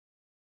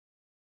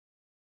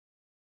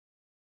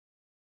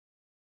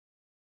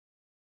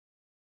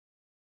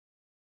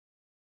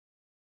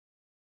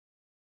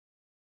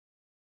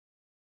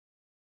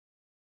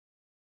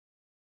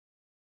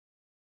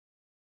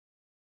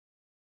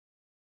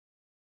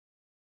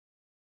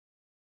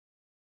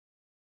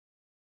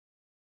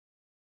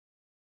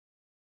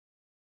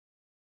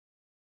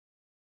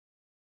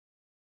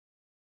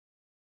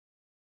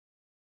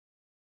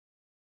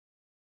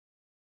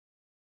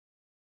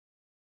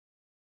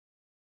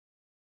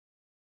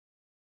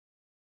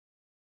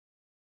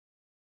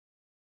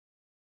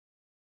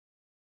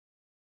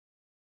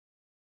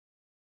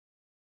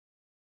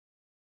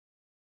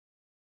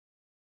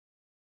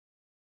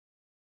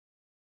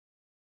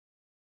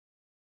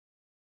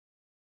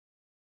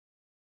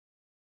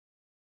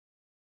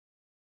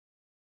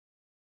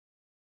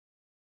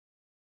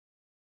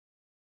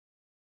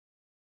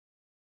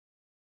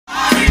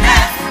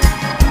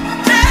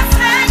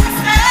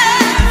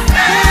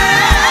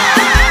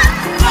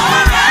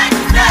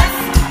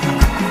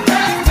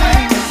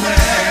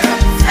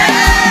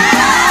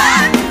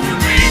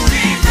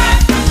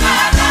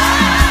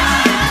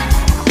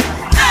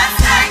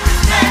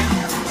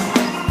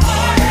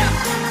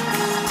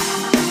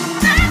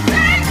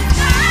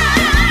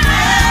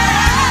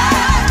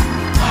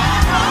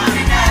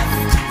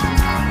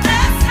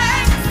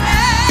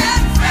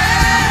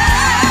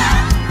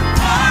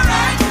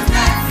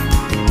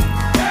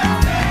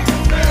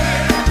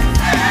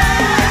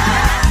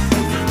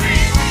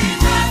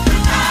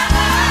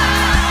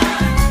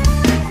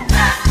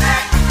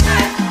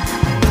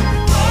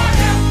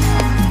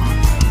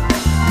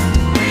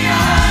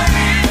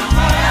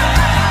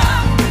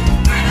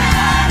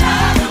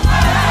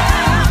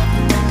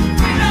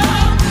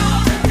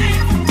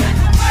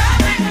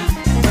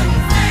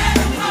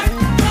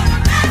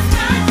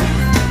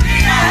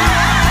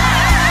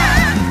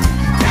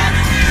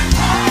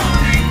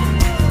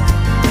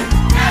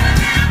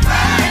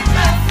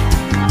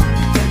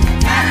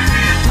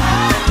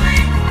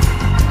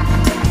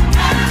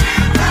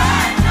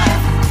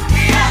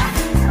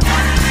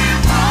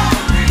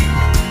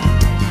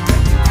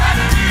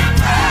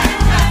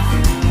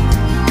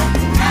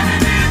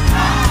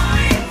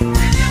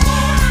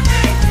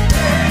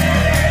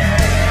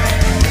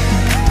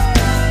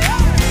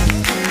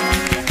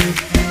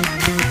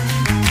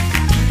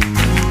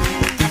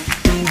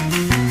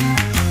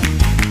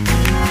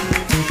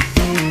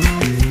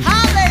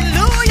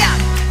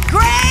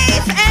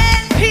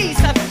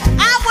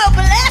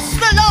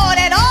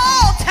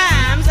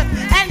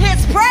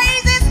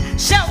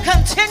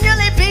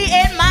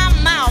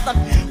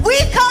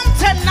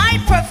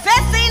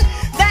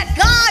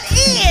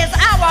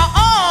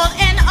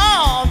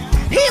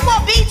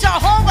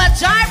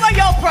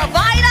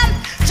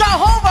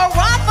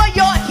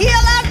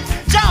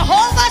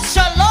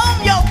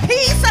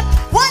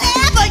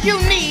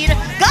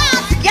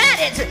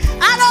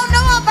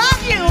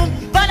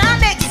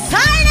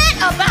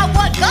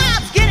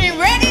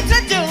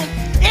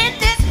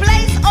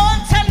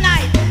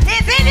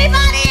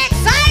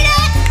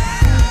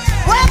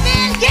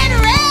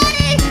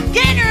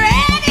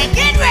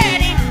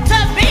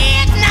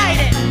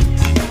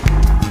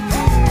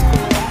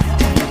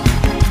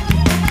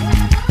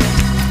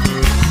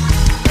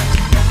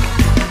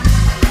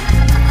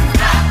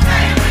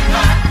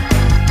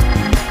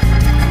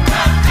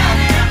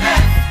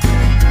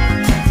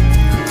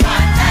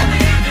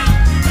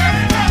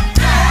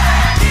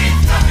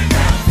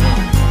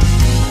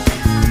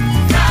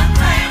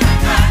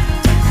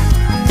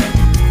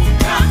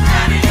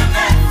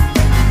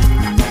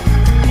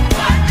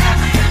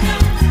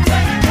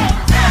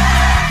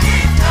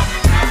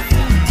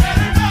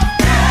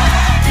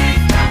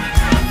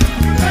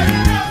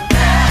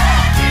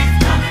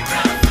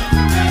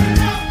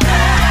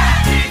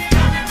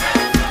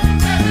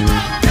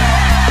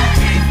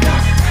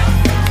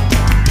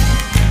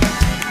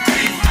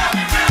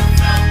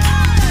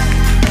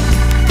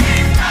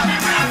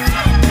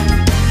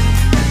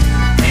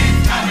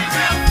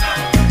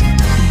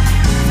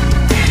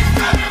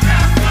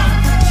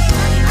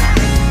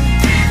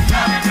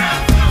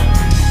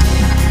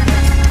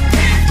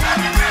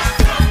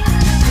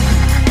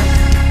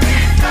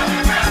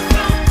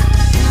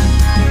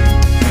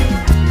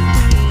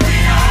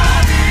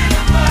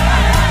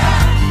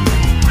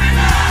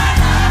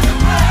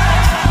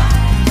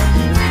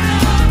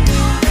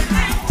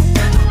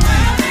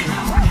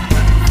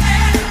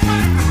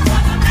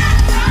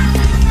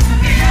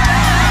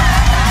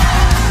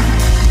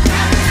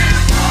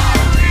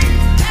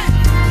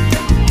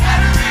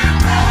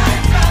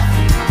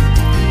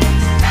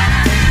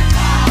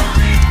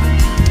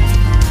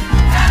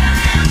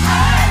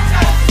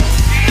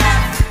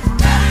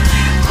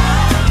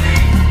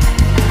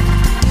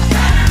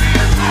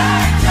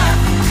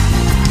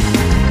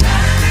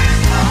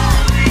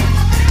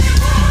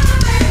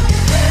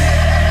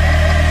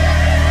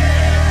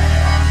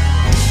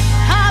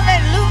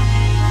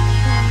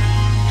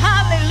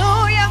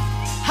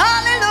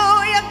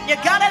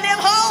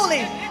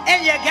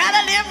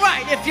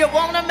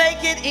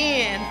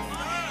in.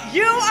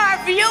 You are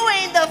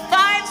viewing the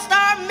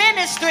 5-star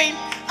ministry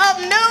of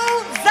New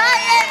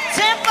Zion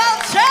Temple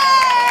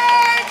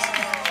Church.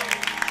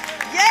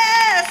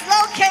 Yes,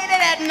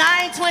 located at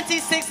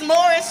 926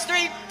 Morris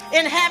Street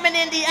in Hammond,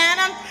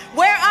 Indiana,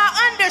 where our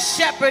under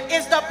shepherd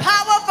is the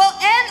powerful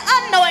and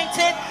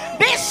anointed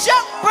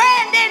Bishop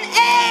Brandon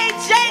A.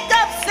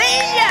 Jacobs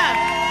Sr.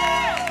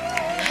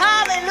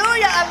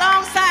 Hallelujah.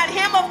 Alongside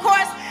him, of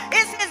course,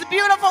 is his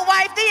beautiful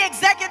wife, the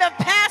executive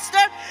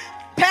pastor,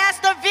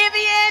 Pastor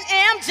Vivian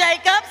M.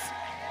 Jacobs.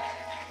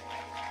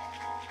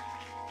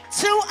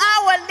 To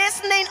our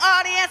listening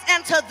audience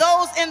and to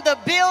those in the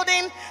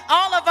building,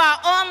 all of our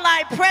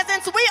online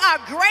presence, we are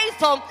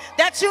grateful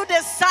that you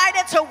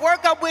decided to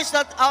work up with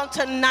us on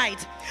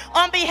tonight.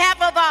 On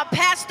behalf of our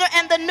pastor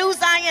and the New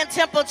Zion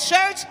Temple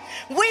Church,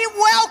 we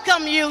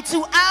welcome you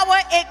to our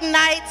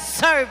Ignite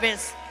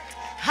service.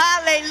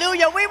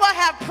 Hallelujah. We will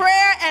have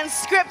prayer and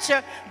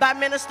scripture by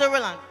Minister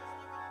Roland.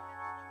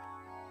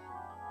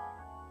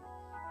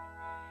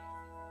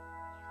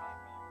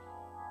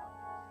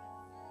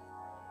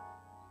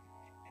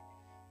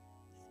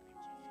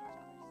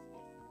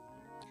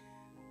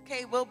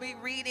 Okay, we'll be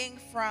reading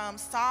from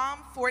Psalm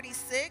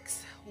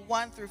 46,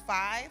 1 through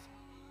 5.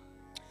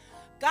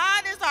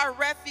 God is our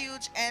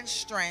refuge and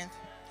strength,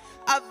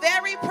 a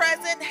very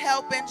present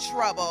help in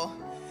trouble.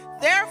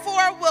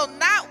 Therefore will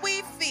not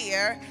we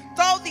fear,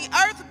 though the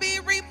earth be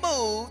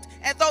removed,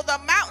 and though the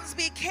mountains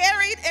be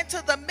carried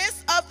into the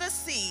midst of the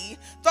sea,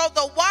 though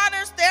the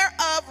waters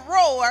thereof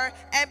roar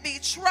and be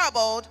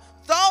troubled,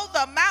 though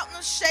the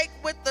mountains shake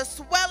with the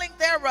swelling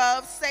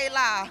thereof,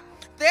 Selah.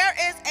 There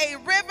is a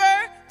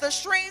river, the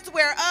streams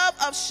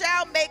whereof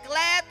shall make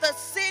glad the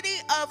city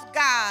of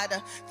God,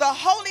 the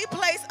holy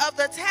place of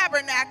the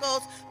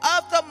tabernacles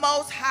of the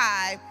Most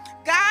High.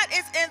 God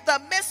is in the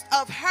midst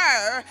of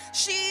her,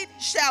 she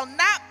shall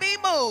not be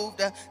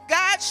moved.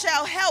 God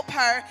shall help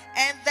her,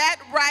 and that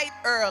right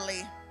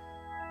early.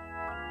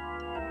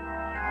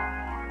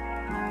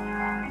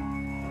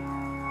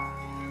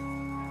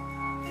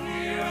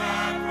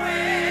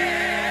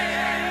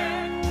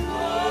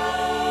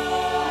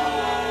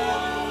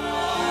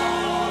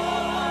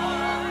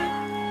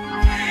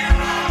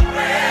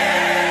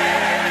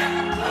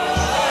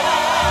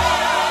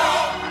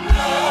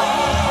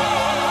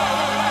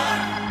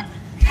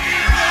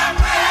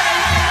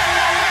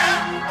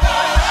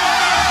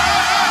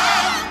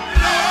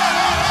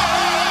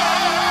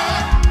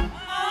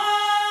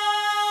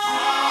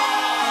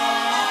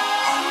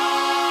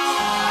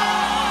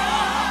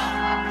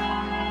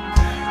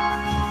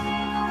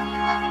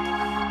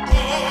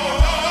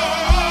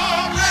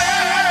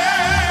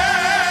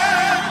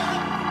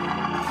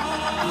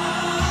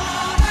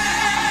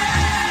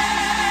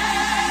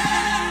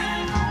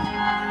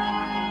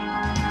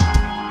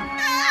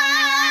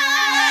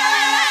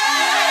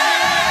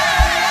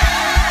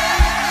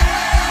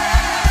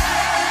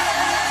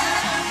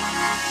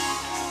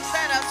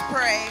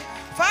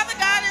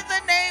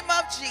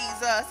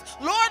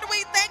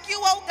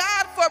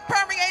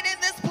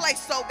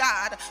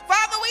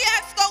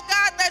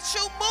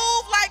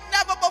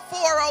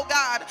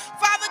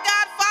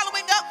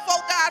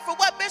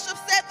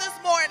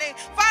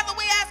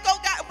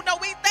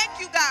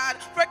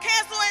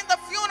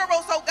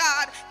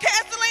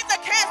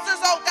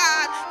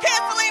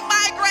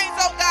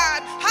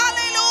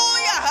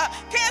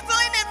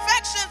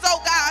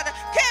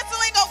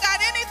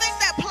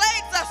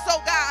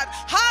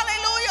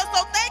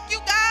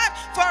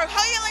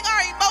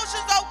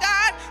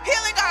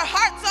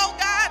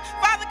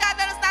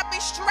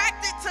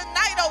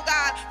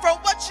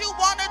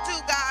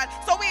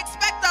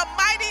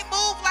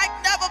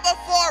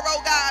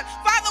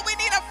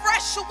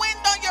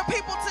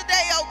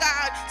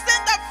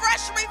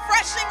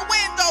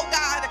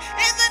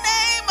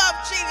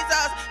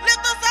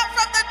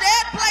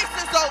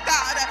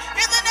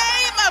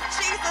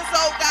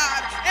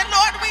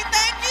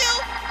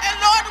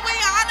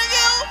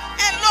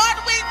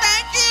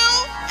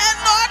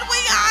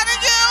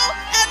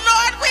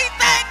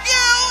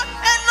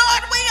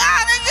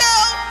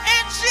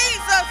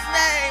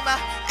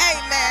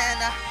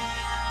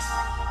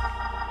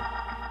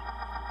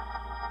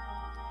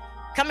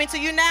 Coming to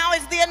you now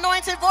is the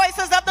anointed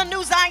voices of the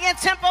New Zion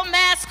Temple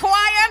Mass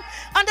Choir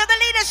under the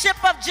leadership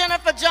of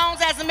Jennifer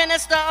Jones as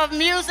Minister of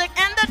Music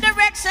and the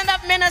direction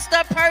of Minister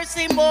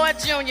Percy Moore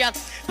Jr.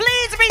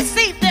 Please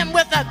receive them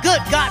with a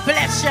good God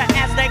bless you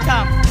as they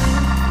come.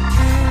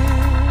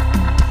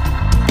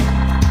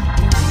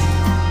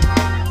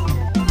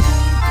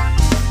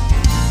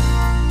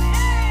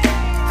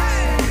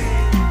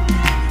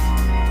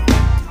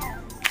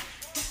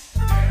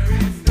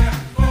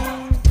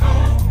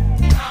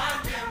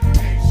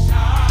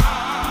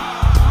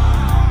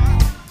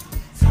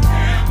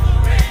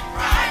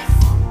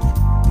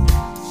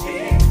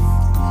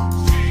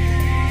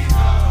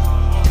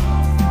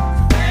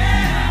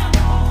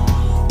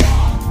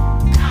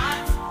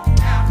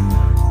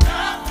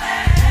 After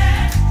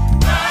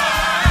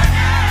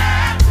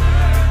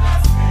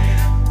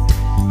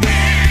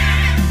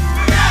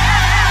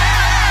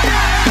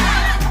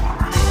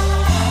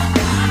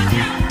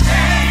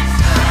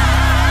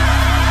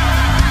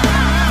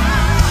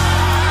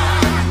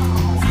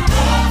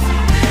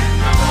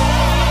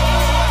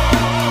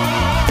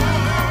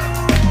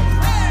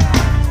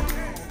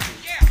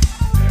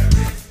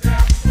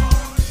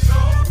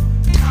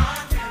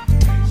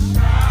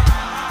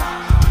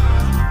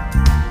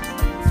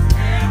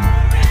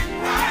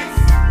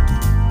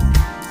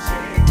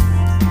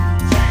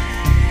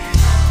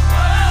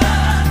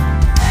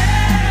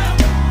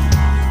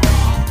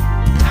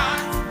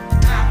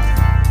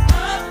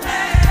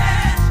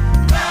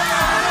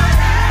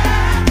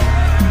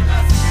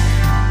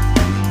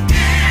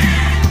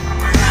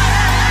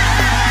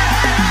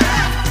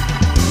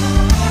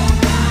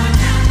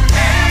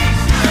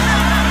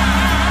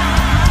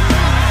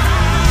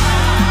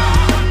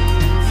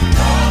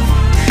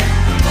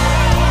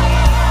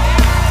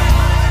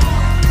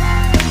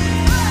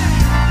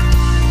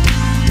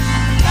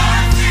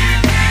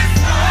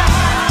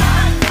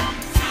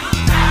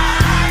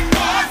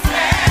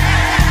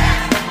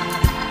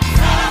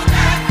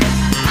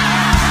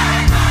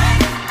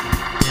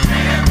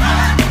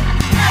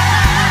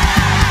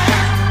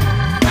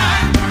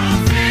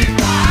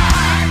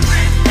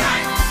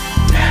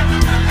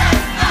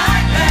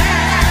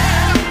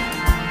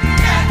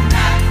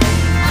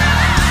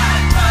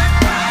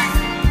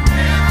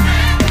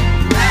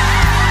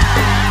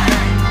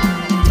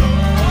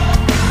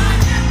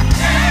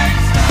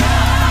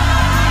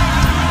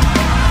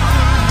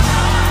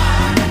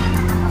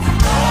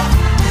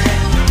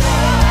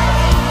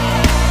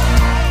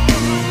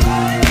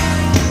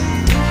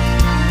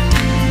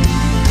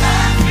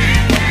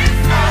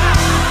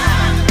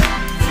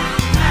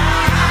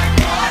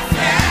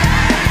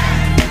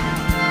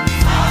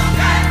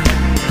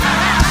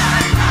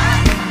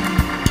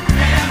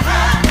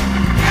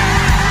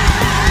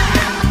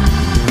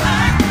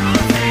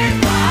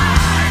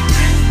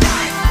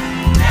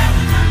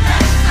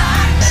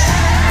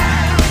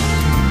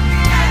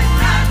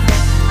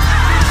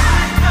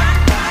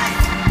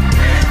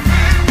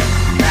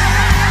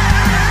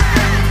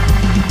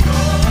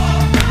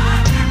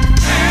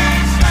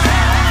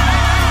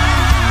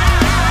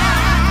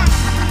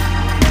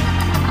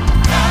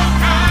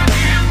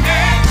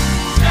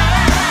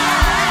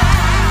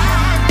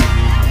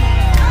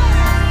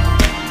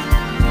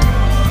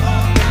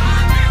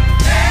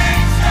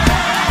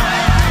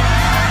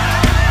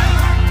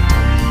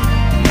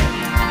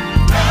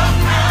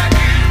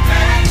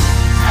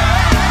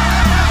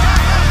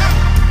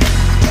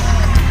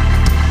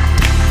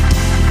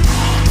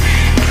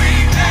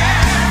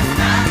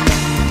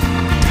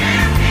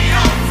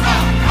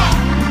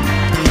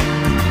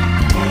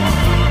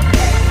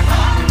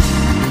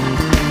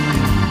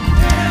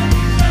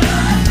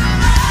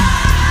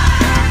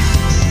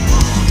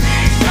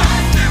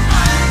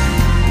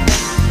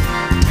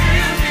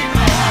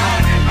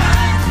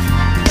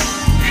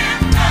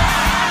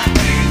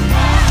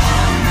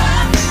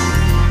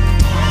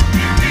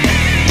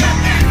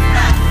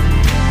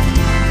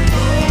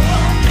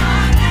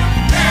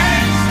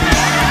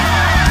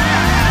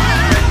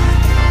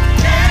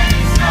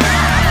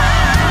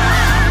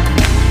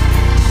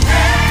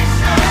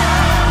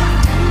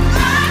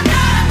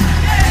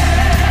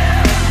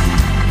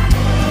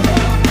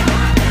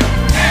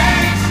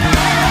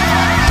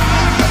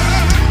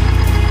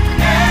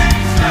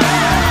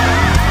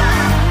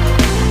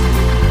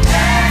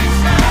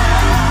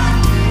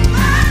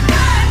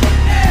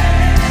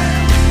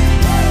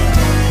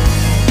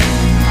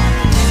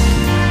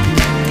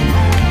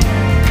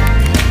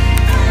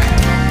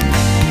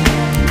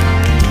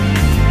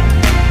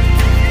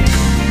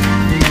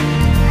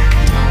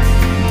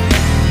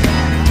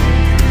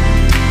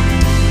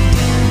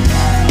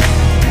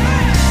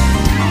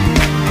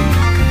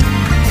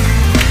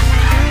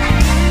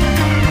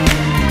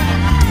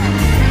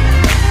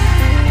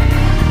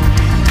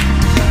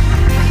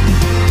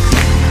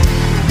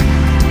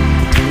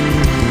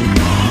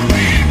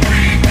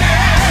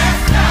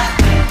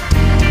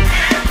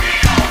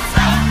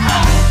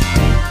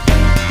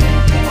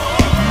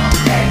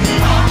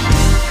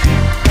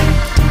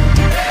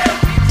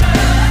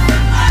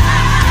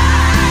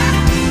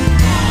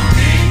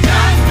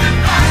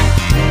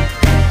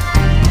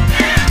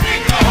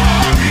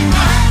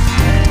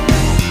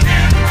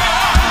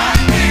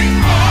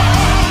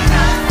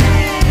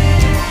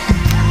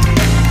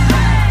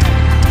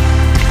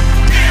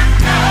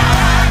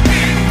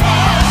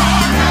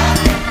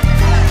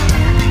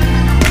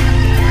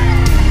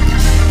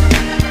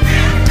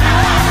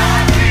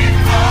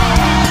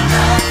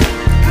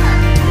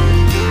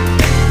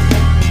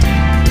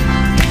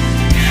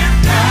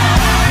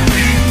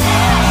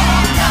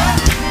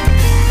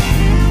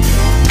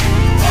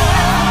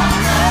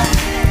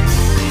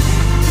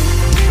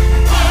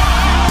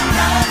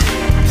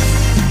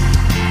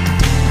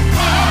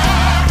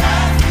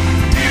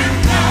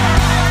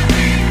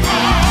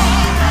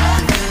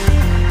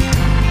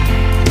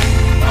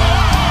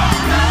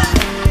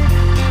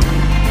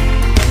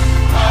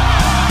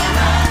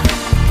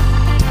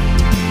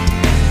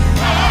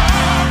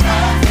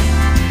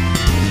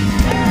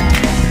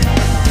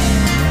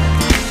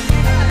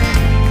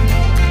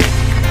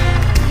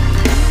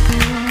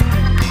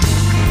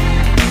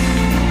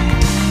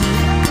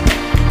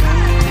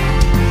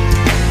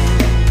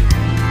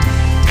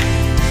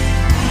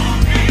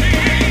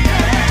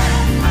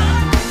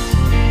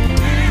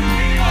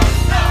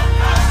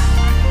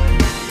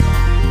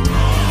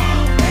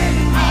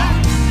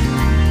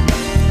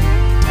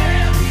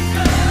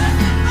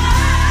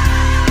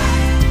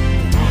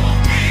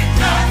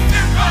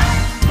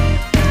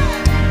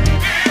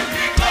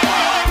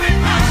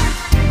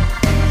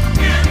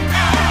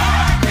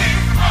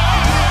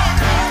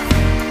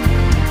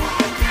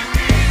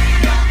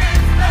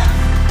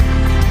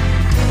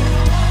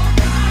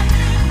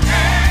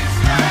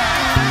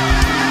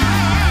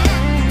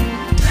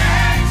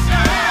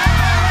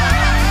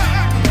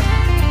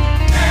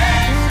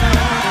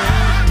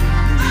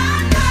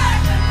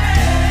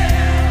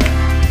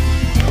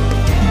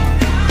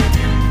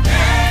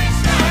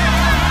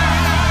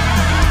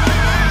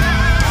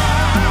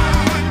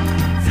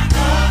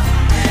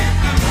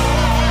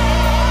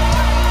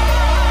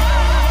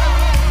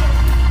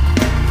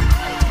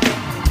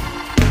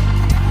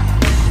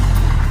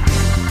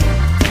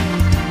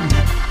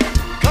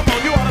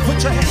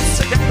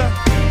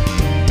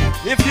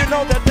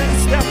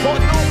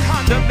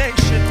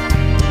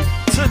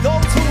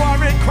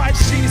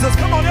Jesus.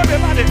 Come on,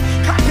 everybody.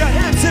 Clap your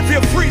hands if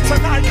you're free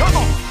tonight. Come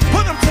on.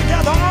 Put them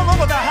together all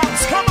over the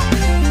house. Come on.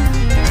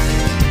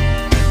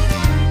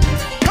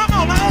 Come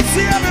on, I don't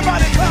see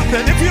everybody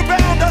clapping. If you're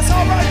bound, that's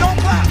all right. Don't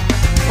clap.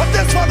 But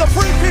this for the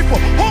free people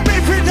who be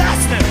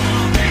predestined.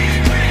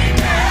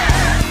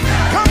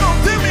 Come on,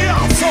 do me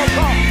also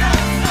called.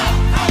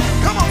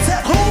 Come on,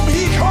 say whom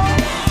he called.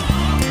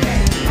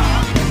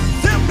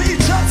 Them be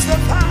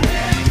justified.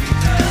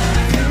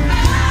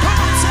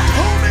 Come on, say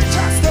whom he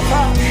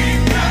justified.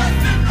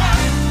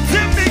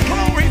 Them be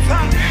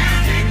glorified.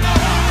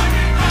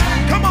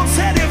 Come on,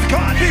 say if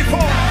God be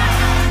for,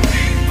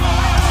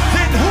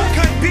 then who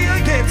could be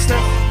against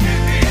him?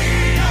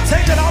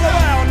 Take it all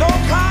around, no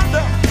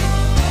conduct.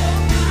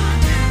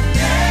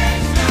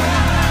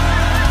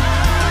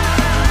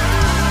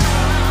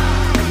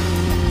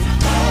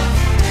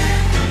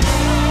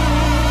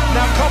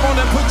 Now come on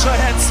and put your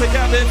hands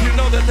together if you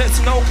know that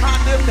there's no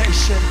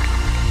condemnation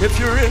if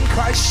you're in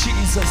Christ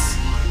Jesus.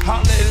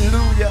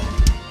 Hallelujah.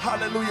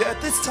 Hallelujah.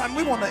 At this time,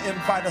 we want to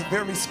invite a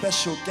very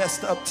special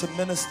guest up to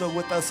minister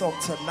with us on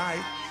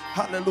tonight.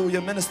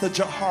 Hallelujah. Minister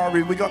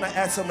Jahari. We're going to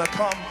ask him to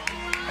come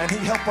and he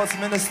help us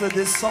minister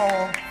this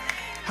song.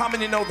 How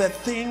many know that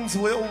things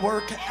will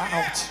work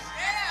out?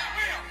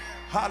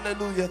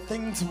 Hallelujah.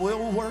 Things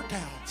will work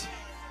out.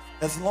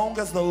 As long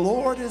as the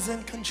Lord is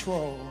in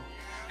control,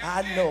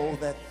 I know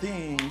that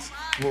things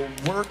will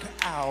work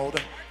out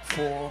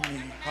for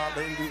me.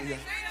 Hallelujah.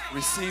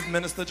 Receive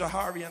Minister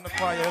Jahari and the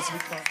choir as we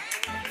come.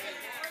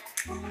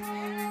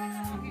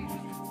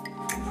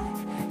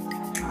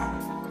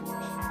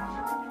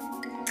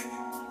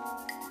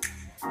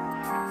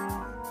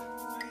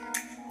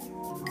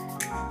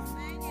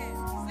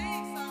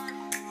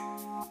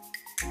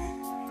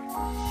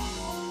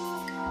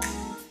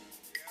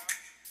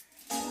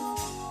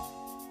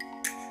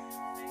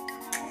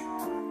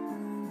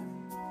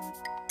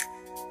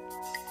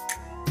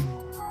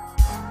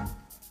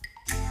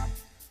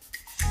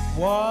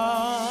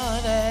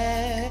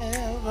 Whatever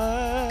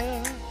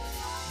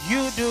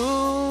you do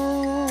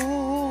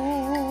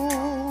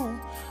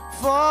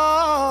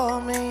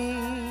for me,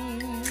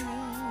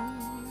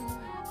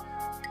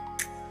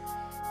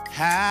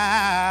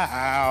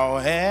 however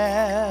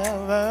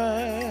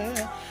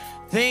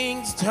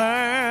things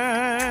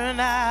turn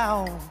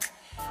out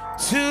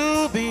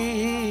to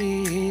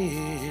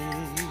be,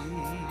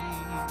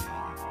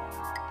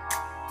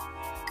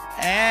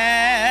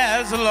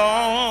 as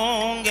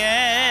long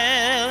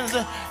as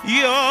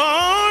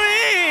you're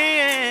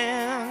in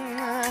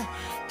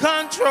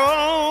control,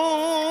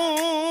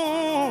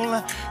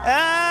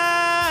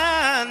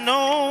 I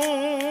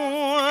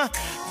know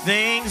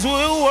things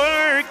will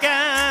work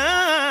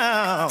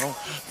out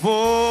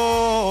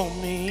for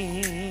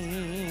me.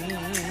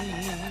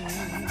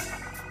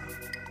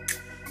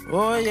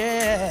 Oh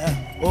yeah,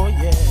 oh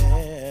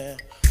yeah.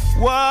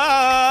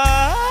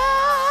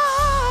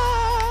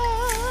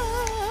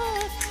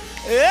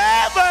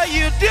 Whatever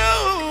you do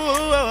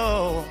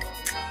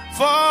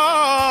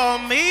for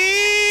me,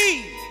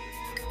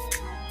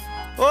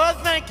 oh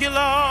thank you,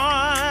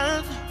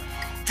 Lord.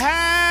 However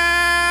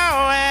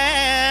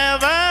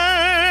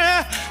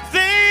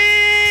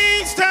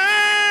things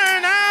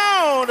turn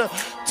out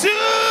to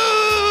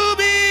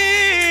be,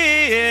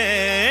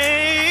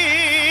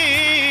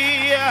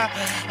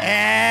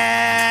 as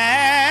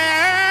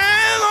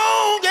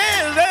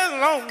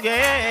long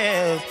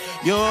as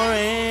you're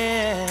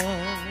in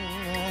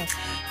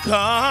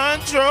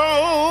control,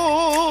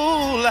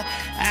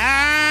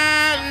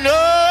 I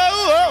know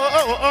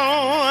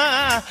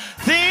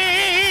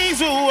things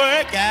will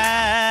work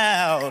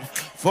out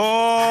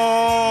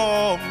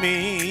for me.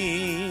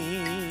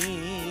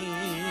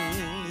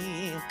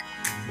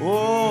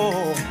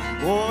 Oh,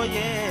 oh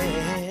yeah.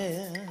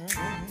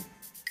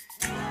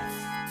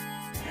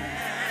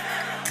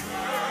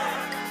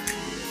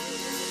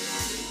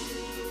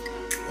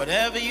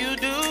 Whatever you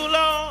do,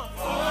 Lord,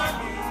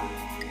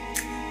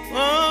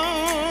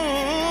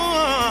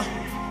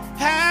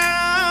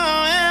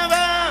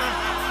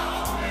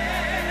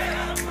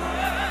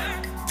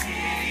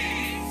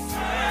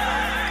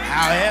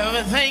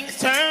 however things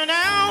turn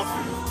out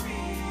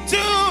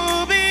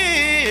to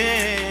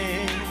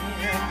be,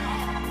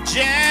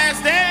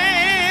 just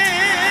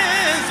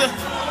as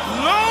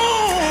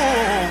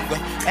long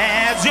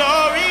as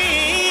you're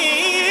in,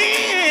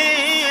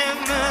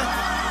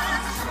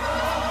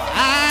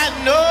 I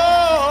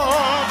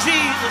know,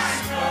 Jesus,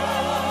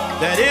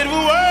 that it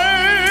will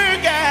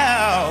work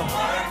out.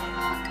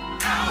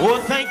 Oh,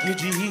 thank you,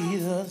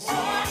 Jesus,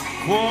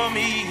 for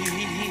me.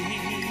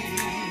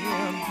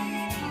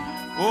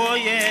 Oh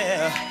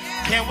yeah,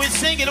 can we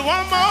sing it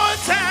one more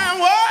time?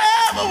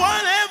 Whatever,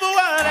 whatever,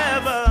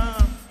 whatever,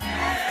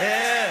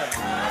 yeah,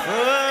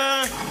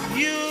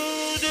 you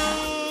do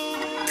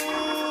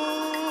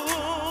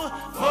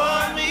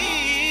for me,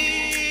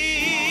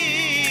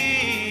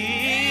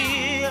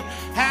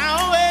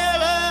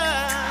 however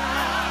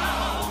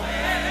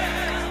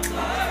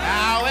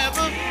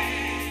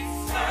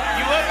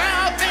you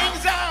allow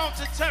things out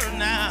to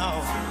turn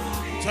out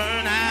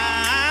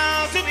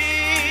to be,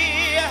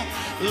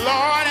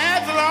 Lord,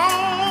 as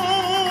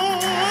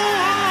long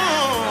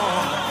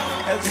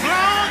as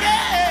you're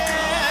in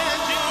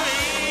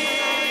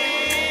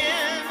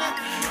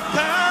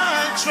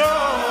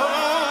control,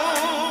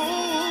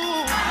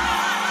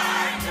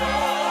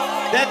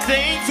 that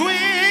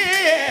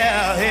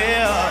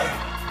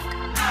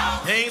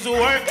things will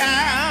work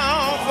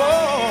out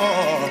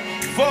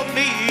for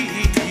me.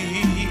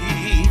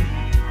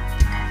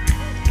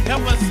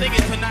 Help us sing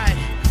it tonight.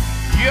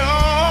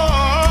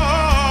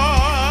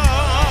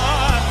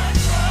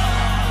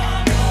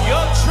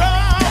 Your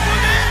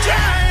trouble and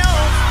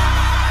triumph.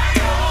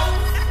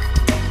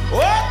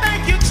 Oh,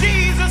 thank you,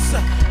 Jesus.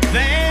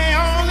 They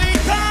only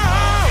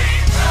come.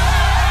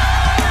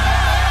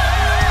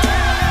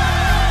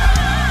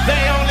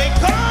 They only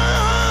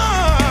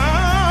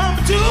come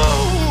to.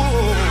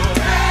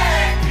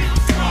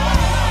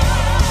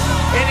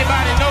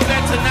 Anybody know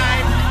that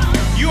tonight?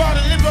 You ought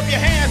to lift up your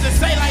hands and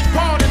say like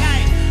Paul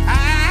tonight, I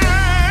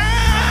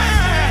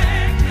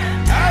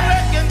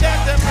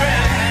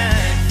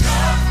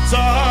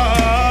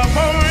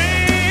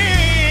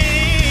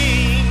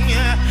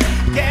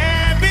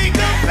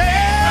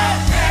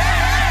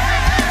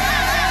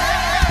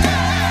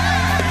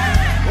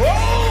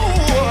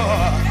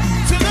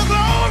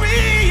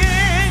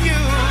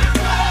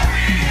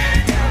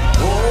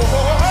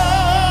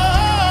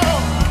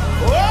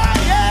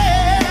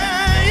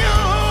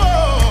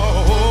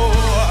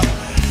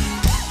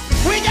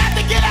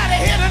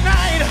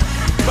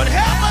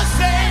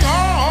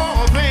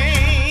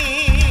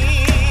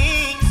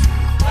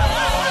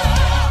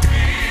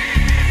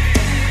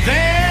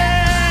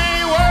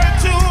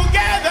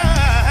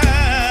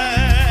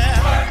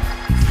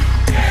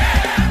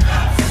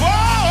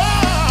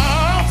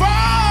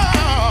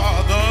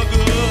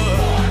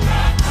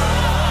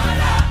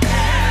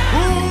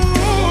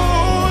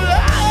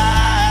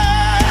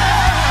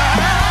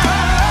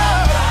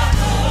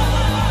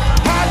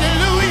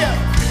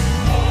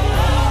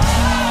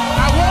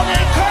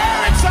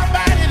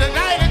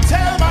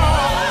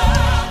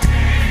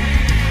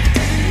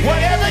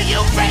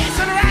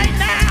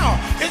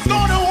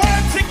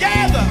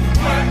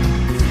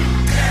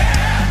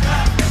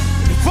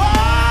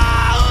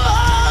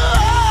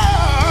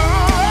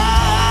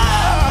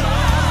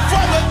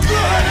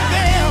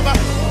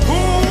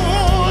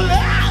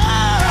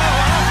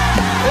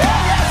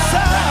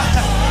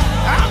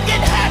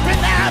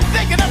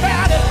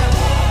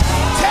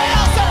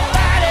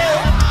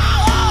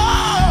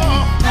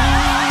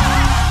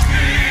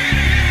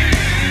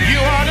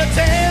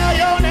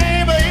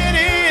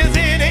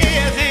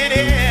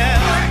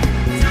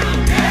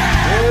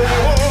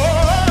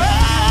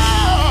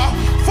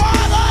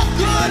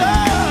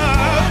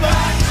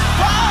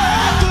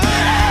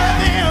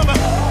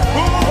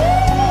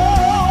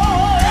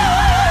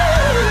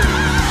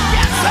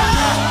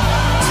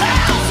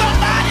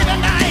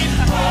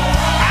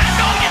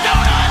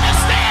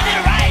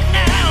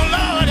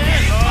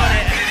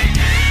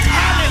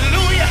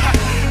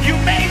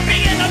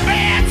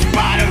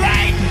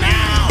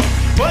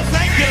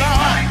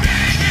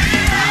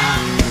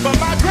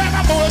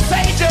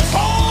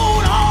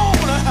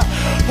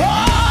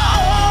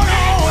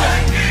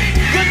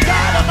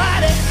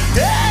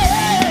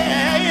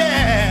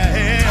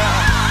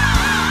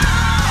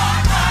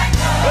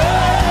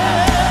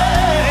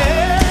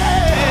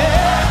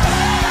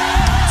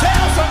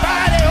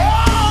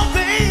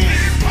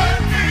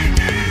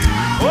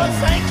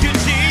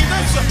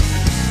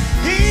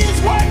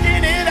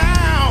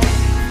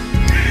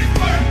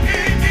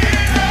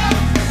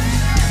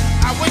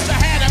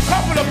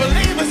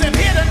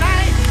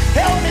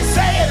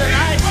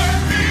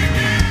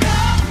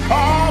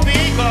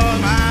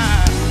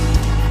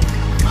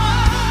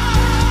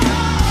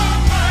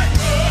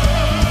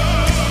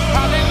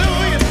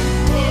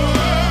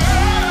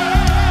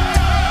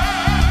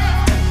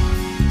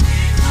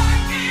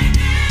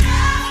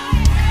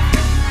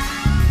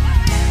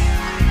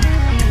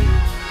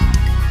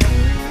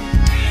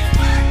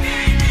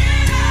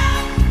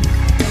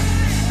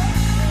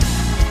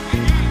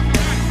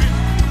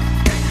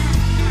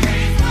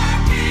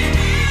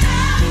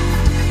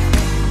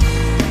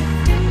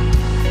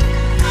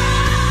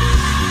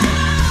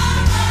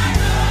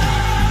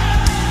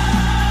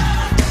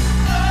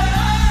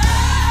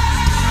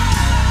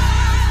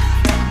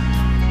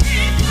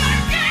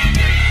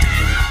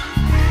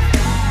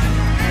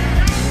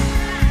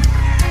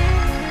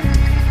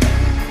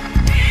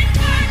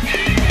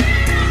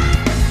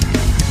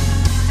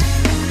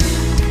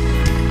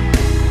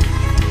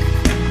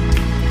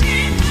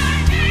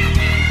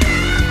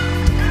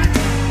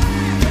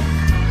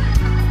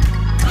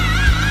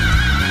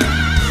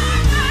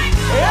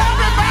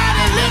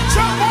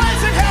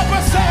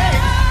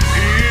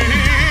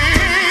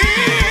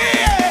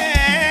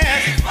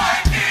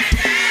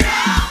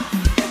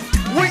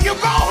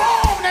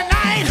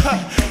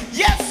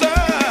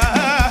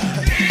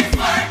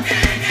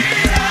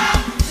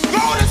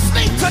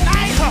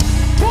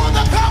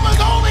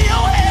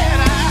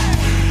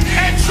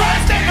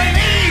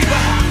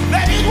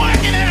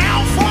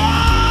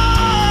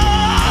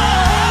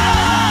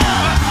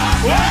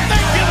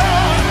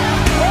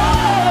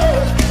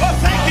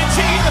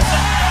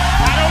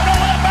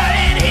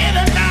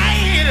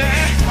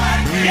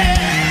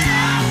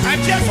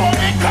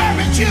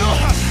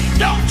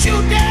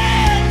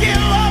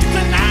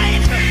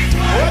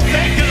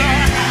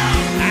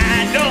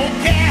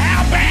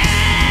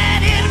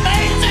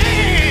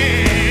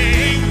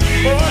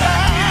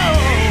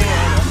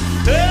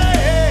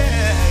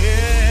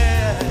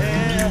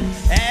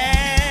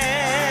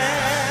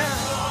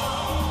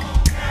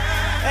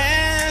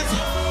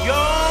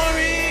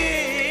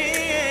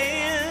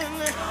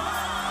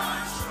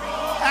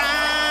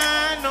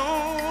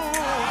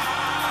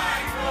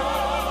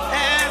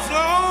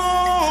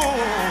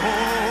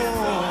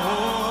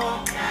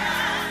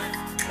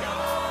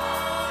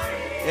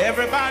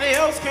Everybody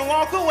else can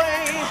walk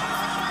away.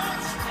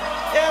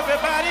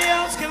 Everybody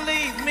else can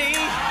leave me.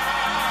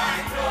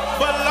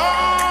 But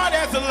Lord,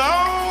 as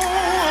long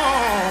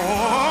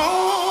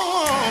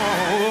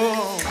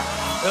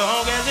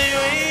as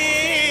you're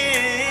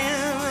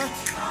in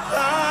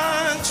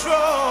control,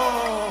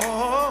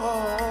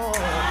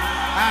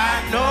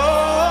 I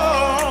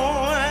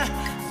know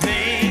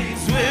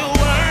things will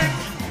work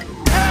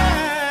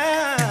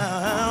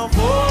out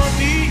for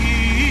me.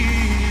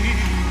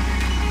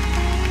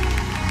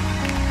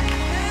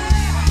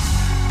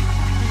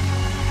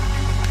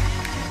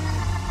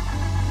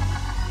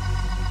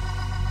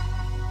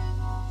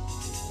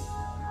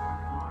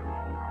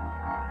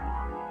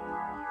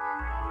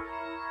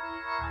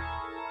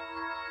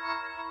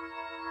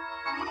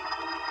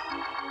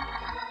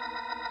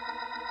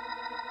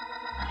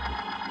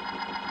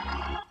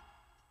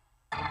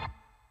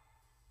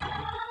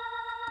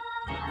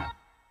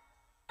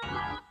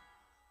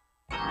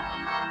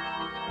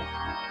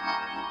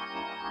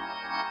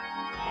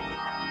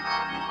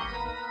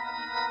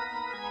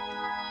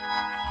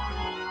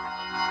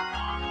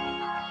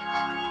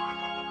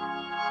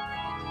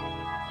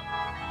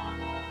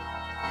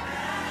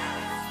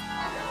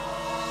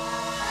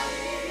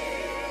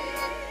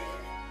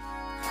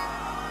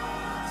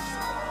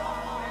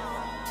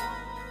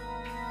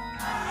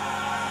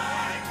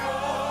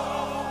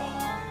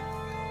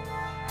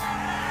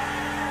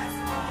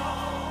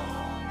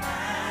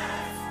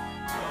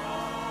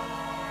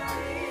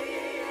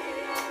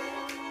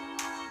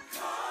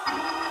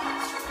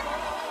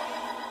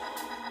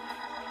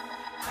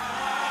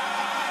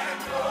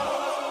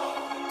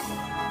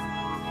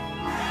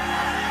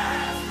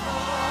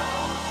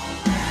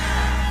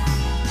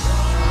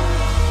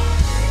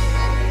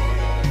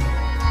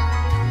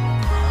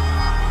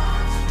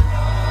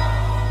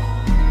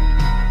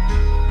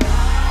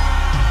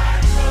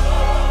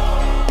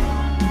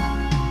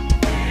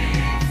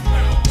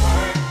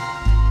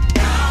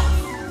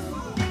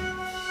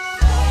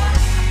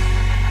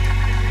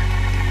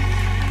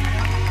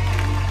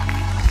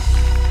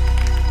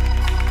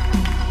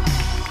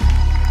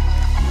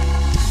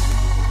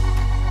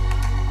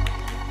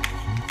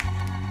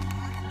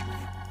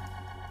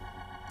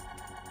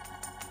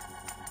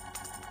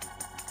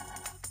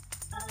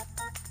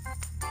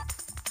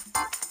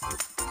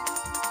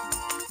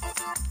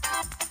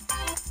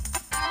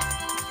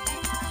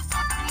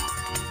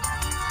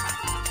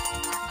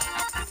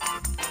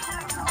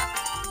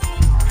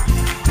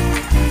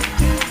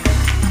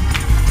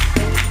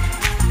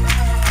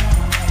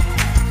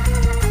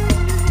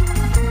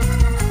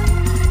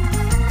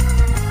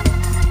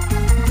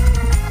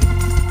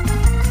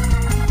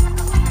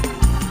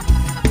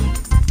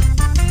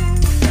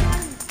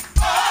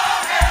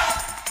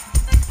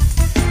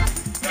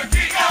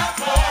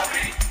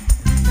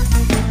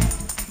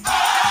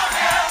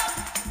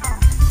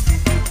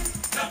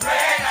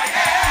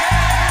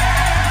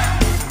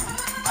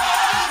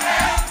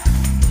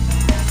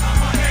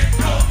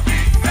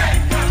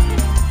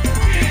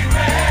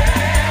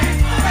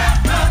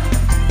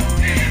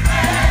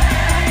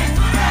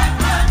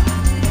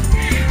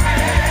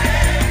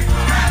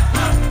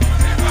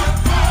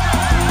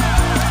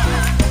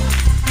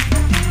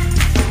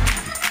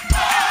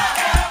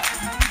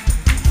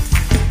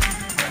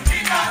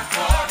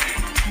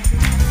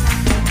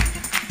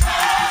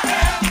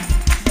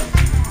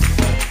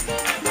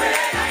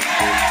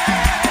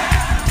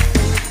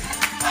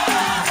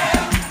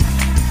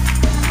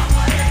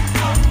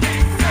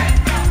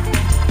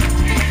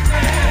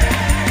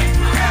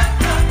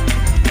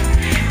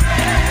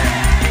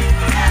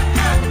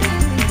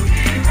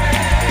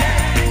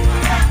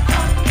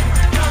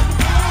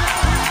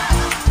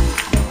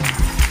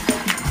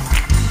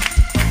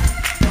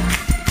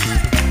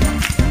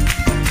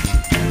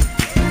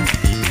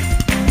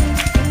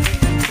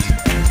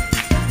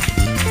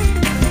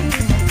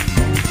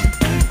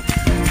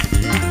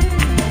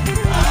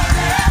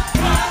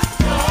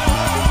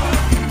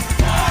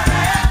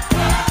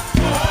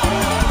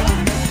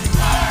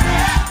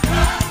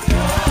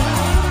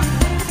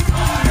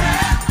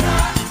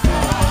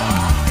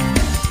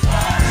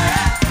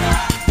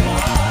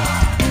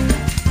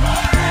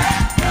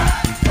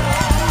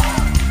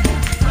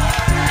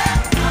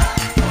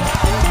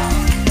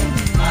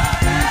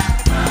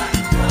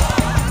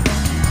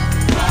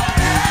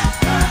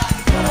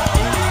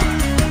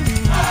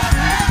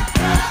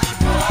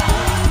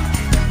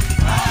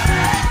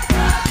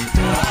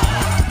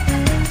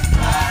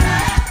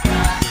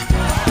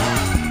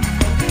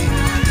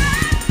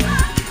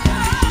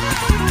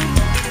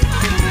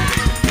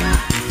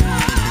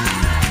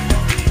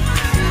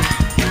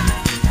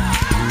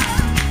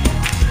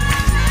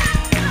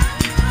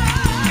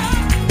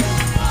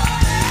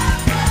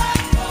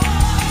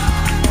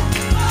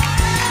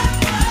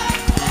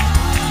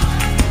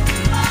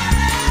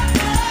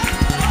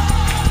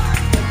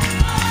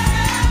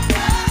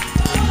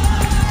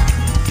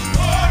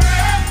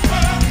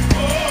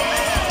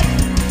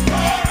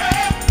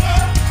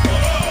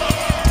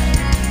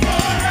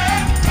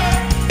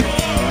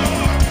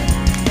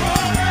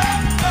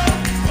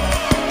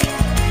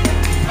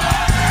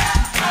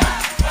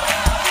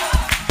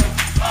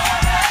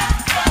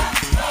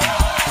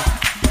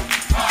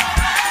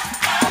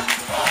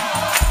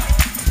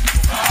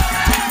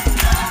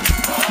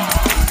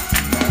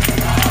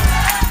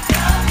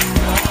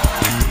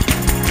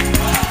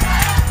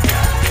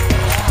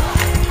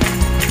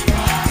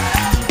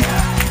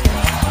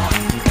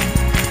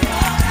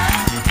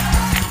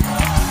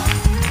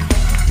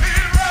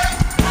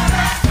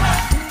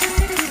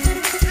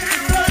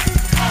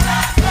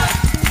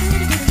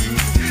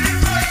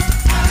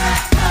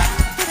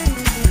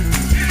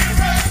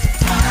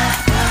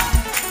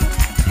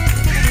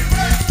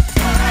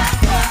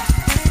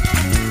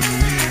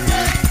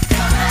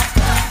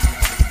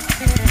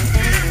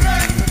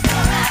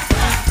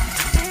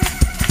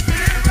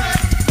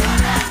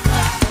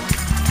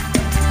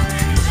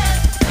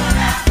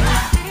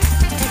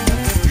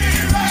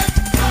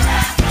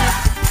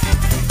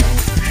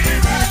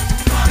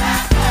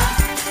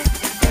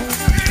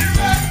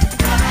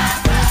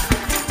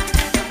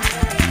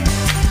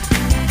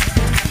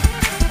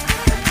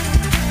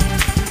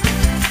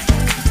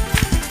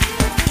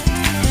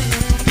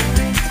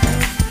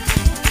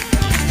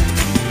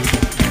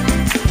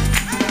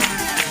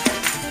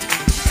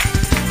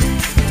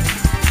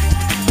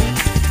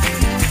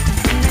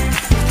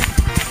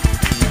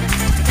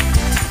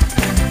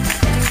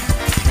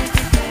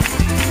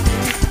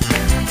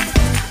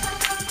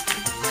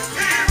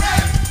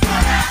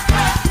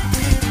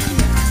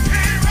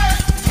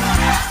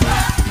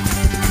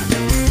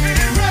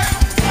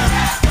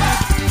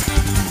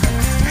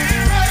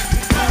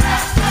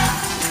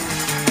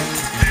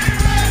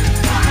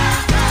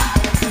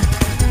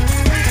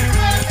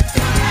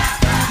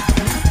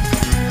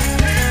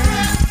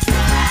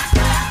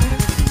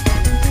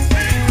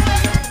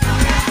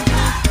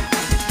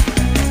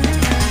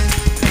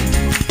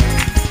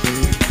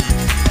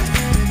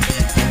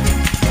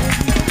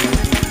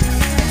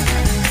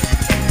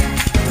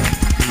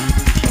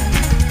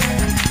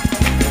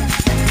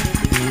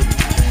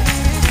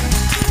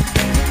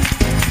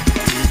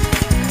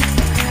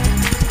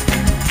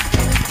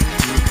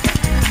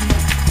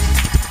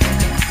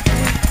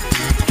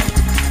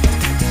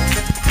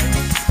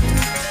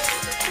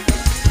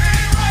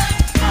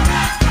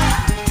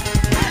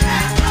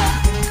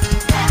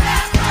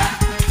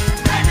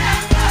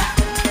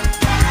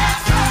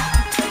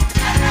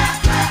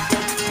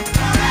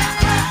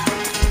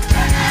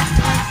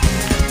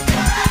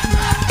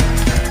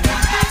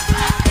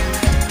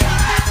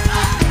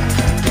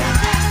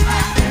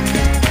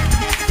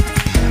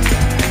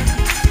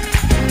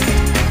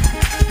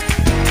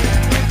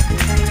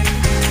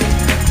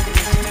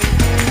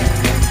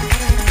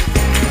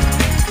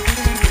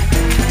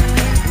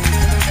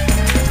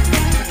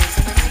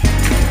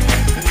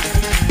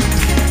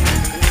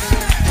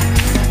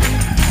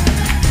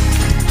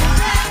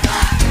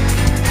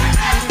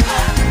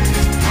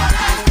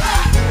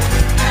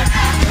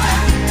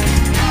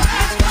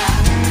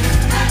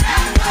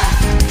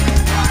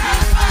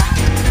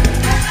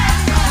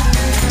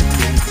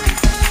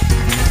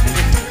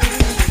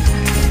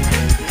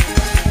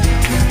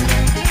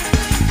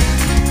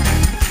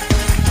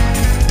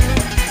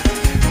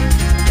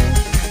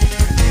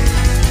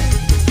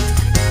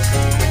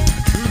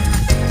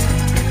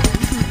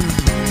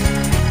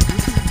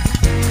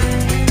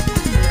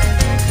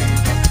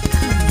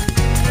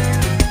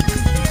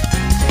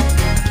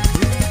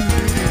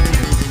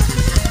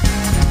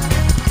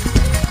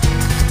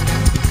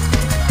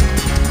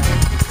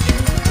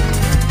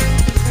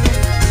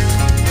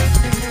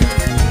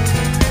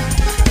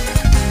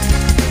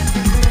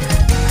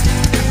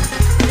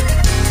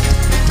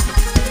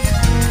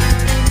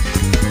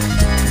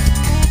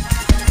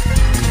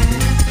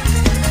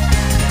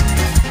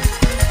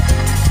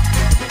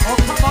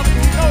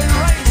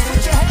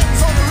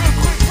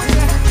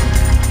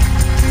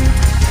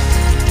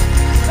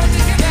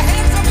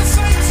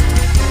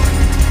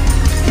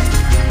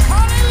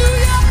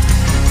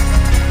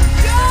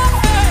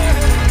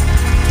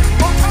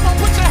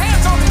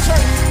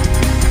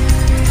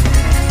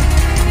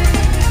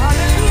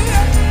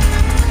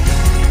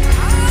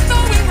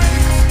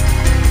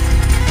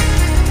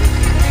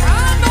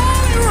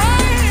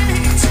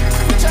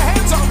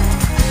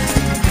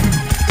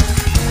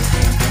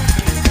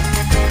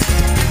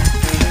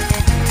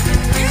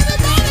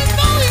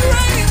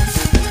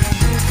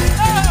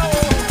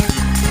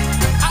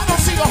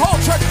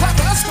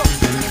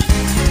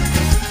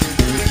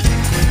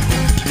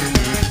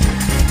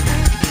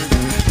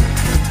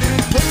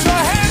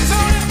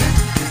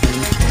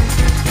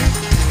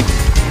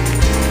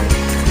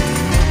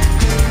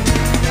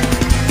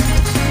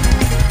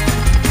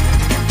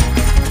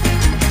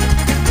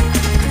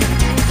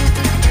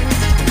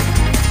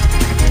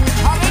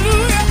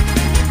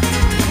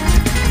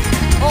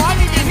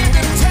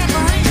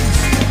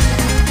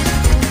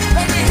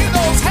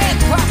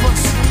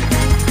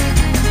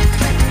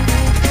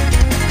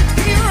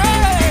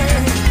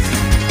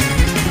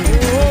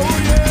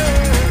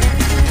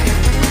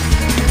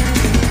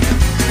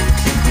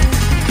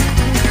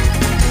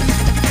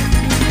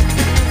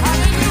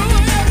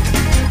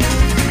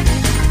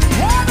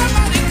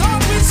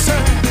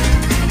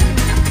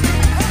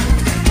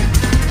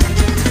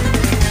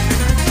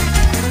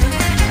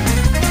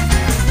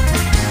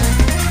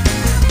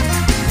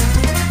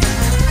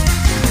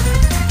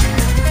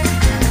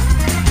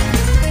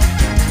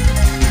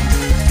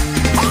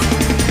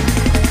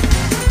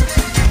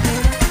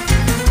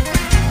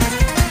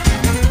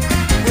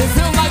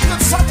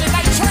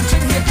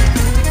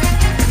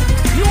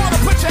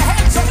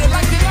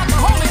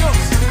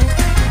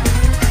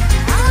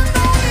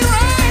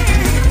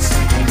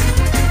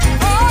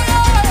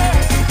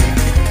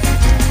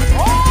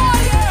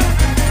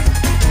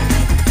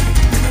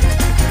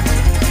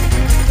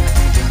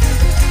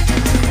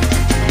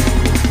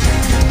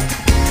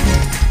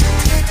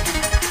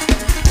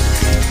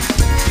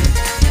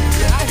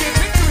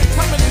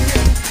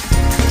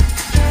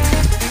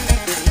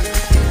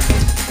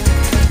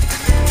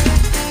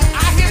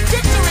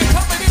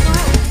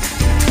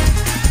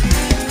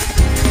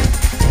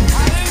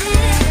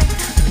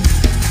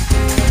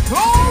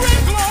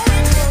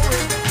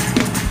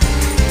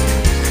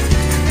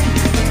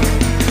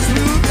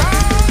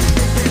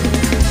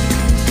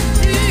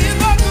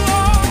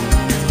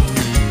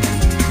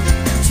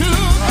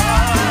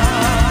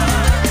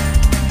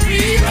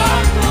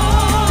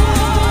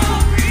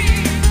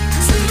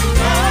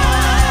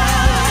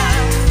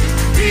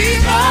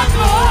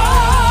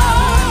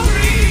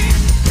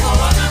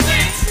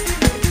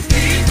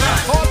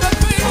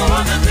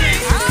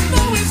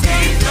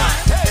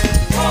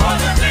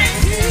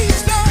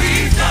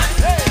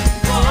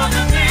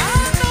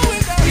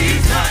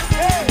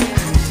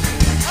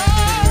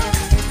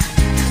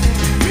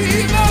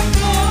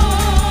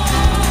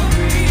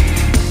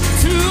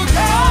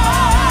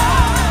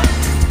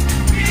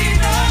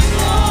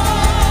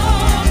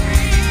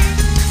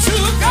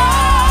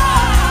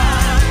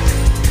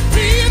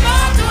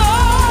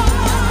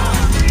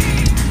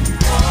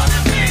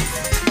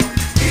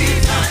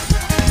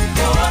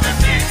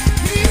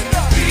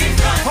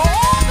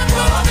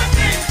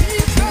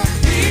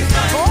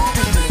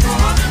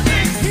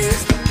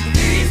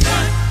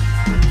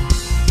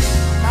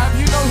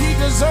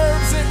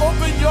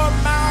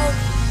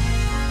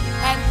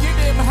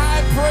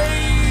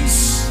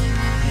 praise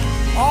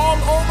all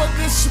over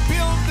this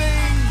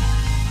building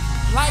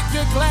like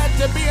you're glad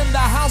to be in the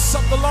house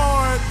of the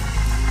Lord.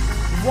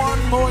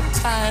 One more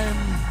time.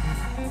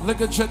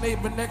 Look at your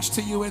neighbor next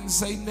to you and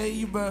say,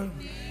 neighbor,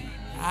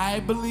 I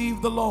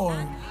believe the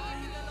Lord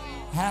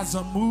has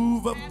a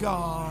move of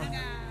God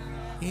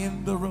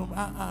in the room.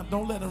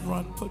 Don't let him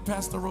run. Put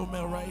Pastor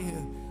Romel right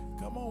here.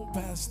 Come on,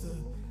 Pastor.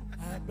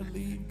 I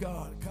believe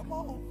God. Come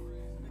on.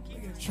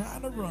 Look at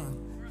trying to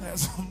run.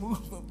 There's a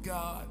move of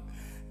God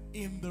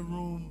in the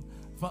room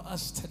for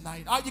us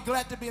tonight. Are you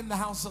glad to be in the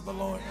house of the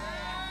Lord?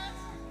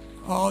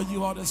 Oh,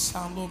 you ought to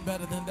sound a little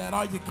better than that.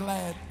 Are you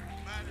glad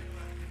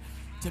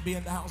to be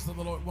in the house of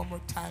the Lord? One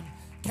more time.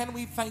 Can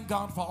we thank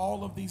God for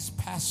all of these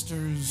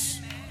pastors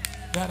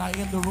that are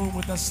in the room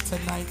with us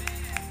tonight?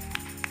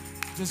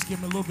 Just give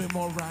me a little bit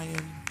more,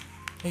 Ryan.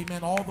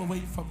 Amen. All the way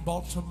from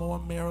Baltimore,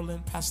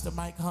 Maryland, Pastor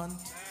Mike Hunt.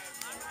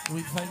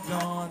 We thank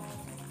God.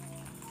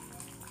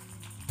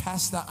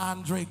 Pastor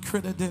Andre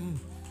Crittenden.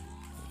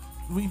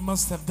 We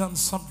must have done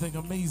something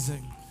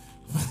amazing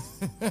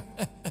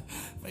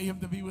for him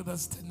to be with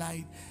us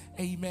tonight.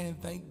 Amen.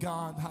 Thank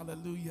God.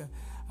 Hallelujah.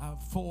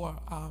 For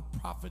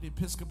Prophet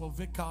Episcopal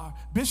Vicar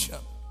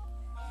Bishop.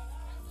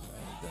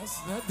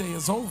 That day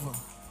is over.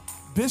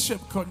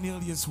 Bishop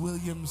Cornelius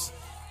Williams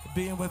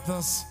being with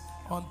us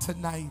on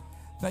tonight.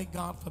 Thank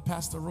God for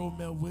Pastor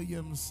Romel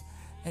Williams.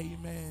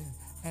 Amen.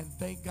 And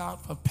thank God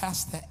for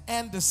Pastor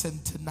Anderson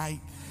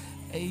tonight.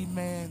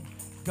 Amen.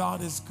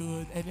 God is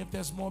good. And if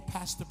there's more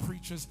pastor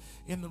preachers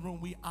in the room,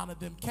 we honor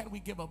them. Can we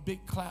give a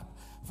big clap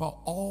for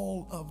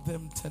all of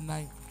them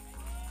tonight?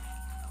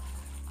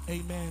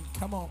 Amen.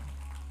 Come on.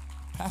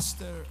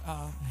 Pastor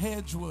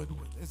Hedgewood.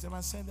 Am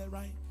I saying that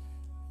right?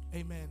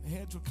 Amen.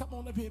 Hedgewood, come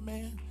on up here,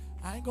 man.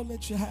 I ain't going to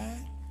let you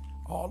hide.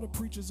 All the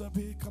preachers up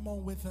here, come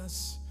on with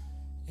us.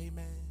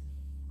 Amen.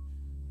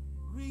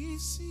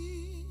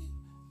 Receive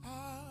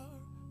our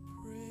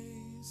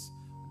praise,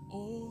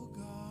 oh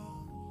God.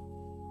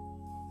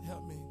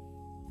 Help me.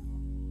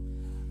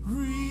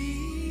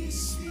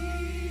 Receive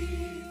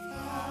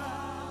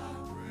our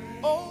praise,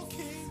 oh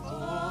King.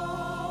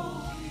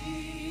 Oh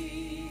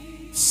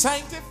King.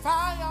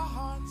 Sanctify our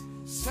hearts.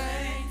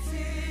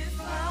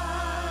 Sanctify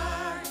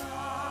our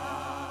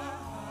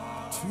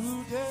hearts.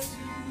 Today.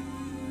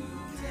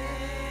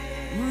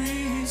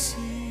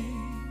 Receive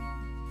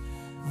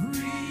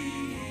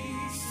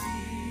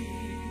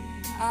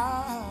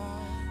our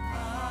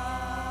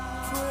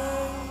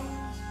praise.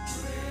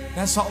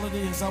 That's all it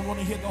is. I want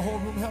to hear the whole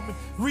room help me.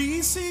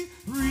 Receive.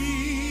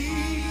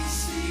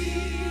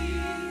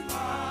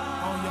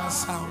 Oh, y'all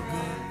sound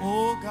good.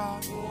 Oh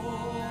God.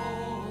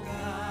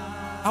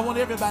 I want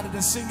everybody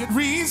to sing it.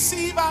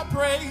 Receive our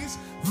praise.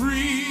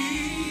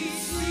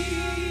 Receive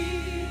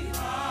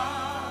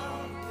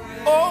our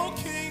praise. Oh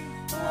King.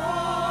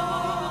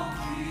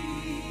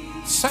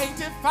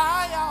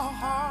 Sanctify our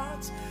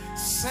hearts.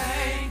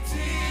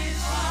 Sanctify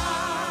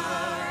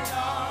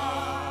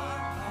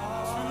our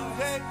hearts.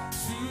 Today.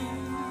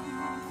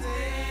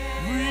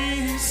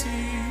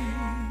 Receive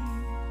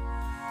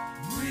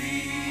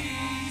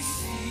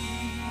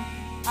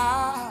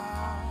our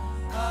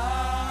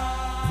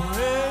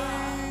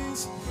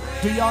praise.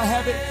 Do y'all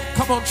have it?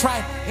 Come on, try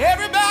it.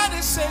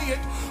 Everybody say it.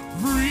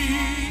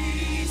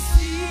 Receive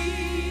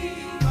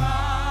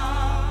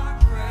our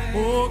praise.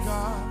 Oh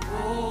God.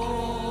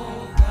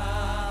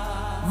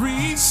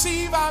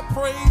 Receive our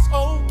praise,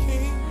 O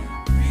King.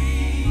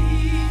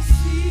 Receive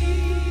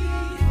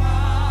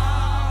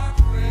our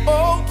praise,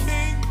 O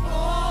King.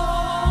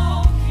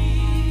 O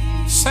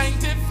King.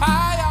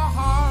 Sanctify our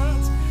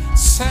hearts.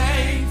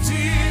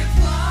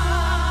 Sanctify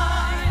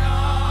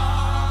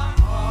our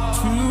hearts.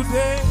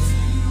 Today.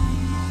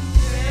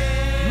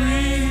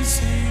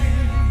 Receive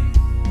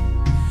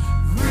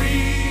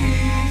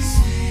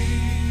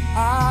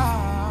our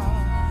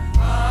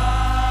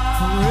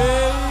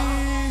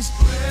praise.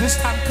 This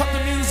time, cut the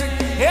music.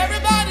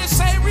 Everybody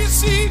say,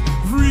 receive.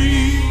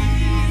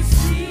 Receive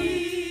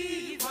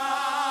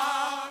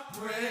our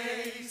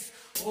praise,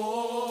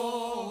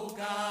 oh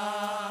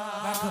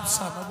God. Back up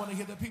some. I want to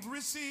hear the people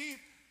receive.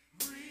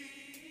 Receive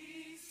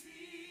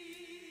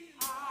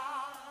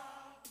our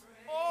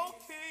praise, oh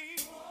King.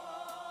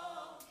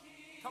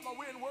 Come on,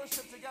 we're in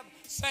worship together.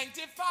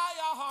 Sanctify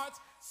our hearts.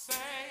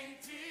 Sanctify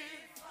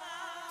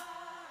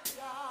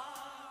our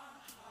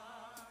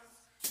hearts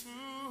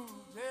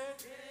today.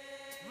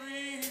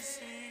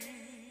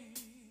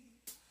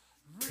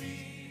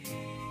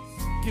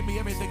 Give me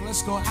everything.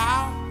 Let's go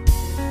out.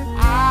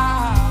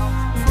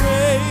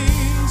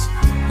 Praise.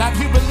 Now if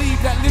you believe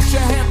that, lift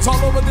your hands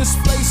all over this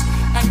place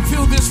and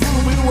fill this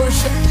room with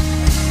worship.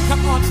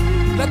 Come on,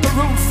 let the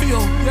room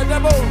fill.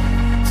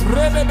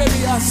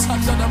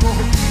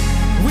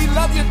 We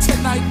love you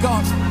tonight,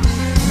 God.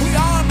 We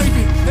honor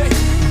you.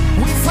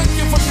 We thank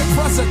you for your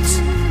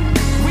presence.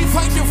 We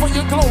thank you for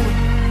your glory.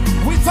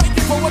 We thank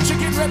you for what you're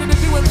getting ready to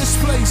do in this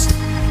place.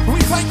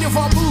 We thank you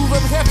for a move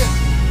of heaven.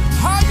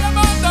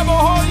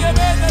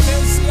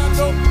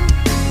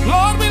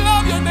 Lord, we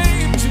love your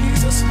name,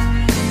 Jesus.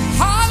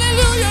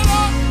 Hallelujah,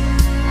 Lord.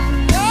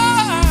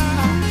 Yeah.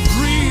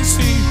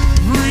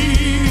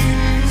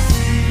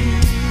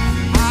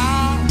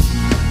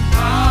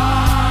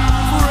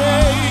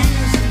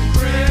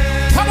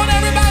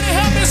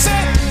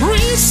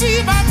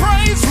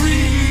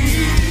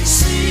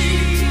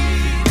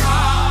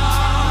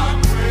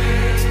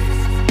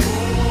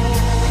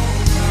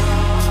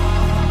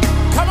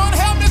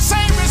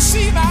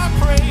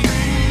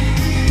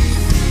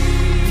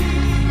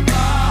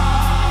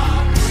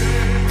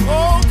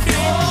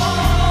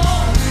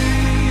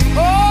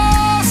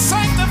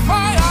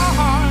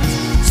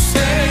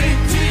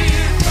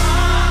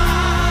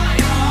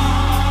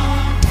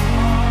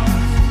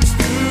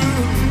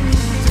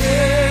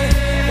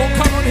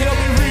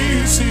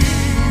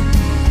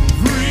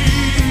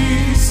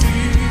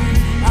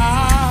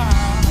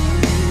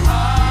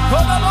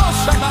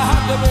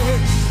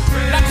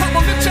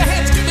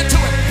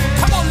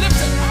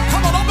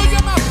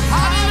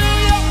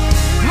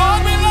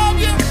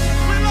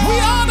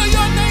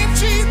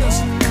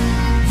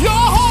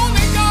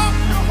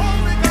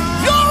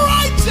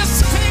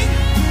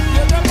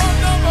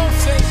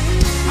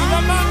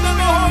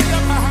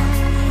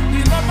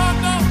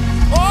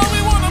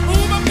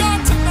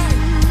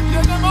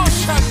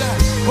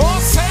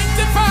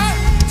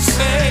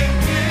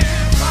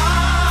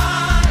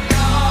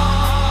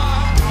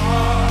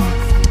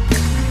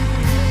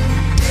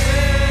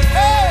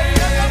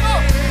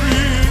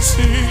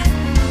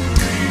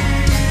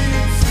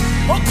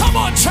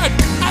 on, church.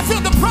 I feel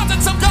the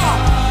presence of God.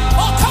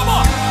 Oh, come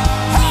on.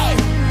 Hey.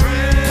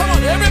 Come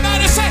on,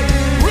 everybody say,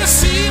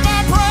 receive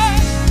our praise.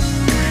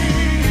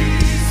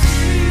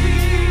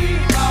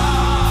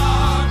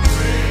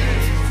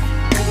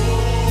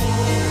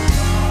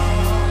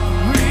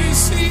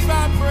 Receive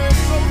our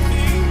praise, oh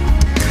King.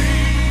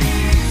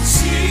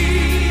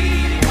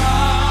 Receive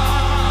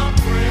our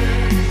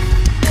praise,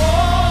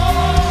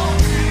 oh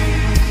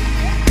King.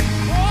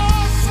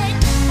 Oh,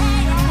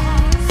 sanctify our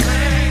hearts.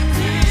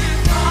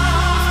 Sanctify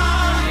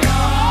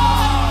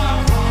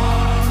our hearts.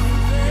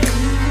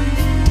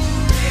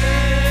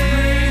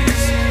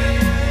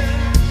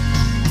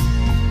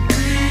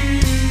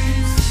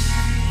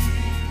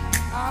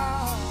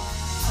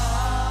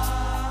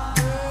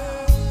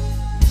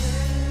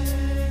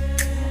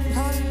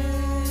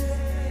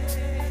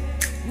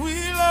 We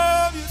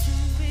love you,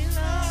 Jesus.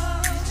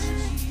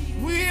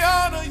 We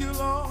honor you,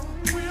 Lord.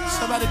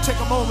 Somebody take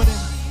a moment and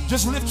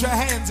just lift your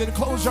hands and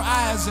close your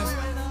eyes and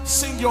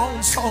sing your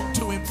own song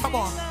to him. Come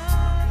on.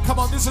 Come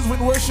on, this is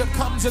when worship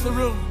comes in the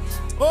room.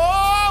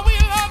 Oh, we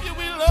love you,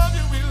 we love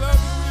you, we love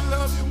you, we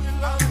love you, we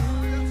love you.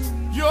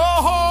 You're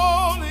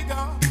holy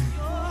God.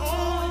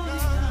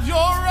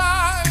 You're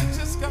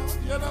righteous God.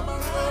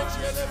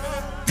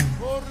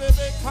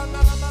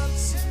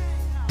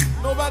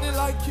 Nobody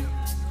like you.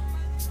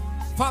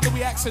 Father,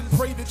 we ask and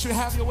pray that you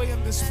have your way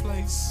in this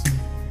place.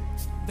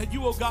 That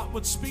you, oh God,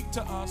 would speak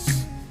to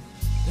us.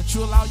 That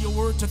you allow your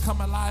word to come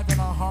alive in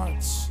our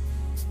hearts.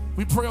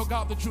 We pray, oh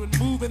God, that you would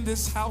move in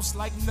this house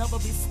like never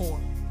before.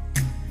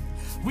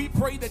 We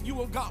pray that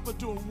you, oh God, would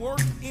do a work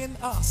in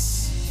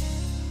us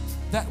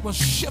that will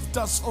shift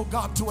us, oh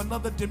God, to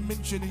another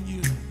dimension in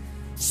you.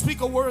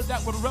 Speak a word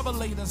that would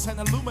revelate us and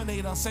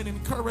illuminate us and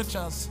encourage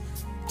us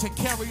to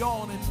carry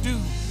on and do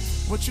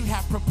what you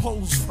have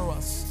proposed for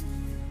us.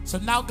 So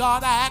now,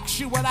 God, I ask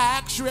you what I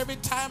ask you every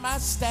time I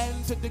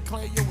stand to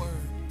declare your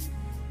word.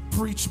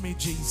 Preach me,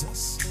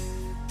 Jesus.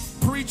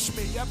 Preach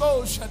me,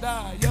 Yabo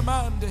Shaddai,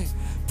 Yamande.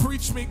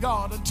 Preach me,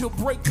 God, until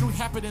breakthrough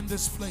happen in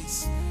this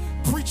place.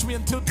 Preach me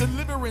until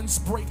deliverance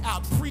break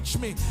out. Preach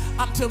me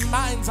until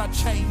minds are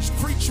changed.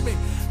 Preach me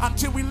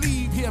until we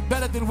leave here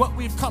better than what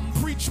we've come.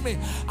 Preach me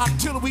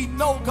until we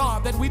know,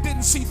 God, that we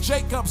didn't see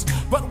Jacob's,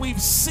 but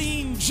we've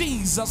seen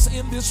Jesus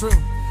in this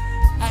room.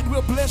 And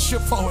we'll bless you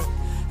for it.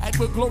 And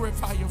we'll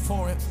glorify you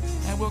for it.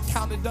 And we'll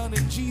count it done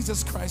in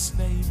Jesus Christ's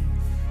name.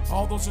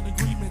 All those in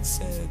agreement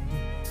said,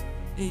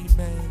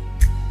 amen.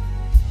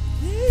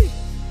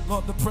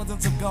 Lord, the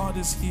presence of God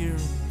is here.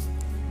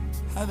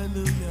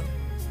 Hallelujah.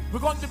 We're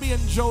going to be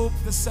in Job,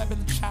 the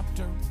 7th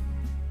chapter.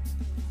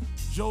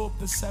 Job,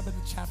 the 7th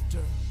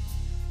chapter.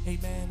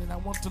 Amen. And I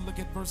want to look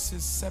at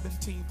verses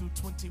 17 through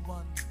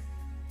 21.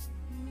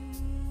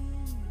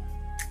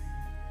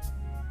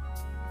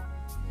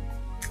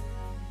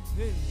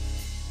 Hey.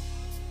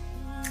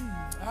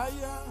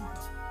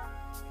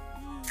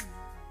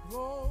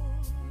 Lord.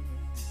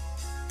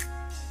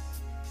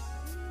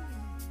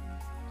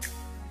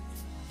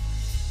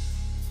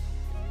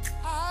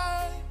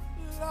 I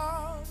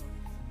love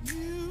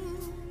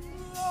you,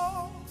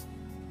 Lord.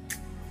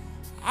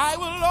 I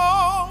will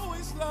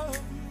always love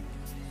you.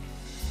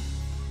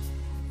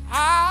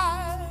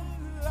 I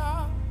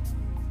love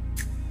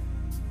you.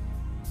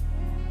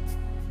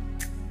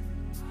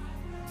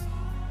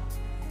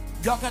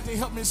 Y'all got to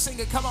help me sing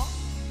it. Come on.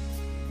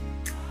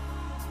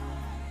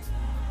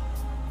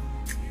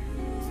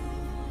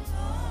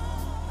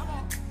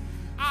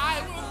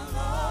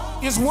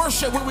 Is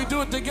worship when we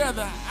do it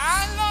together.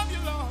 I love you,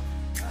 Lord.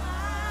 I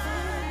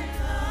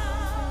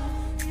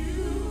love you,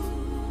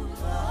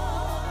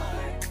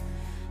 Lord.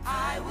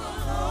 I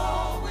will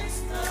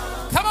always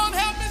love you. Come on,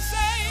 help me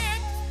say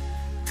it.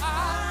 I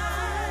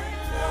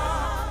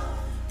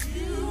love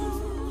you,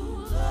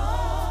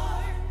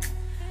 Lord.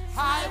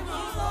 I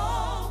will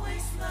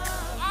always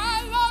love you.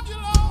 I love you,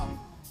 Lord.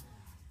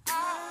 I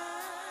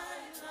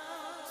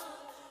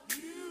love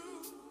you,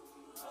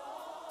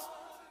 Lord.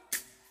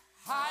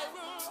 I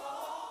will.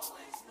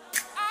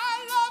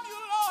 I love you,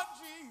 Lord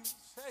Jesus.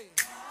 Hey.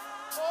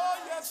 Oh,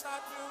 yes, I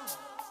do.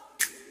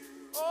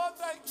 Oh,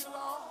 thank you,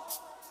 Lord.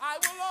 I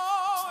will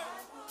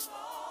always.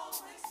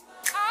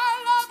 I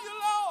love you,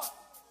 Lord.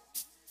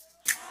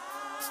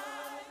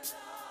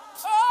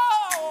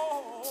 Oh,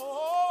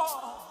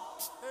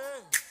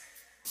 hey.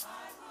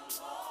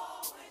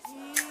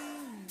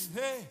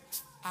 Hey,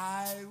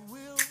 I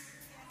will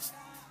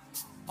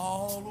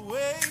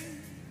always.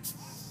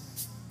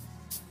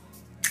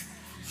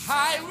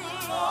 I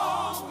will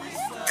always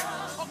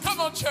love. Oh, come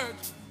on, church.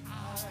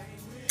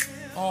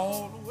 I will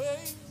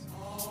always.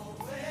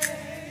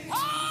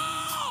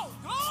 Oh,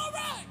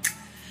 glory.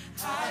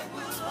 I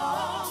will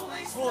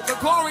always Oh, the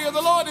glory of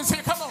the Lord is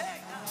here. Come on.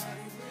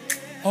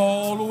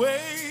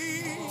 Always.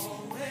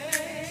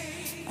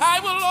 I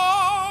will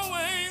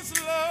always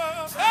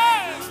love.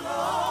 Hey.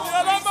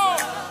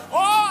 Oh,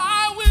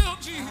 I will,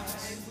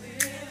 Jesus.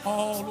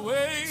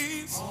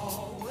 Always.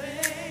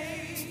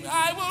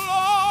 I will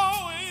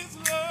always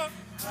love.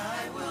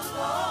 I will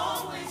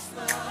always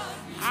love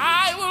you.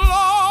 I will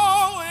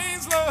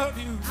always love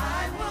you.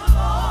 I will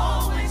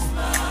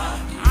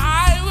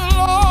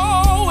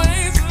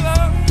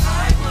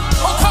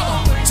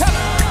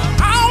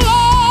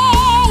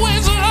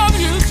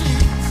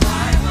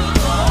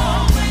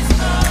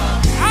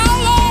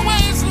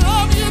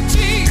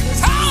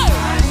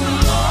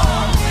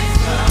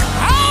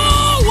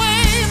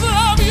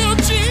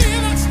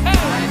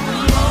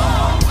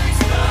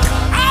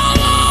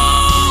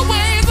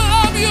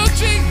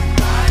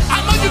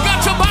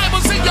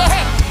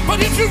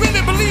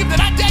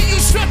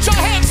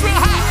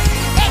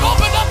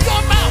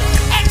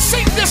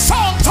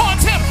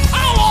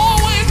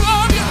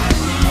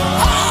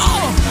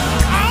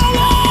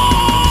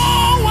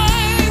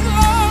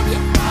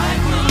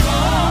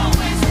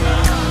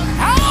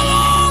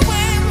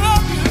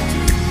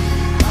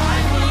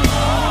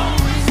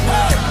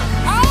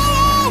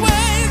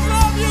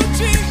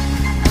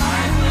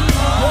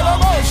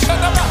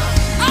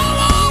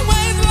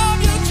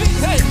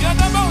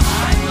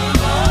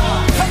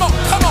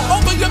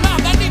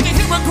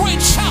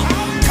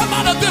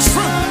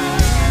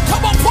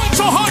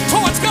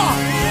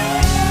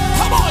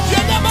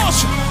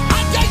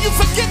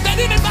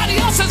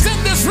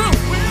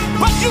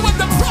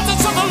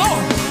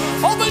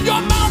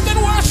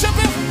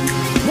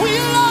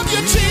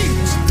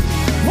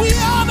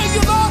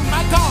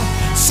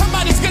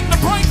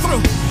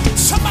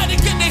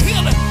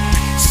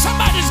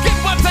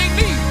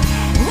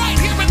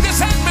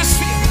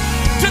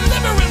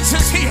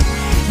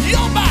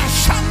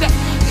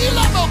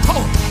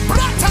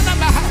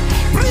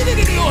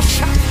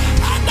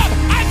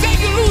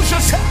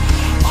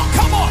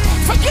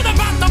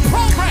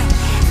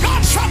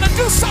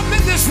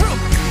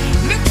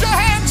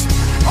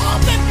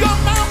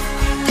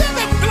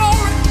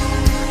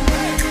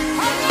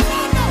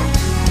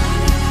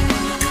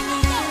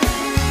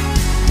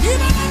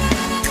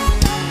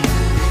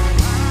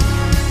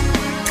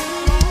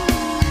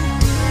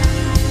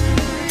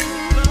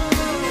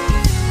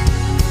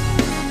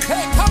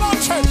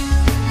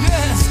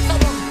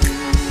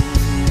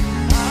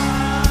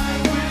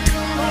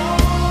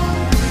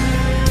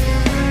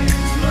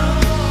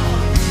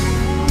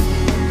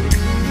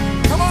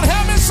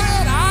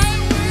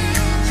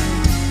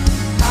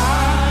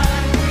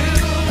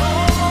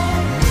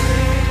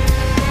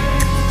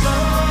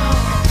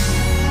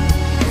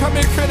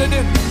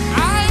Trinity.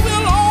 I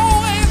will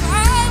always,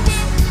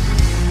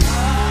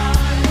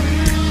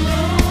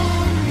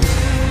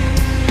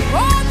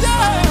 oh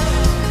yeah.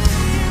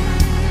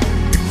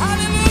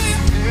 Hallelujah.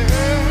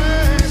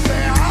 Yeah,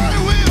 say I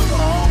will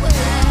always.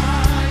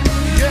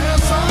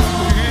 Yes, I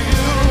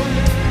will.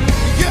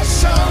 Yes,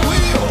 I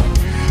will.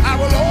 I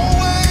will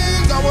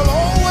always, I will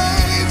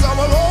always, I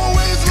will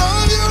always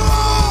love you,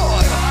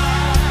 Lord.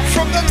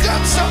 From the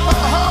depths of my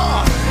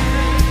heart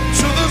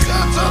to the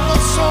depths of my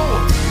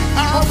soul.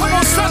 I will,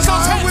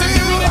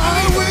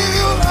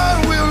 I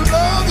will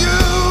love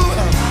you.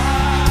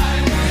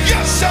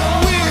 Yes, I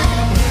will.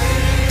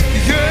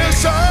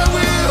 Yes, I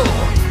will.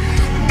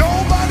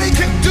 Nobody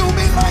can do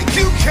me like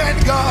you can,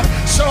 God.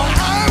 So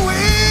I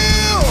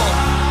will.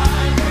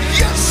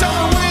 Yes, I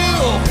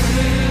will.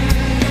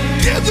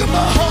 Give you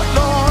my heart,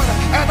 Lord,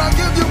 and I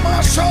give you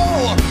my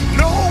soul.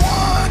 No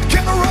one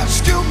can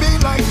rescue me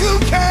like you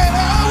can.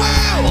 I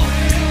will.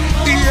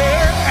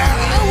 Yeah,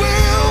 I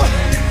will.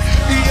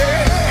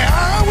 Yeah,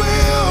 I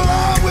will.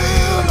 I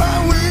will. I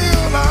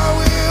will. I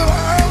will.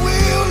 I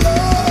will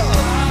love.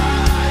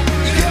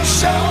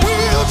 Yes, I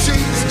will,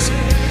 Jesus.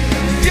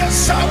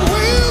 Yes, I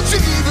will,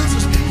 Jesus.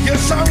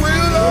 Yes, I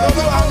will love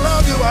you. I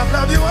love you. I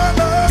love you. I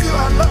love you.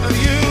 I love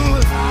you.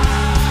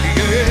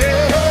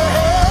 Yeah.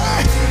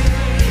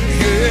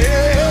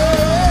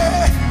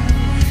 Yeah.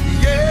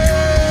 Yeah.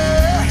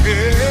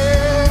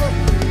 Yeah.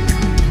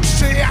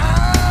 Say I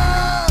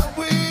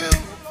will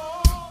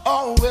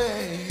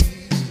always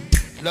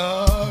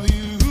love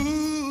you.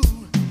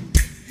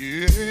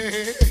 Yeah.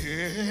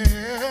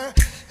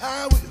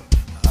 I will.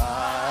 I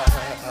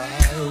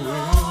will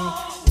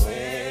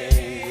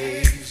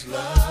always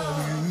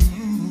love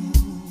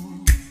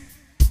you.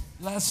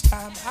 Last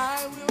time,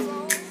 I will.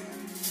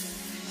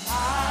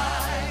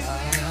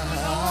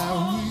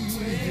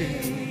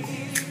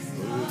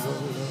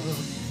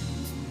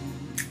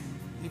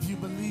 If you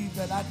believe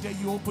that, I dare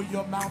you open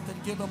your mouth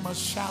and give him a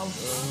shout.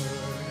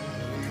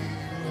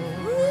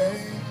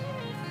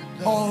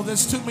 Oh,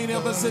 there's too many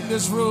of us in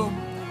this room.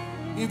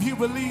 If you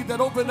believe that,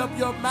 open up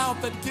your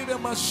mouth and give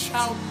him a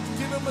shout.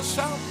 Give him a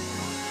shout.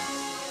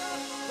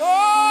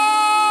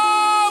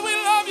 Oh, we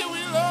love you,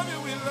 we love you,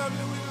 we love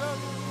you, we love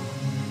you.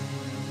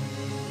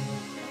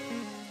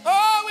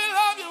 Oh, we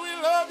love you, we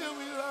love you,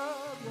 we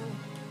love you.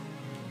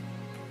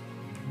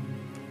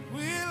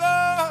 We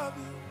love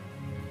you.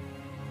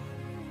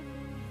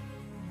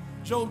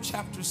 Job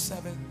chapter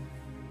 7.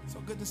 So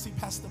good to see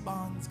Pastor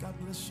Bonds. God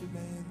bless you,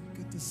 man.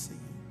 Good to see you.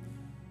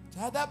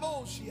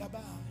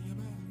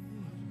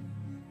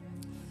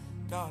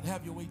 God,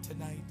 have your way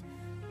tonight.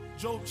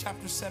 Job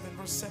chapter 7,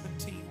 verse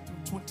 17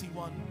 through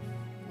 21.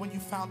 When you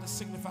found it,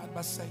 signified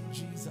by saying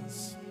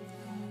Jesus.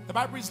 The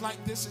Bible reads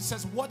like this. It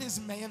says, what is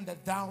man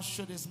that thou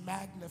shouldest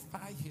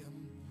magnify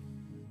him,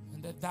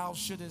 and that thou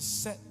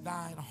shouldest set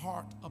thine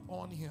heart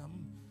upon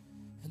him,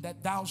 and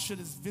that thou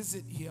shouldest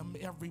visit him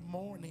every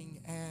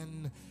morning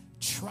and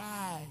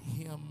try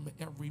him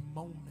every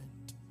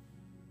moment?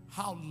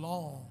 How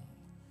long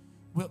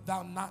wilt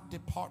thou not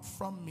depart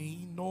from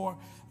me, nor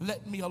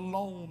let me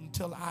alone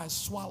till I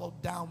swallow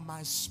down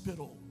my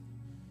spittle?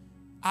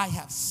 I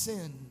have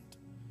sinned.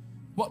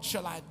 What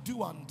shall I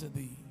do unto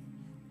thee,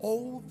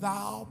 O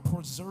thou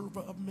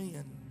preserver of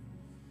men?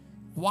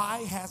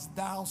 Why hast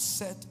thou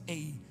set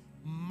a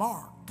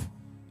mark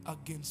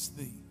against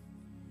thee,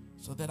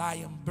 so that I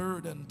am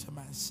burdened to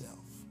myself?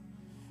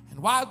 And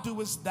why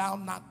doest thou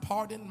not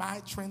pardon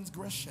my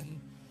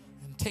transgression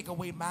and take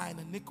away mine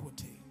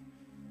iniquity?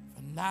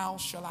 For now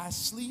shall I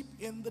sleep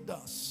in the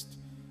dust,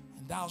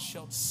 and thou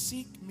shalt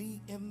seek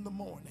me in the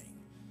morning,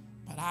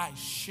 but I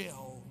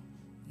shall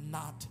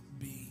not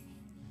be.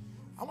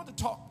 I want to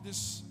talk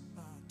this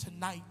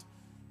tonight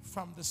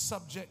from the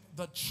subject,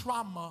 the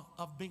trauma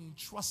of being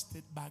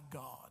trusted by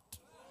God.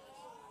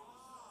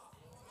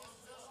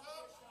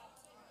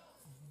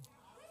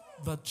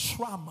 The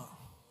trauma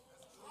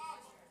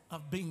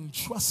of being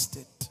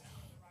trusted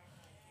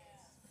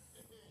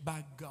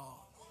by God.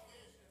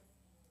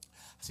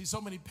 I see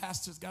so many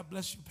pastors. God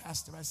bless you,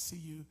 Pastor. I see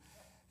you.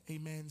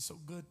 Amen. So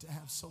good to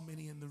have so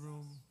many in the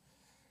room.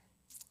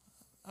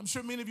 I'm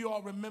sure many of you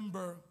all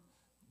remember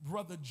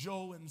Brother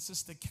Joe and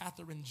Sister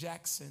Catherine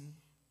Jackson.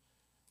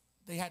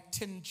 They had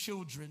 10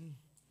 children,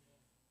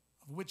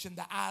 of which in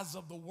the eyes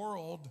of the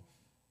world,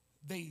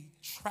 they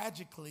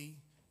tragically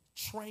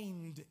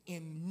trained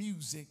in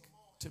music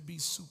to be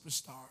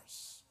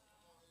superstars.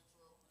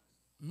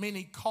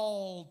 Many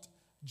called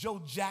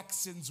Joe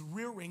Jackson's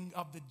rearing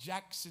of the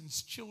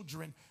Jackson's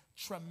children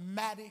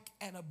traumatic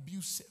and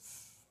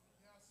abusive.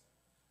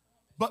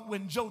 But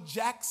when Joe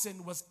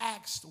Jackson was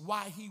asked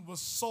why he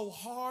was so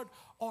hard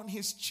on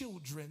his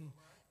children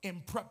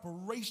in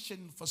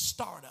preparation for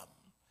stardom,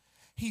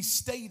 he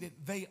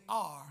stated, "They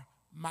are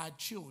my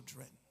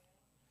children,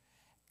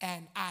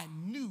 and I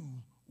knew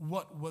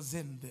what was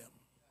in them.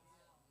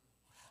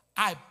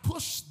 I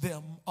pushed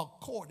them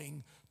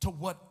according to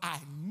what I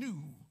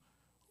knew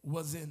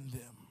was in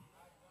them.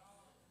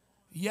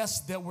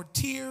 Yes, there were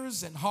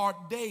tears and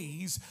hard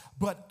days,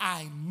 but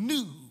I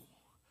knew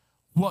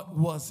what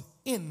was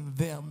in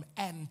them,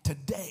 and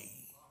today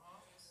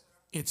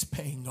it's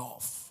paying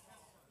off.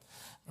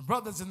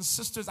 Brothers and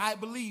sisters, I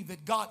believe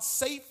that God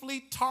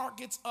safely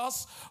targets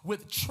us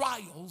with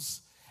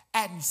trials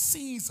and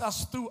sees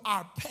us through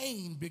our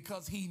pain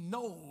because he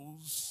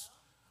knows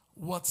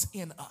what's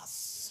in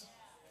us.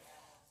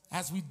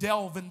 As we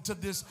delve into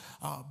this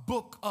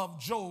book of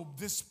Job,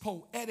 this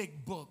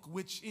poetic book,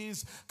 which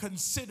is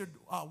considered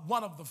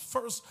one of the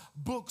first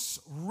books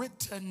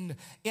written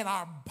in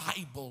our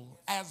Bible,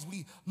 as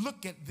we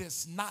look at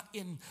this, not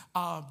in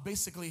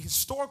basically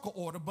historical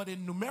order, but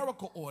in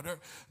numerical order,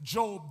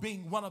 Job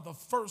being one of the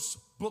first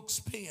books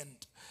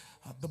penned.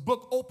 The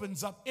book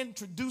opens up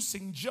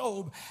introducing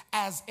Job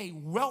as a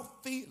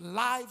wealthy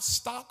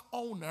livestock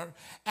owner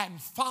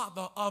and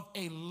father of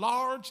a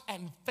large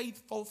and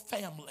faithful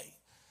family.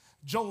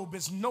 Job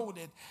is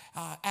noted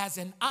as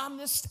an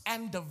honest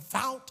and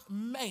devout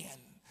man.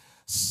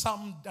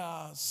 Some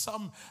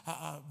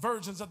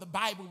versions of the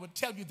Bible would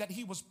tell you that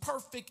he was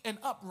perfect and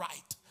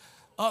upright.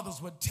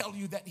 Others would tell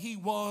you that he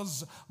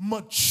was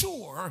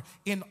mature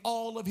in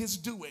all of his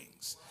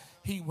doings.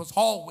 He was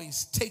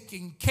always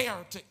taking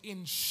care to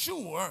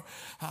ensure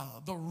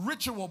the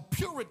ritual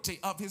purity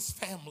of his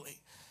family.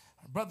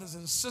 Brothers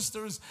and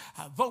sisters,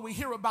 though we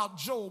hear about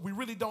Job, we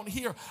really don't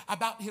hear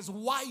about his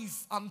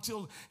wife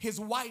until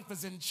his wife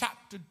is in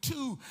chapter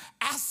 2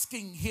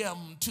 asking him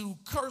to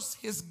curse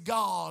his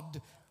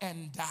God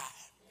and die.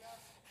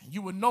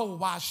 You will know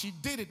why she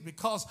did it,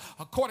 because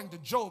according to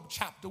Job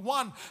chapter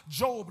 1,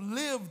 Job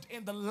lived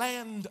in the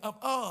land of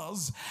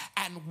Uz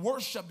and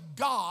worshiped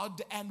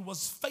God and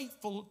was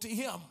faithful to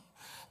him.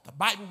 The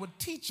Bible would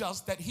teach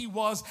us that he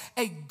was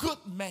a good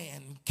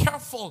man,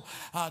 careful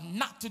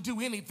not to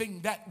do anything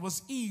that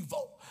was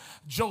evil.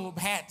 Job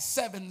had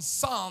 7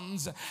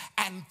 sons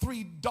and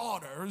 3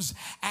 daughters,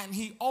 and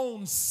he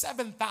owned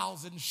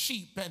 7,000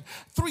 sheep and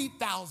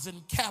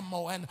 3,000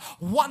 camel and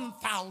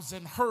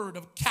 1,000 herd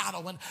of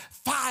cattle and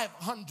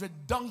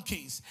 500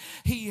 donkeys.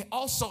 He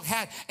also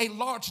had a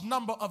large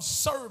number of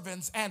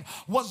servants and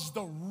was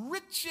the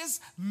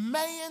richest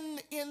man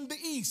in the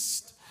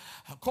East.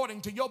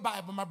 According to your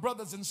Bible, my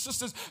brothers and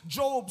sisters,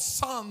 Job's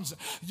sons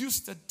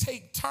used to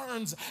take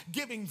turns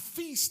giving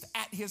feast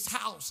at his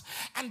house.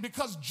 And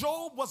because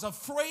Job was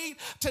afraid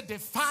to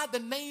defy the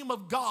name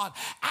of God,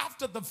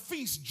 after the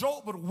feast,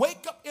 Job would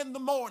wake up in the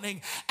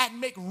morning and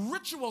make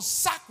ritual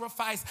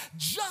sacrifice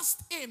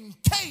just in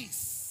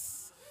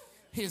case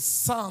his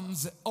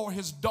sons or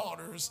his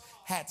daughters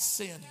had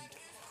sinned.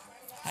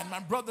 And my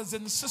brothers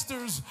and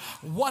sisters,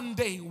 one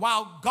day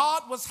while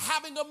God was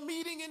having a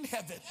meeting in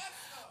heaven,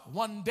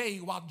 one day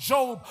while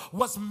Job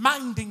was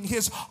minding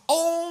his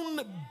own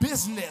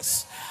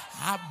business,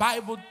 our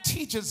Bible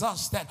teaches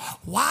us that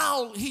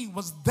while he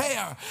was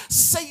there,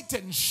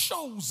 Satan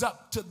shows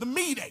up to the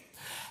meeting.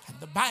 And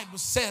the Bible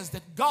says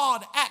that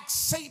God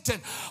asked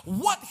Satan,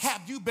 "What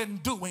have you been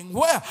doing?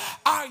 Where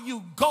are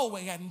you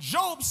going?" And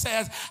Job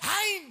says,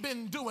 "I ain't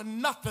been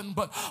doing nothing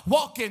but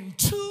walking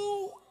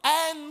to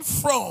and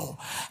fro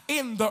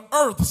in the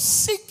earth,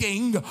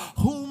 seeking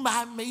whom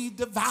I may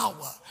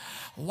devour."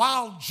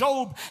 While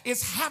Job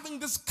is having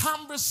this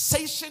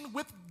conversation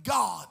with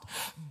God,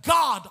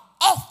 God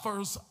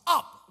offers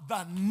up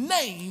the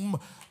name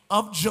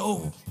of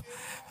Job.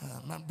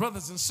 My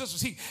brothers and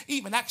sisters, he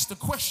even asked the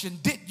question,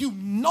 "Did you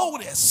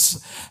notice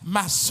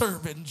my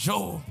servant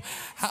Job?"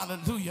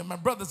 Hallelujah. My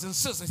brothers and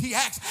sisters, he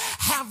asked,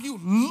 "Have you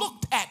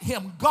looked at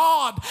him?"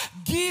 God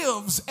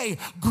gives a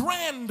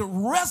grand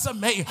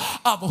resume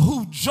of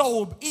who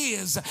Job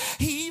is.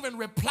 He even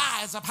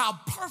replies of how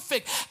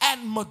perfect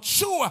and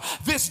mature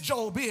this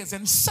Job is.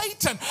 And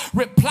Satan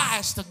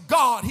replies to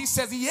God. He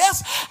says,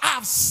 "Yes,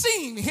 I've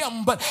seen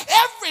him, but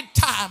every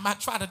time I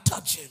try to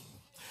touch him,"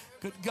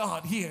 good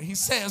God, here he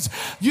says,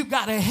 "you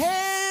got a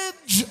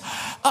hedge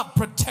of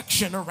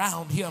protection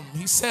around him."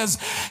 He says,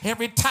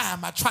 "Every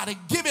time I try to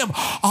give him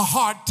a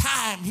hard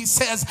time," he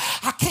says,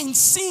 "I can't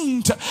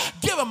seem to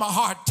give him a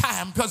hard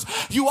time because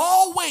you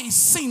always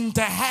seem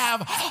to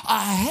have a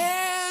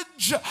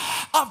hedge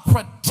of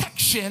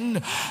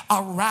protection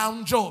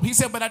around Job." He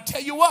said, "But I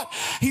tell you what,"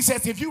 he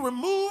says, "if you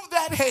remove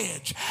that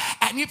hedge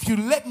and if you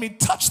let me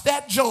touch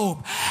that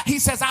Job," he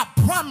says, "I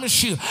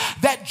promise you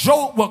that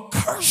Job will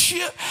curse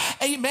you,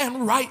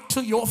 amen, right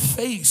to your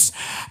face."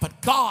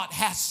 But God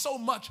has so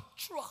much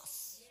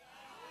trust.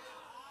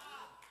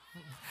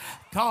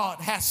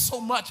 God has so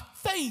much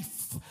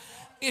faith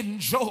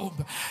in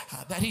Job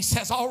that he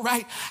says, "All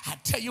right, I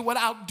tell you what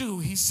I'll do."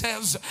 He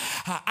says,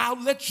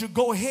 "I'll let you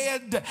go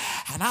ahead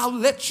and I'll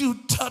let you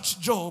touch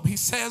Job." He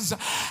says,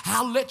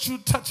 "I'll let you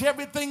touch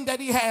everything that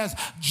he has.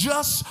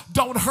 Just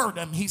don't hurt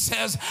him." He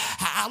says,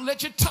 "I'll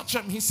let you touch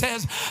him." He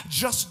says,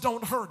 "Just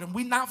don't hurt him."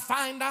 We now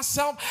find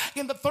ourselves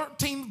in the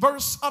 13th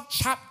verse of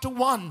chapter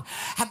 1.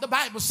 And the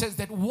Bible says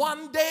that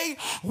one day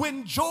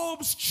when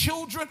Job's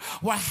children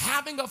were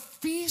having a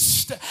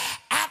feast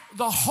at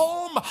the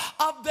home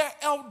of their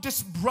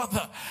eldest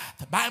brother,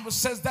 the Bible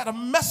says that a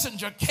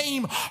messenger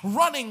came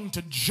running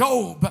to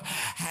Job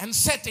and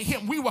said to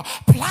him, we were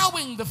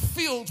plowing the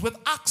fields with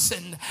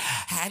oxen,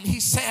 and he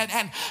said,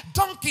 and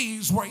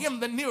donkeys were in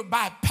the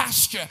nearby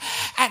pasture,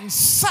 and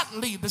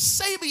suddenly the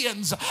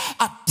Sabians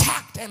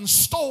attacked and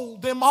stole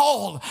them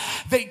all.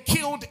 They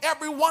killed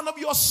every one of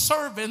your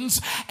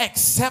servants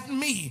except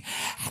me,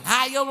 and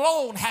I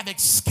alone have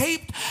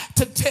escaped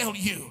to tell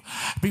you.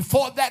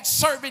 Before that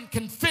servant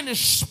can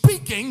finish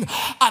speaking,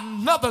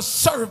 another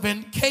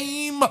servant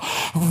came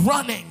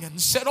running and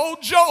said, oh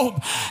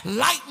Job,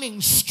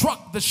 lightning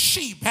struck the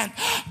sheep and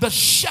the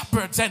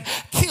shepherds and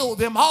killed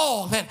them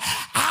all, and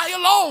I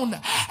alone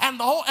am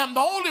the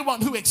only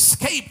one who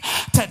escaped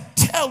to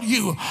tell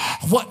you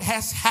what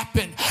has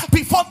happened.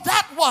 Before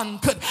that one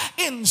could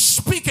end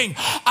speaking,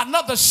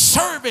 another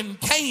servant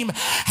came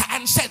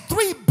and said,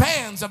 3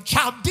 bands of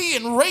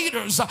Chaldean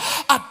raiders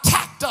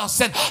attacked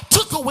us and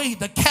took away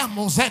the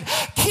camels and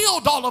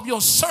killed all of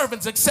your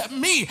servants except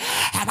me,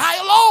 and I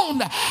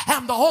alone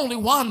am the only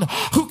one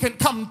who can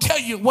come tell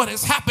you what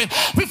has happened.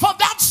 Before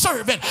that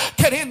servant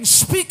could end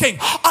speaking,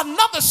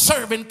 another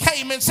servant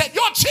came and said,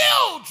 your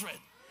children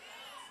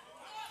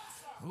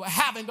were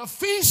having a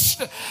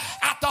feast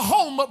at the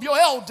home of your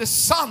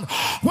eldest son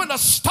when a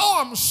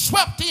storm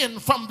swept in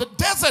from the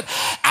desert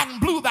and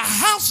blew the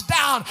house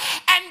down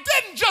and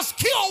didn't just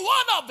kill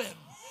one of them,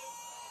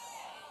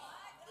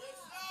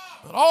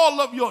 but all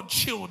of your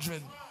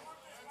children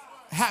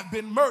have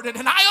been murdered,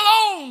 and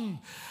I alone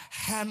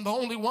am the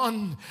only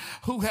one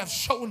who have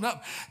shown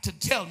up to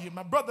tell you.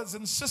 My brothers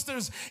and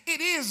sisters, it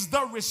is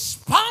the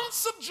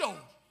response of Job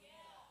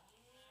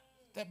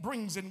that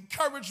brings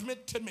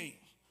encouragement to me.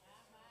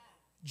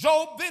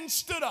 Job then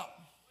stood up,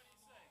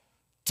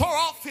 tore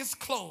off his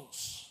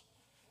clothes,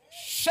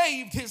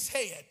 shaved his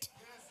head,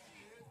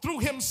 threw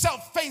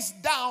himself face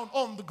down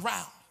on the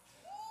ground.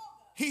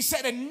 He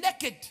said, and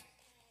naked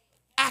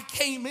I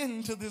came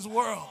into this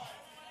world.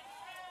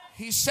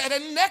 He said,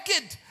 and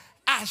naked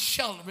I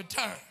shall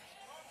return.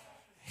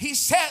 He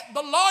said,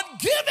 the Lord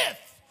giveth.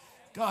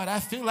 God, I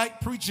feel like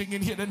preaching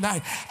in here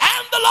tonight.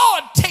 And the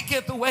Lord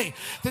taketh away.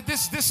 That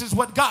this is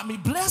what got me.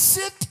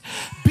 Blessed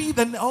be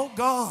the, oh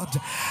God.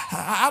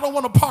 I don't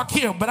want to park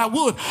here, but I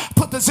would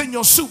put this in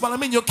your soup while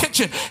I'm in your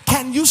kitchen.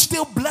 Can you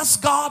still bless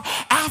God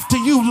after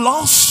you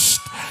lost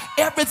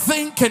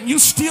everything? Can you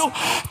still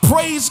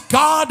praise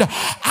God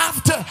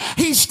after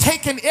he's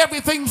taken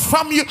everything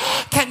from you?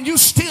 Can you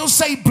still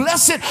say,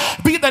 blessed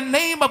be the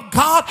name of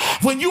God,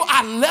 when you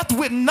are left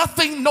with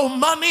nothing, no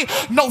money,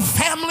 no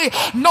family,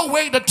 no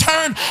way to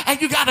turn,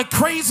 and you got a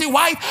crazy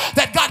wife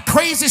that got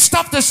crazy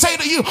stuff to say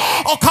to you?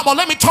 Oh, come on,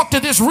 let me talk to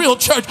this real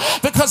church,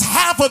 because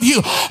half of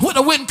you would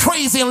have went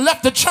crazy and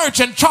left the church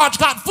and charged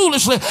God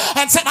foolishly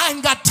and said, I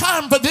ain't got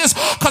time for this,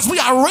 because we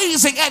are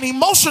raising an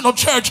emotional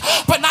church,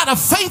 but not a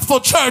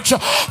faithful church.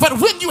 But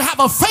when you have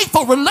a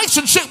faithful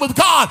relationship with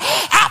God,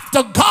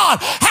 after God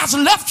has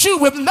left you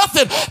with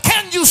nothing,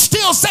 can you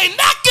still say, naked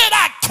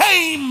I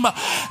came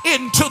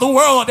into the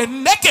world,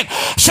 and naked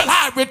shall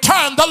I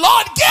return? The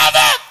Lord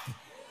giveth,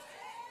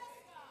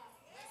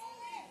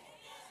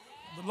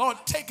 the Lord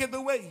taketh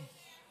away.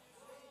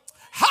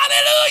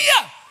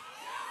 Hallelujah.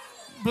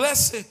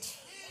 Blessed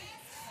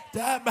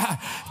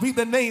be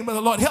the name of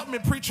the Lord. Help me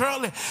preach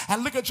early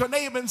and look at your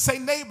neighbor and say,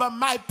 neighbor,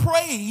 my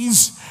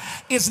praise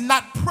is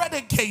not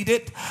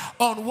predicated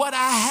on what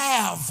I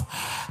have.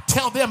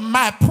 Tell them,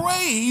 my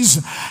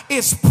praise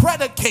is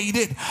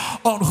predicated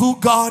on who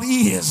God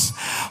is.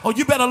 Oh,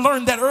 you better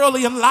learn that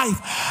early in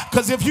life,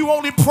 because if you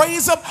only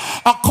praise him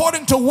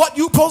according to what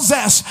you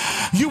possess,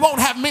 you won't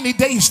have many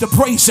days to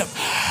praise him.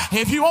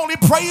 If you only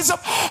praise him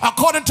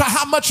according to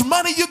how much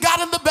money you got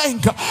in the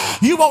bank,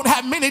 you won't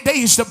have many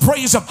days to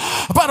praise him.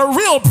 But a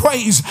real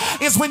praise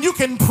is when you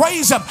can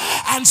praise him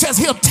and says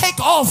he'll take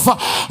off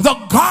the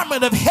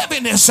garment of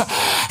heaviness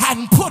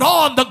and put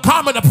on the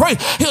garment of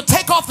praise. He'll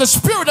take off the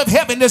spirit of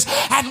heaviness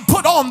and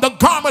put on the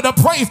garment of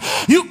praise.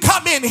 You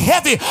come in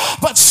heavy,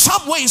 but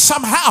some way,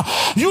 somehow,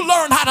 you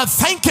learn how to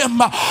thank him.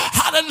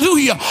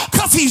 Hallelujah.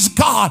 Because he's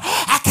God.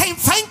 I can't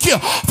thank you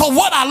for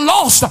what I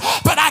lost,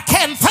 but I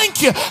can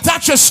thank you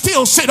that you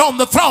still sit on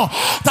the throne.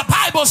 The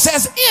Bible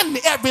says in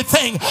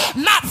everything,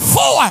 not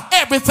for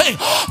everything,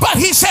 but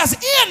he says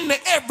in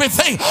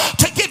everything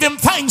to give him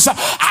thanks.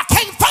 I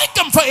can't thank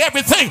him for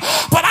everything,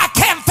 but I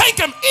can thank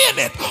him in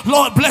it.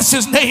 Lord bless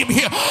his name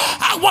here.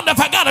 I wonder if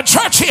I got a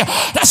church here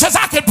that says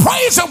I can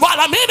praise him while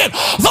I'm in it,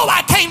 though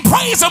I can't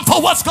praise him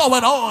for what's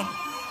going on.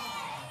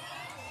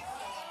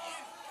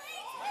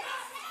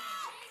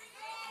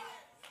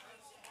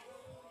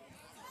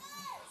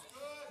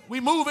 We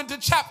move into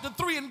chapter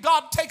 3, and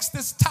God takes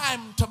this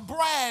time to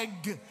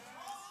brag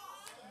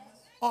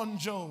on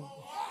Job.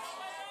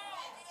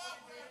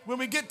 When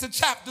we get to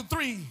chapter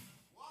 3,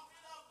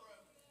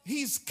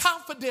 he's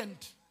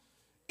confident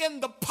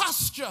in the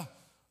posture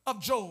of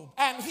Job,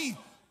 and he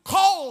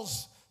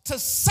calls to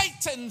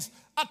Satan's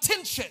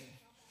attention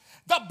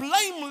the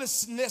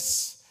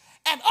blamelessness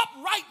and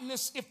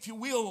uprightness, if you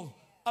will,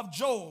 of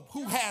Job,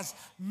 who has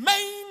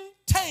maintained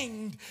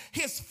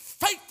his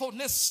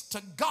faithfulness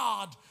to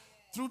God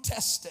through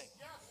testing.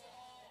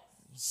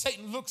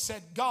 Satan looks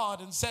at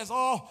God and says,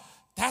 oh,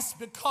 that's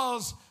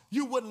because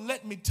you wouldn't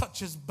let me touch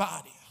his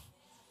body.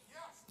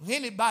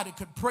 Anybody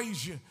could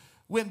praise you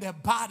when their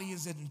body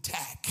is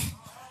intact.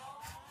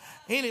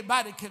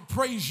 Anybody can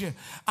praise you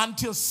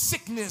until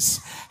sickness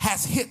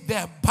has hit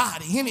their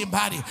body.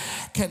 Anybody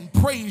can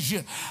praise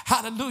you,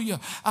 hallelujah,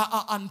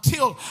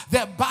 until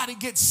their body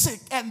gets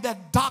sick and their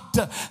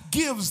doctor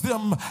gives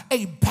them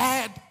a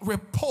bad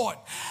report.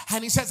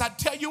 And he says, I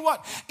tell you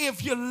what,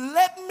 if you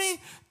let me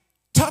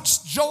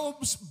touch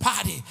Job's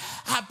body,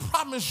 I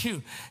promise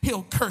you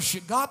he'll curse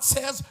you. God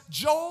says,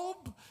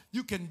 Job,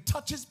 you can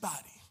touch his body,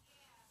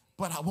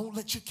 but I won't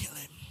let you kill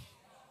him.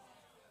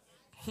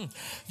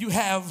 You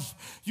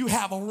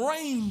have a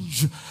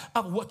range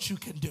of what you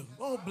can do.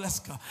 Oh, bless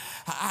God.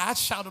 I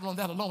shouted on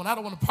that alone. I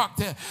don't want to park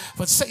there,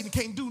 but Satan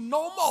can't do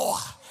no more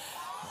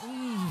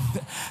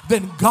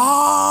than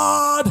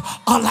God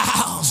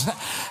allows.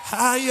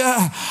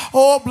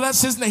 Oh,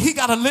 bless his name. He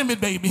got a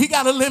limit, baby. He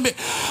got a limit.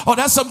 Oh,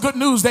 that's some good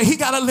news there. He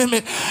got a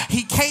limit.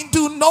 He can't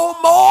do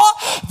no more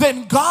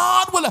than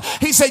God will.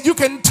 He said, you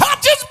can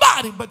touch his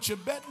body, but you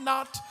better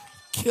not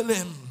kill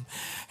him.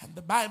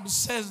 The Bible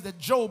says that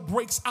Job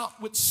breaks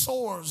out with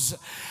sores,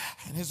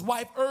 and his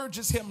wife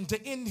urges him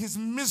to end his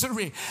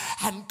misery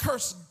and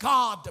curse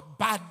God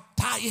by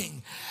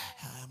dying.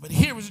 But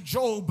here is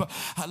Job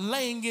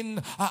laying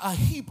in a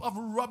heap of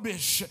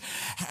rubbish,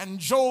 and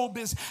Job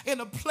is in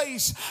a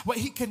place where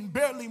he can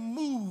barely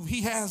move.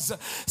 He has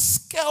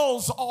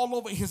scales all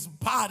over his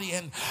body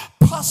and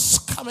pus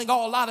coming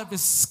all out of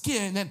his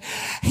skin, and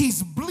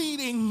he's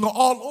bleeding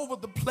all over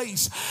the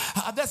place.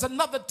 There's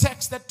another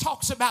text that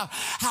talks about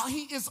how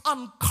he is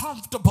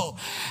uncomfortable.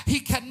 He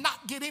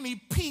cannot get any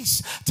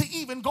peace to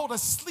even go to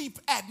sleep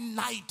at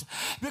night,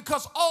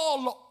 because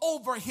all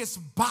over his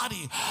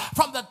body,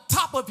 from the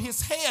top of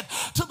his head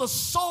to the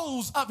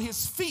soles of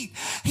his feet,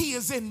 he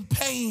is in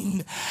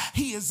pain.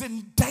 He is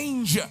in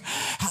danger.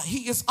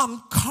 He is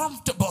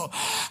uncomfortable,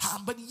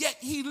 but yet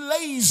he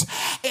lays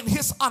in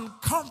his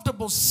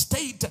uncomfortable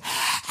state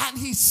and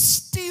he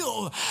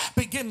still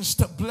begins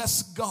to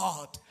bless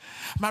God.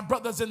 My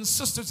brothers and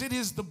sisters, it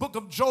is the book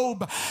of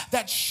Job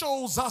that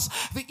shows us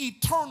the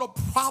eternal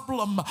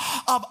problem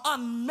of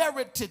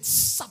unmerited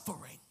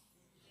suffering.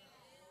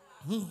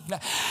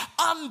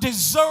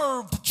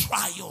 Undeserved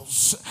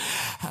trials.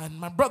 And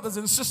my brothers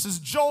and sisters,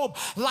 Job,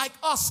 like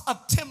us,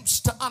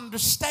 attempts to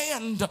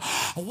understand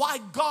why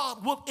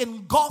God will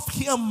engulf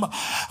him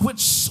with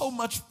so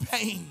much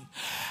pain.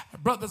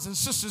 Brothers and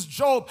sisters,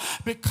 Job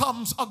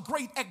becomes a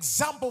great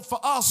example for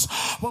us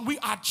when we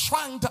are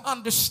trying to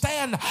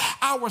understand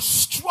our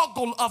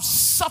struggle of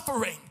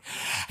suffering.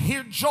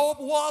 Here Job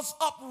was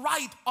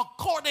upright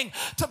according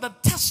to the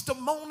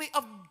testimony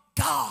of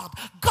God.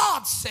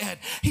 God said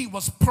he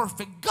was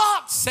perfect.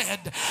 God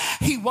said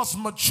he was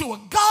mature.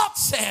 God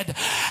said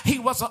he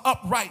was an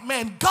upright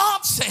man.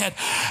 God said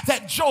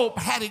that Job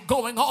had it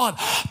going on.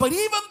 But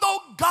even though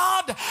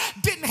God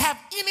didn't have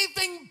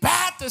anything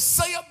bad to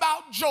say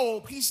about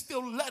Job, he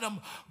still let him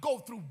go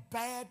through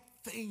bad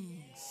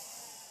things.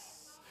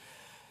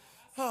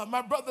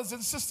 My brothers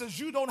and sisters,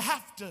 you don't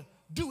have to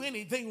do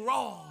anything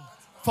wrong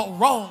for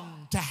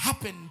wrong to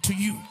happen to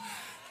you.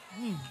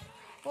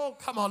 Oh,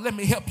 come on, let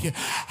me help you.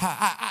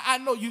 I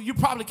know you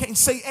probably can't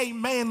say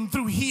amen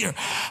through here,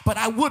 but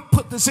I would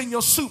put this in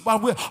your soup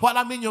while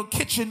I'm in your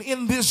kitchen.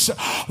 In this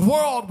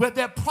world where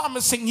they're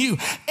promising you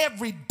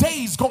every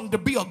day is going to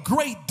be a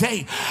great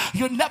day.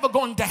 You're never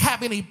going to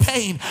have any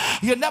pain.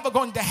 You're never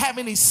going to have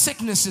any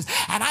sicknesses.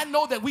 And I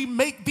know that we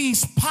make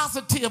these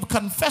positive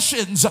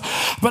confessions,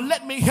 but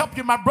let me help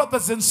you, my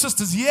brothers and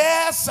sisters.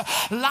 Yes,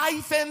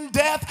 life and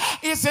death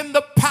is in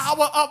the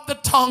power of the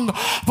tongue,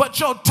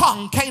 but your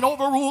tongue can't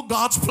overrule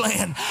God's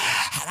plan. And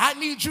I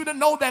need you to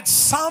know that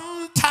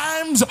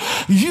sometimes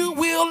you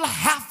will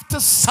have to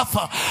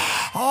suffer.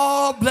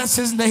 Oh, bless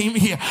his name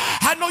here.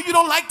 I know you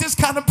don't like this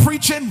kind of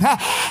preaching.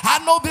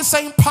 I know this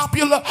ain't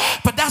popular,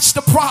 but that's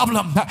the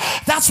problem.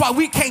 That's why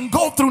we can't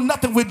go through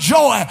nothing with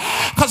joy,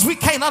 because we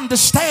can't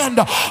understand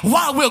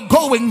why we're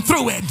going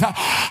through it.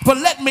 But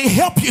let me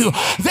help you.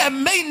 There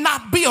may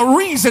not be a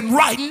reason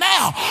right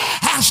now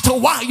as to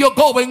why you're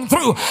going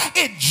through.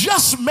 It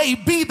just may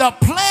be the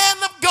plan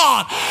of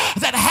God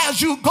that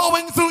has you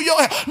going through your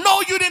head.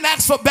 No, you didn't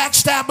ask for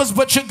backstabbers,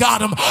 but you got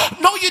them.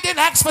 No, you didn't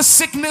ask for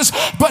sickness,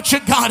 but you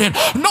got it.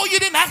 No, you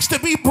didn't ask to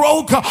be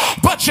broke,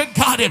 but you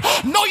got it.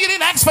 No, you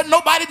didn't ask for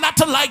nobody not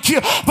to like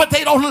you, but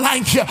they don't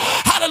like you.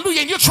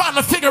 Hallelujah. And you're trying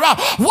to figure out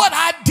what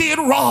I did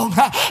wrong.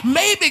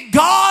 Maybe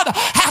God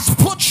has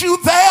put you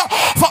there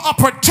for a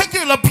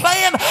particular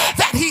plan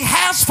that he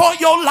has for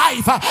your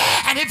life.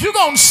 And if you're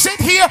going to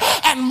sit here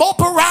and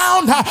mope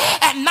around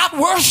and not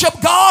worship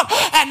God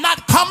and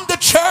not come to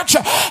church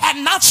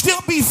and not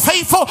still be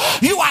faithful,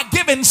 you are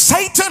giving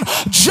Satan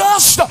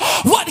just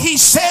what he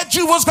said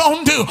you was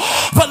going to do.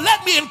 But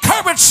let me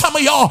encourage some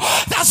of y'all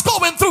that's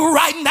going through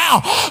right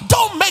now.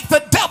 Don't make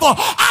the devil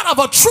out of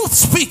a truth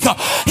speaker.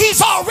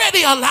 He's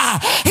already a lie.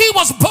 He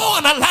was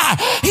born a lie.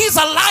 He's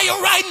a liar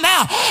right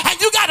now, and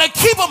you got to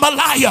keep him a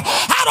liar.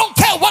 I don't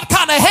care what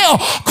kind of hell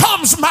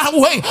comes my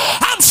way.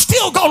 I'm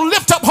still going to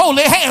lift up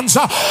holy hands.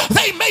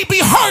 They may be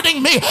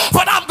hurting me,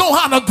 but I'm going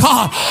to honor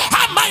God.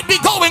 I might be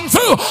going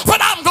through,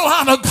 but I'm going to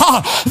honor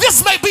God.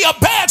 This may be a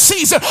bad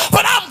season,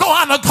 but I'm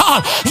going to honor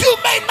God. You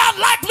may not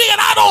like me, and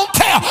I don't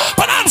care,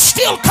 but I'm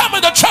still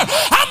coming to church.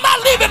 I'm not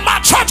leaving my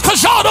church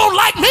because y'all don't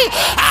like me.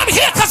 I'm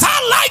here because I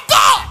like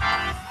God.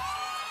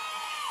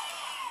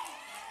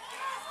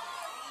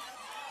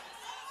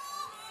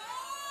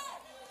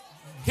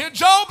 Here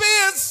Job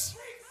is.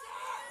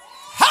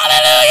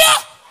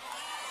 Hallelujah.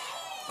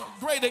 A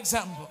great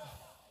example.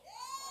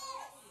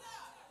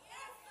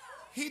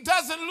 He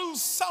doesn't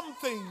lose some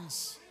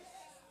things.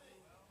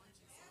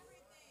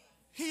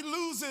 He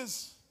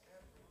loses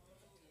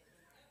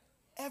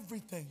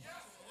everything.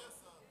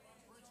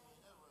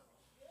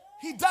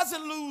 He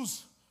doesn't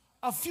lose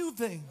a few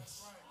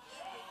things.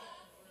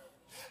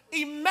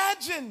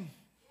 Imagine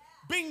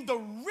being the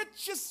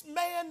richest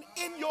man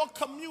in your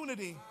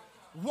community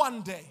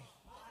one day,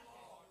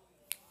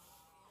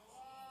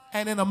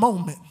 and in a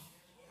moment,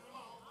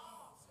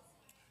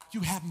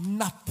 you have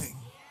nothing.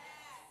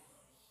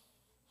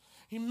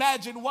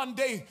 Imagine one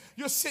day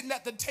you're sitting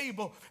at the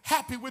table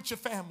happy with your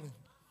family,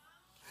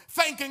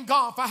 thanking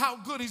God for how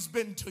good he's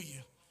been to you,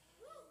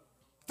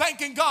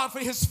 thanking God for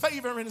his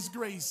favor and his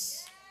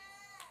grace,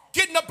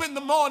 getting up in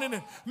the morning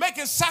and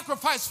making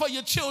sacrifice for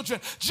your children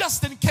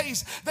just in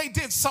case they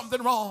did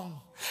something wrong.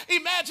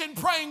 Imagine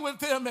praying with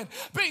them and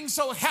being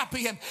so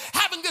happy and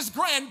having this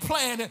grand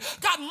plan and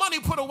got money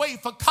put away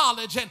for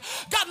college and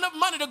got enough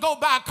money to go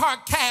buy a car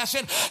cash,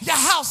 and your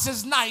house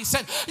is nice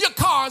and your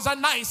cars are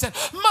nice and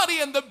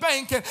money in the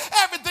bank and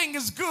everything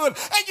is good,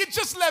 and you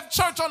just left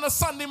church on a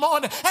Sunday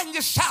morning and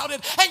you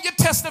shouted and you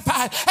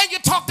testified and you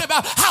talked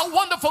about how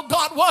wonderful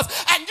God was,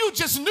 and you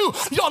just knew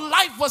your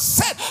life was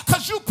set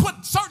because you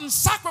put certain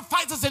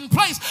sacrifices in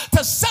place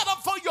to set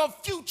up for your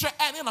future,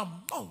 and in a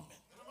moment,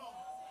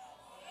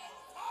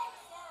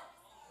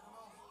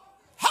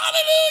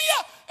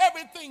 hallelujah,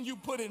 everything you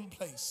put in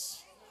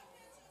place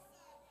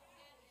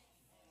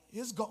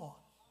is gone.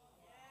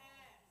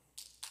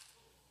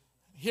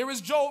 Here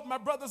is Job, my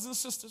brothers and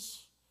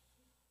sisters,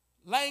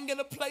 laying in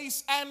a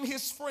place, and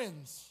his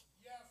friends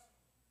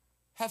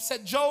have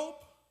said, Job,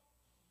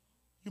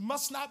 you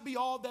must not be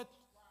all that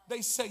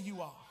they say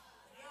you are.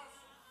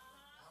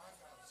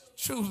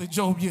 Truly,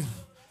 Job,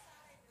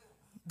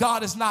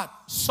 God is not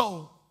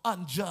so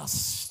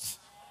unjust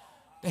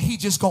that he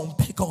just gonna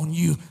pick on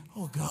you.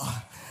 Oh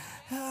God,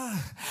 I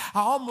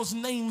almost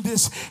named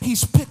this,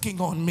 he's picking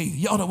on me.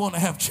 Y'all don't want to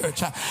have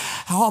church. I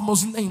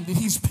almost named it,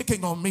 he's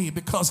picking on me,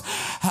 because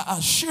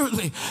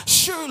surely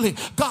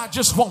God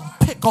just won't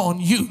pick on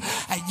you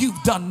and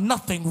you've done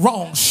nothing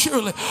wrong.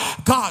 Surely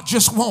God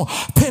just won't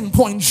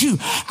pinpoint you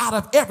out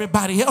of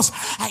everybody else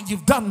and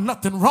you've done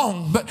nothing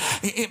wrong. But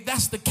if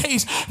that's the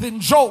case, then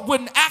Job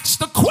wouldn't ask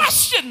the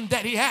question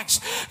that he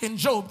asked in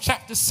Job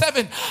chapter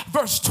 7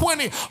 verse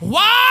 20.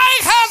 Why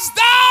hast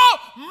thou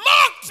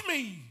mocked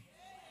me?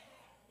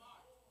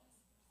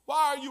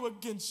 Why are you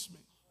against me?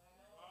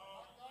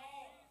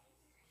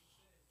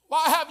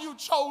 Why have you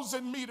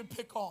chosen me to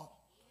pick on?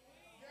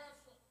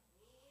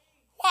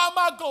 Why am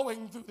I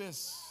going through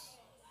this?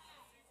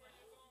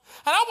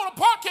 And I want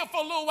to park here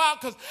for a little while,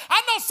 because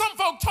I know some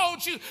folk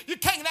told you you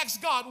can't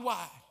ask God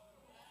why.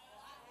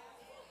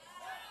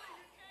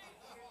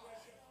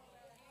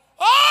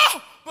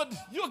 Oh, but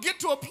you'll get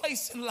to a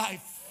place in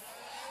life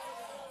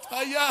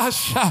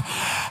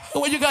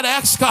well, you got to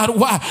ask God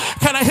why.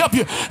 Can I help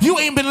you? You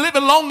ain't been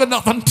living long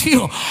enough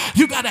until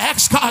you got to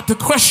ask God the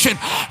question,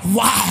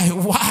 why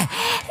am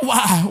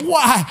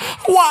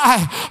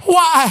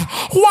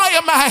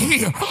I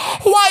here?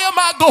 Why am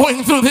I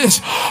going through this?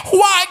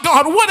 Why,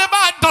 God? What have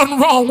I done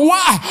wrong?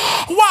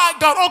 Why,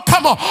 God? Oh,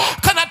 come on.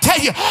 Can I tell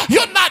you,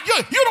 you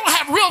don't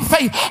have real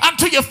faith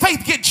until your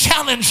faith gets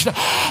challenged,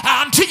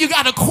 until you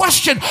got to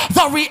question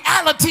the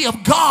reality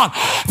of God.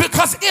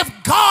 Because if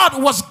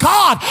God was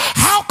God,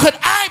 how could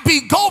I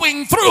be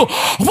going through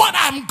what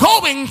I'm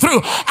going through?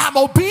 I'm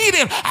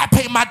obedient. I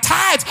pay my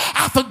tithes.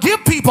 I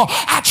forgive people.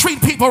 I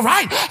treat people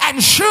right.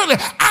 And surely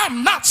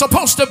I'm not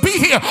supposed to be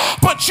here,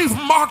 but you've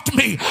marked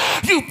me.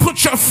 You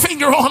put your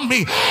finger on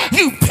me.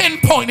 You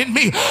pinpointed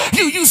me.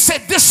 You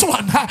said this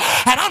one,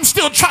 and I'm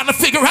still trying to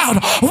figure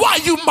out why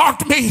you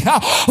marked me.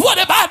 What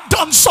have I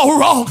done so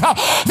wrong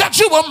that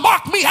you will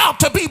mark me out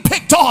to be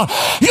picked on?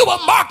 You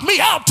will mark me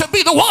out to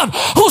be the one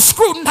who's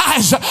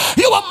scrutinized.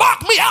 You will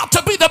mark me out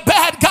to be the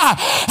bad guy.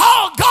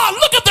 Oh God,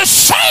 look at the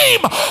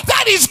shame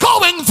that he's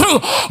going through,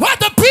 where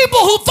the people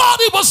who thought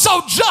he was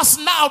so just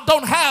now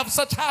don't have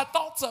such high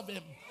thoughts of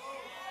him.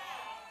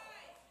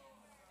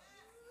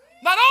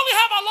 Not only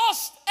have I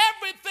lost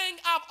everything,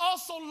 I've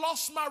also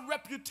lost my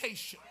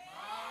reputation.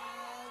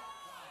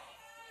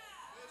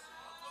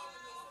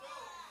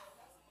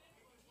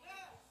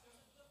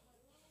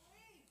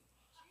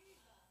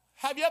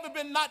 Have you ever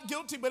been not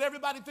guilty, but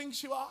everybody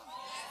thinks you are?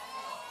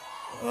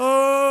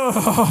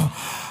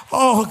 Oh,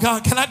 Oh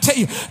God, can I tell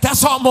you,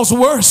 that's almost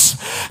worse.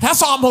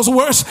 That's almost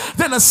worse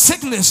than a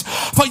sickness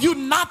for you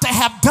not to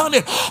have done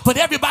it. But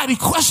everybody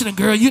questioning,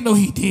 girl, you know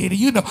he did it.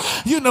 You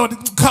know,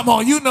 come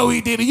on, you know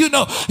he did it.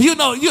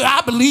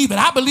 I believe it.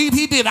 I believe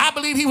he did. I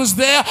believe he was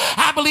there.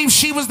 I believe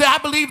she was there. I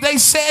believe they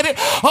said it.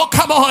 Oh,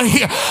 come on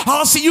here.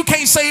 Oh, see, you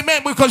can't say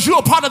amen because you're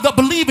a part of the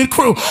believing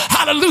crew.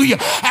 Hallelujah.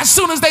 As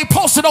soon as they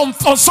post it on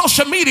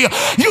social media,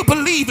 you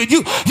believe it.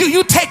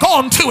 You take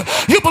on to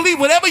it. You believe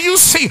whatever you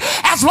see.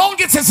 As long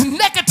as it's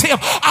negative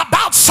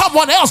about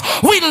someone else,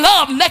 we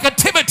love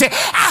negativity.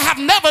 I have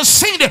never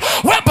seen it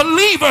where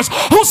believers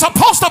who's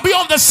supposed to be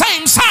on the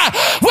same side,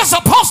 we're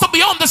supposed to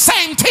be on the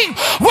same team,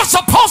 we're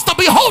supposed to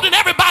be holding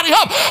everybody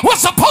up, we're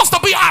supposed to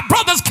be our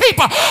brother's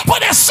keeper,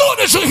 but as soon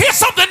as you hear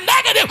something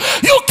negative,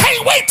 you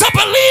can't wait to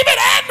believe it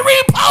and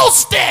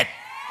repost it.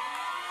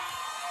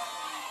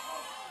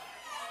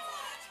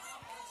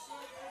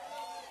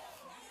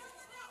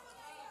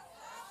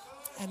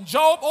 And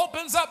Job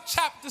opens up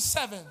chapter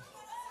 7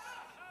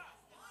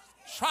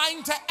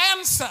 trying to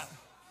answer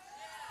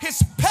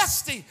his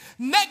pesky,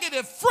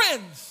 negative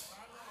friends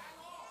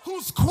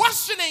who's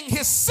questioning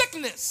his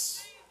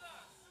sickness.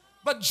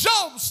 But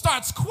Job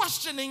starts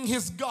questioning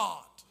his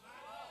God.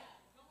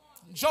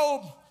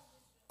 Job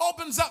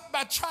opens up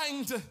by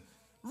trying to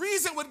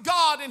reason with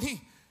God, and he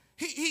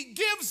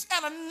gives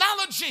an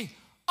analogy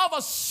of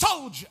a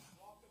soldier.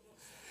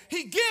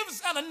 He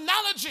gives an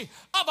analogy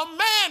of a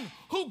man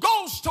who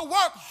goes to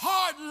work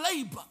hard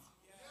labor.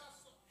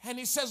 And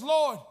he says,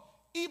 Lord,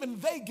 even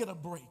they get a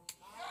break.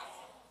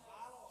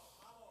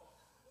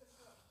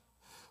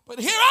 But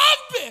here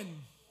I've been,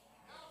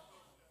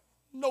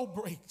 no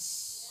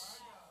breaks.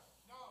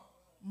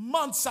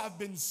 Months I've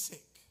been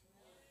sick.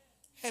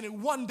 And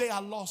in one day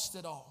I lost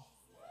it all.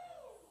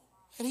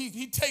 And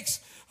he takes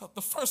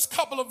the first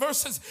couple of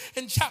verses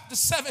in chapter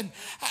 7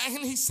 and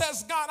he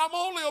says, God, I'm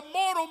only a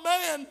mortal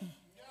man.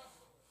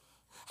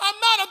 I'm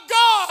not a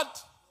God.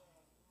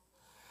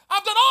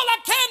 I've done all I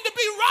can to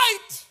be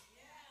right.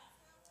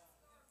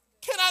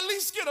 Can I at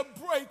least get a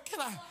break?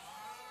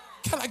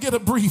 Can I get a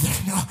breather?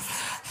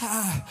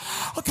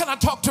 Or can I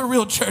talk to a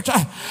real church?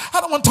 I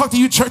don't want to talk to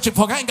you churchy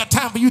folk. I ain't got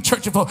time for you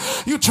churchy folk.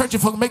 You churchy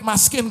folk make my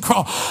skin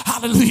crawl.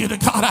 Hallelujah to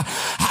God.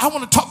 I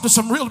want to talk to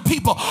some real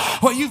people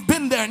where you've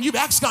been there and you've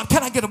asked God,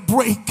 can I get a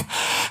break?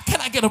 Can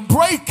I get a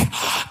break?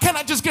 Can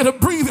I just get a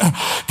breather?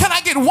 Can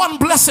I get one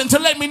blessing to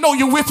let me know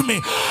you're with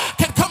me?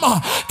 Come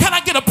on. Can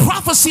I get a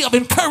prophecy of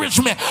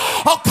encouragement?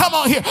 Oh, come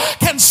on here.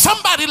 Can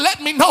somebody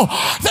let me know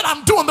that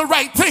I'm doing the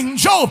right thing?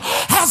 Job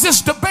has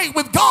this debate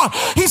with God.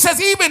 He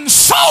says even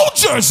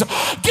soldiers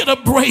get a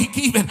break.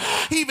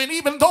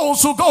 Even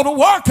those who go to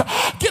work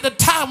get a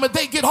time when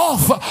they get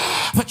off.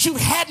 But you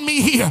had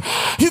me here.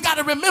 You got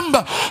to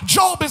remember,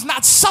 Job is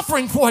not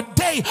suffering for a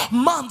day,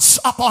 months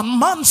upon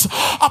months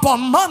upon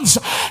months.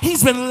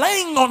 He's been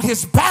laying on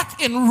his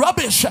back in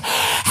rubbish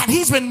and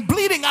he's been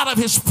bleeding out of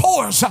his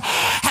pores.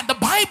 And the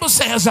Bible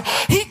says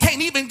he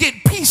can't even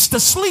get peace to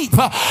sleep.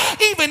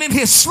 Even in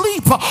his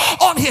sleep,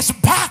 on his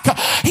back,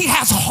 he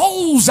has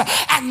holes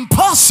and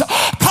pus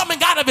coming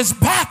out of his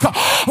back,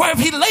 where if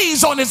he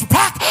lays on his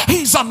back,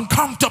 he's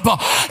uncomfortable.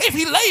 If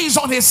he lays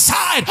on his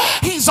side,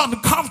 he's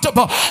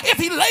uncomfortable. If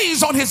he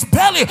lays on his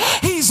belly,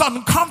 he's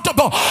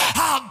uncomfortable.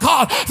 Oh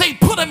God, they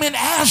put him in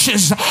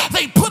ashes.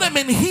 They put him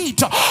in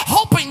heat,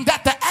 hoping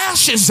that the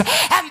ashes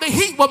and the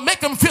heat will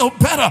make him feel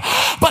better.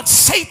 But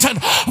Satan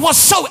was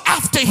so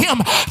after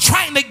him,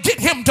 trying to get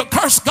him to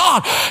curse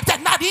God,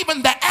 that not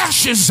even the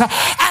ashes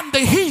and the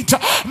heat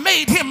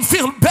made him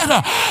feel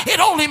better. It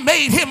only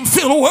made him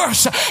feel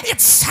worse.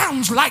 It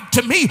sounds like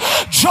to me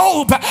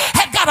Job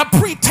had got a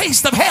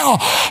pre-taste of hell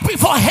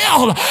before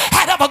hell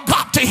had ever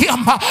got to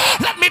him.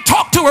 Let me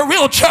talk to a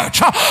real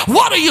church.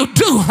 What do you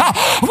do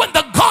when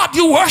the God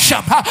you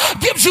worship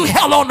gives you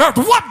hell on earth?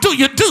 What do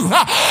you do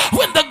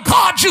when the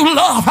God you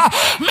love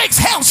makes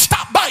hell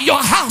stop by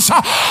your house?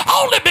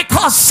 Only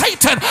because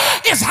Satan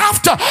is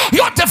after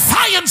your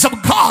defiance of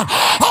God.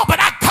 Oh, but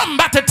I come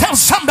back to tell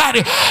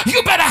somebody,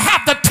 you better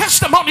have the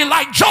testimony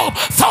like Job.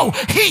 Though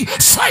he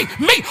slay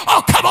me.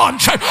 Oh, come on,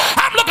 church.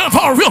 I'm looking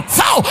for a real,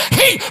 though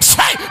he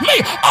slay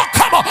me. Oh,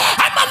 come on.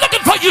 I'm not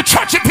looking for you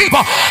churchy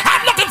people.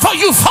 I'm looking for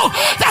you folk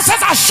that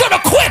says I should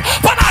have quit,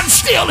 but I'm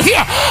still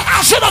here.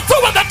 I should have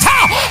threw in the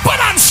towel, but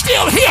I'm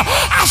still here.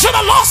 I should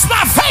have lost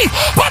my faith,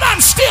 but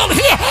I'm still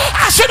here.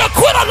 I should have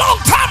quit a long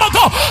time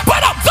ago,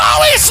 but though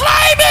he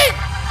slay me,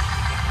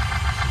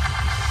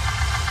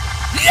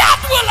 yet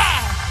will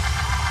I.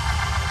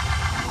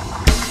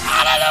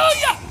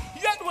 Hallelujah.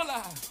 Yet will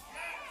I.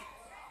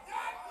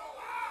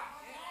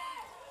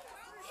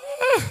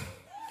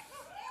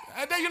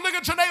 And then you look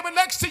at your neighbor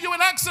next to you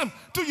and ask him,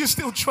 do you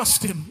still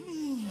trust him?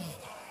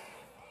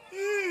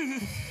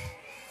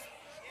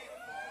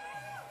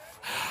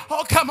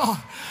 Oh, come on.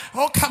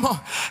 Oh, come on.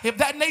 If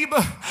that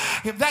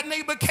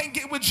neighbor can't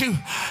get with you,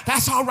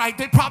 that's all right.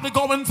 They're probably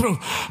going through.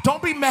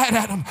 Don't be mad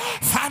at them.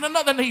 Find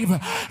another neighbor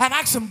and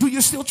ask them, do you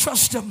still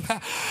trust them?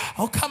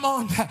 Oh, come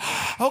on.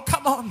 Oh,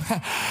 come on.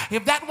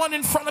 If that one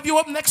in front of you,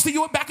 up next to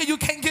you, up back of you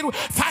can't get with,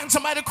 find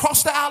somebody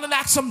across the aisle and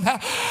ask them,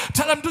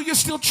 tell them, do you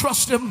still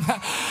trust them?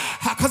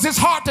 Because it's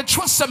hard to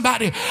trust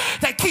somebody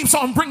that keeps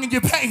on bringing you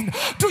pain.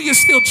 Do you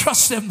still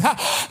trust them?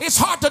 It's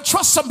hard to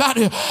trust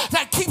somebody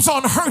that keeps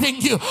on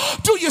hurting you.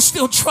 Do you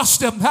still trust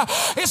them?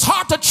 It's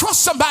hard to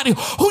trust somebody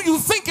who you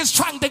think is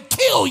trying to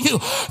kill you.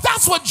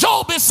 That's what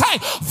Job is saying.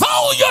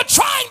 Though you're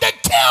trying to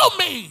kill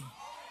me,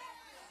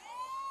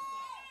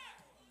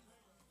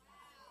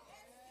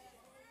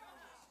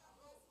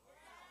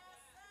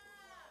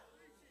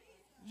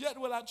 yet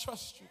will I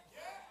trust you.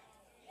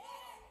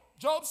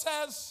 Job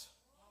says,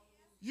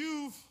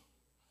 you've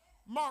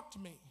marked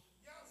me.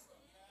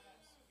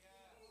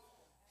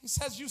 He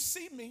says, you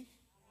see me.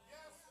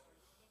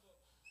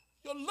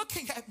 You're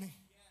looking at me.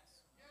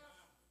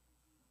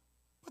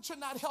 But you're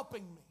not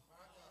helping me.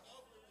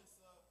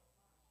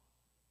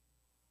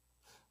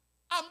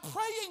 I'm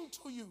praying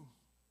to you.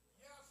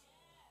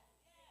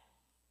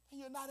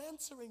 And you're not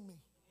answering me.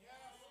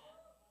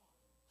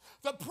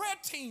 The prayer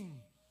team,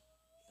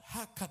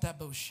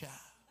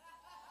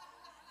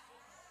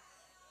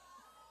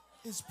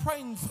 is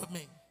praying for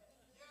me.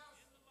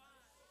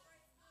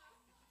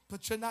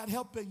 But you're not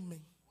helping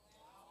me.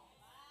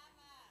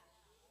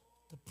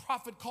 The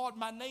prophet called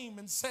my name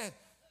and said,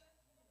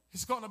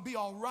 it's going to be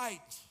all right.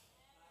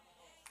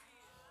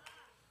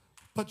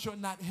 But you're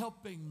not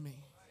helping me.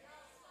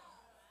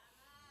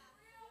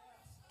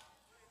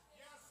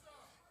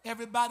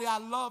 Everybody I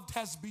loved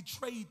has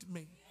betrayed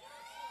me.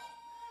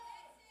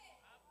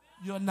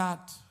 You're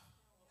not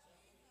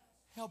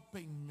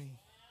helping me.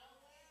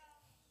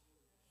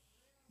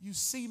 You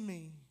see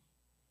me,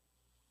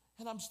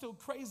 and I'm still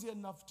crazy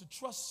enough to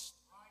trust.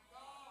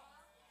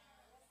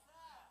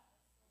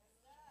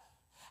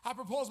 I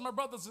propose, my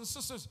brothers and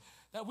sisters,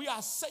 that we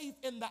are safe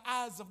in the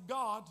eyes of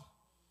God,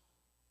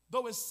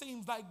 though it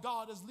seems like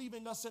God is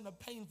leaving us in a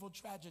painful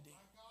tragedy.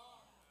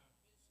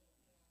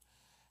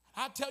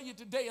 I tell you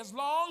today, as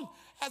long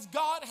as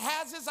God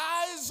has his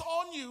eyes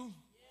on you,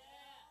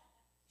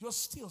 you're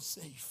still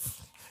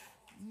safe.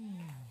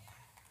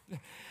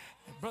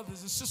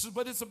 Brothers and sisters,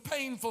 but it's a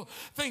painful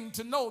thing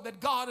to know that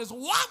God is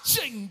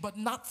watching but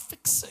not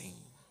fixing.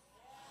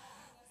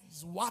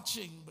 He's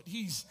watching, but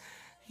he's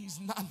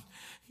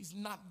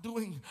not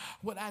doing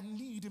what I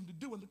need him to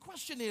do. And the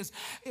question is,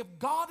 if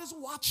God is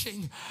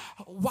watching,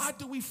 why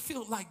do we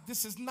feel like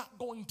this is not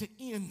going to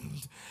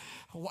end?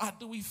 Why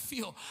do we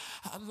feel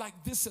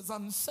like this is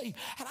unsafe?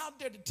 And I'm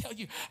there to tell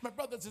you, my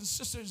brothers and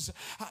sisters,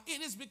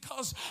 it is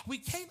because we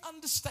can't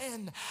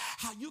understand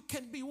how you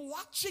can be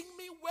watching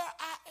me where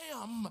I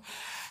am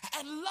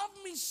and love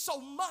me so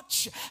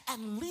much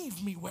and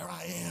leave me where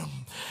I am.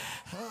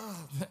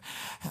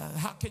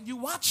 How can you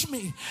watch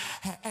me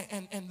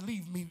and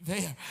leave me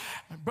there?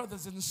 My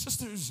brothers and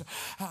sisters,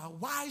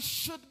 why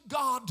should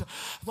God,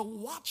 the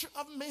watcher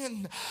of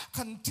men,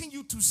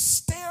 continue to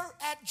stare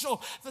at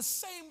Job? The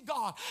same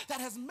God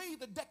that has made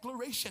the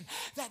declaration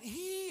that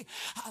he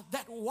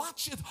that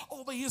watcheth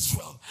over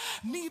Israel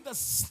neither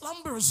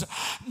slumbers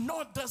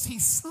nor does he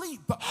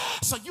sleep.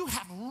 So you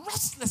have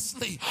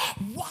restlessly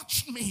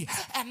watched me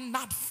and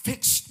not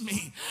fixed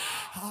me.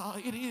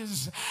 It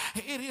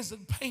is a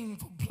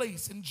painful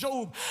place, and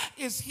Job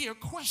is here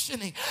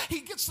questioning.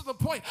 He gets to the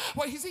point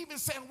where he's even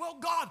saying, well,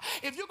 God,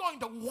 if you're going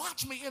to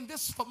watch me in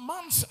this for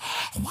months,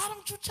 why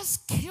don't you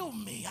just kill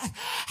me?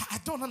 I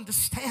don't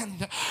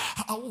understand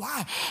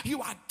why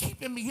you are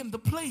keeping me in the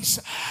place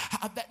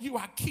that you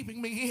are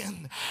keeping me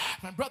in.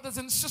 My brothers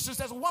and sisters,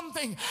 there's one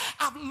thing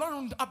I've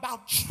learned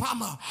about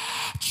trauma.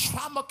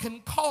 Trauma can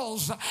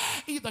cause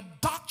either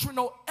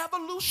doctrinal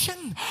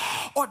evolution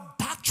or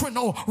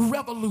doctrinal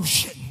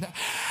revolution.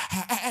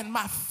 And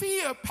my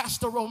fear,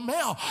 Pastor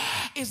Romel,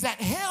 is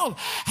that hell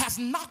has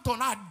knocked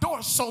on our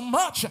door so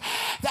much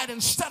that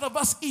instead of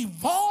us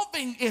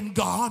evolving in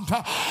God,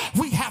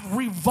 we have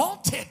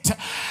revolted.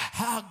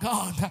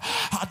 God,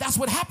 that's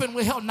what happened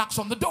when hell knocks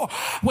on the door.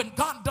 When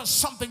God does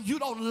something you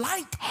don't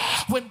like,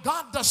 when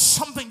God does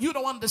something you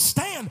don't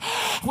understand,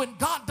 when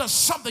God does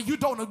something you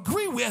don't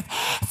agree with,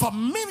 for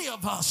many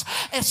of us,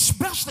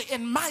 especially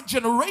in my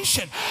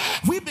generation,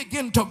 we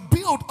begin to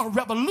build a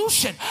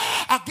revolution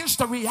against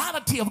the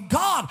reality of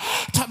God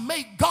to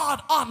make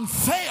God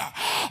unfair,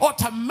 or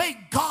to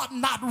make God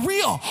not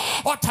real,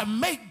 or to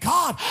make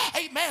God,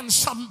 amen,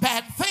 some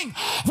bad thing.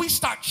 We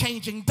start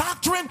changing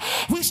doctrine.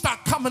 We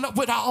start coming up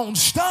with our own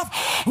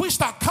stuff. We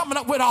start coming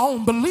up with our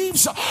own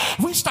beliefs.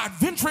 We start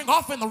venturing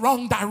off in the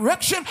wrong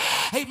direction.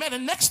 Amen.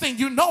 And next thing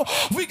you know,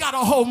 we got a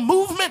whole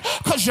movement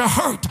because you're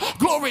hurt.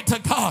 Glory to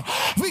God.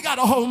 We got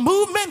a whole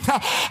movement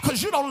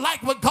because you don't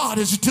like what God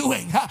is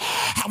doing.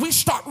 We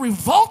start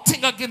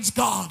revolting against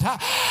God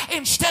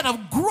instead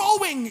of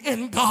growing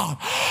in God.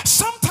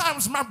 Sometimes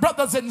sometimes, my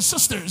brothers and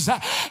sisters,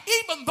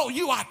 even though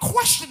you are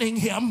questioning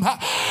him,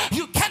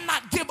 you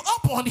cannot give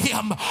up on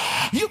him.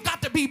 You've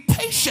got to be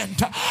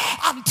patient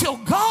until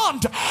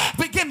God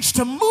begins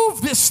to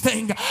move this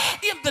thing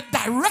in the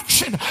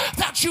direction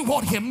that you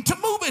want him to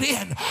move it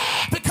in.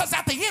 Because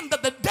at the end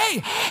of the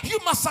day, you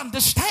must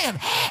understand,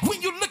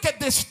 when you look at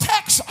this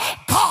text,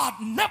 God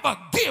never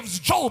gives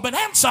Job an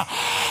answer.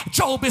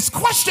 Job is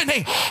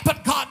questioning,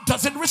 but God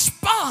doesn't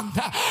respond.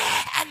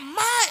 And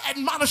my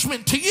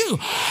admonishment to you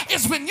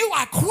is, when you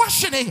are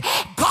questioning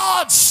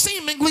God's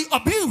seemingly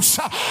abuse,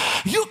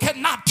 you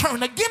cannot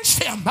turn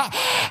against him.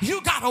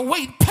 You got to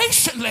wait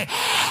patiently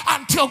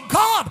until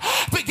God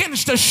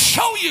begins to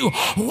show you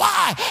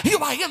why you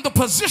are in the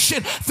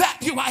position that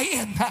you are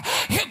in.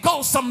 Here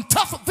goes some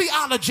tough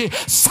theology.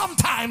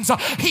 Sometimes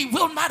he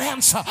will not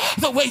answer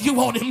the way you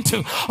want him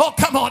to. Oh,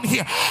 come on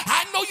here.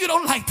 I know you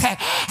don't like that.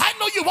 I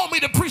know you want me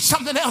to preach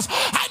something else.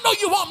 I know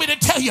you want me to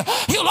tell you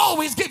he'll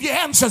always give you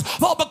answers.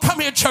 Oh, but come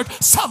here, church.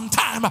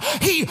 Sometime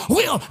he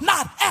will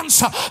not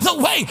answer the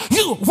way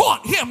you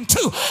want him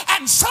to.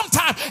 And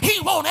sometime he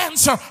won't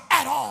answer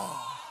at all.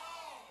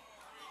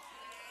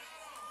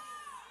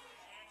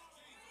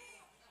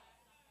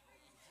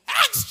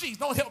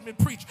 Don't help me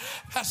preach,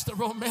 Pastor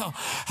Romel.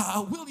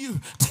 Will you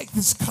take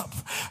this cup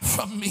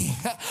from me?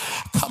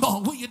 Come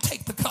on, will you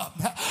take the cup?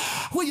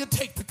 Will you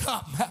take the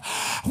cup?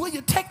 Will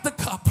you take the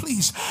cup,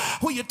 please?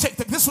 Will you take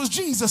the? This was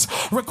Jesus'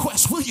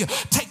 request. Will you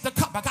take the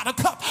cup? I got a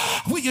cup.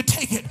 Will you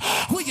take it?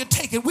 Will you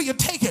take it? Will you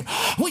take it?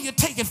 Will you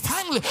take it?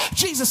 Finally,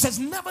 Jesus says,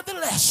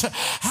 nevertheless,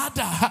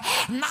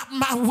 not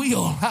my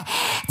will,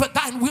 but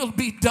thine will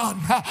be done.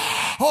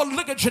 Oh,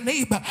 look at your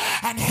neighbor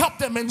and help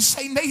them and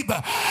say,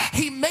 neighbor,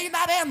 he may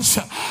not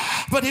answer,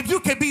 but if you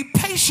can be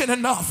patient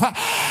enough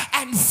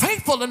and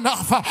faithful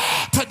enough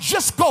to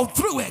just go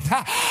through it,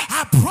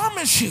 I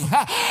promise you,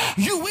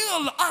 you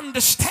will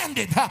understand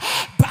it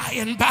by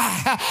and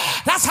by.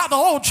 That's how the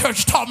old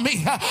church taught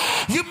me.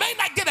 You may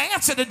not get an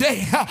answer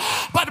today,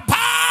 but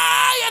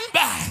by and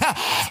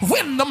by,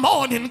 when the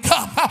morning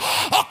comes,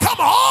 oh, come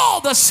on,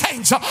 all the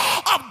saints of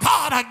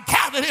God are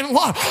gathered in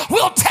one.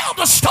 We'll tell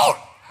the story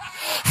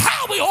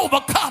how we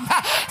overcome,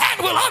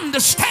 and we'll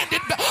understand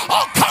it.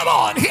 Oh, come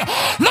on here.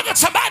 Look at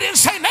somebody and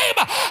say,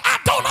 neighbor, I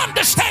don't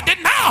understand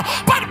it now,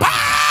 but by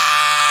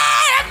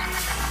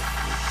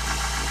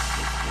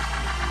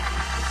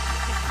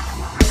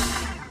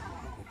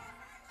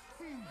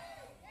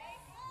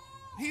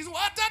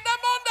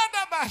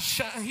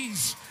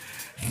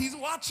He's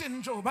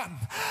watching Job.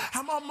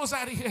 I'm almost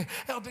out of here,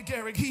 Elder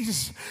Garrick.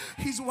 He's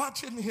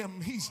watching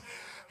him. He's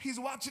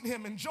watching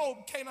him, and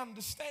Job can't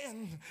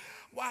understand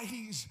why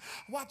he's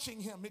watching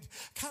him. It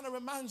kind of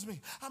reminds me,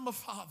 I'm a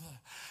father,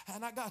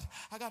 and I got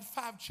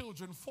 5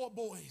 children, 4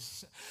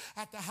 boys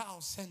at the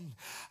house, and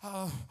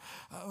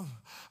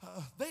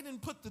they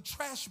didn't put the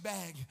trash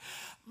bag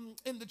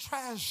in the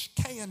trash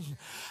can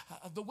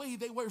the way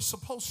they were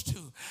supposed to,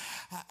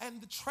 and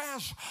the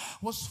trash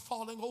was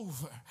falling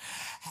over,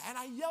 and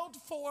I yelled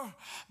for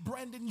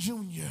Brandon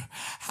Jr.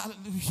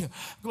 Hallelujah,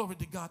 glory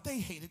to God. They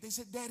hated. They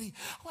said, Daddy,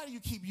 why do you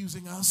keep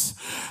using us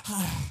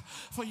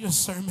for your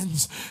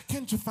sermons?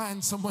 Can't you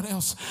find someone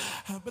else?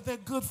 But they're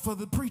good for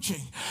the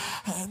preaching.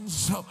 And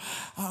so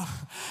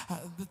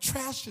the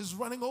trash is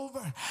running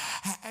over,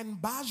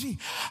 and Baji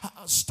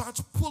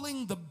starts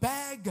pulling the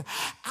bag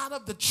out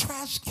of the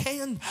trash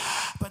can.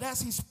 But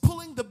as he's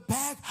pulling the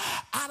bag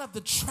out of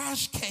the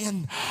trash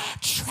can,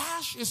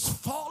 trash is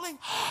falling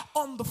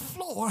on the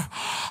floor.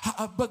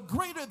 But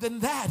greater than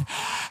that,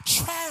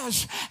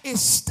 trash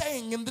is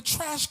staying in the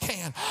trash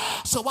can.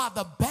 So while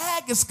the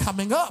bag is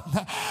coming up,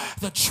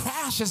 the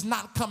trash is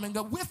not coming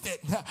up with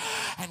it.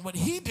 And what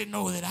he didn't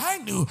know that I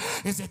knew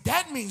is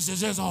that means that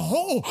there's a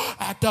hole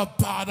at the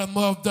bottom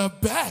of the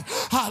bag.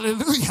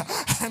 Hallelujah.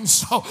 And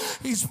so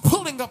he's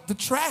pulling up the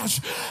trash,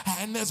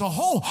 and there's a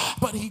hole,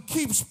 but he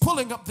keeps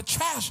pulling up the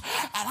trash,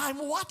 and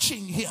I'm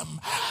watching him,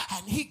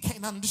 and he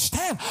can't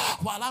understand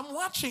while I'm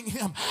watching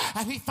him.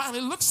 And he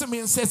finally looks at me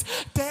and says,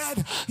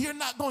 Dad, you're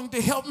not going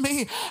to help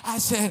me? I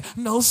said,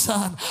 no,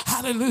 son.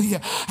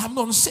 Hallelujah. I'm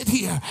going to sit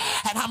here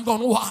and I'm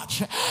going to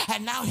watch.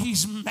 And now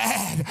he's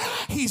mad.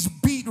 He's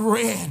beat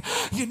red.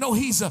 You know,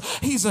 he's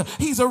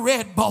a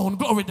red bone.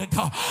 Glory to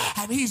God.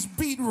 And he's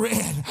beat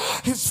red.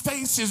 His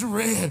face is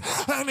red,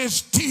 and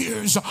his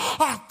tears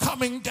are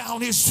coming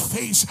down his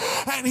face.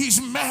 And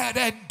he's mad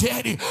at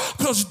Daddy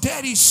because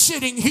Daddy's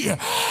sitting here,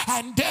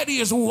 and Daddy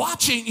is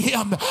watching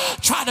him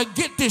try to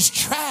get this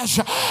trash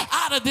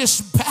out of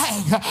this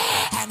bag.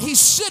 And he's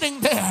sitting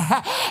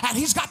there, and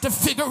he's got to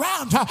figure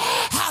out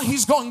how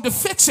he's going to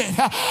fix it.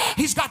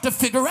 He's got to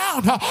figure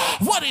out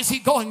what is he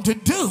going to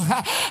do.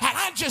 And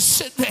I just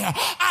sit there.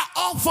 I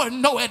offer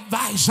no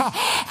advice.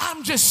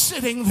 I'm just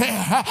sitting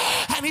there.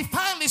 And he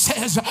finally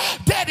says,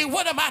 Daddy,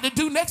 what am I to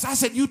do next? I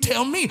said, you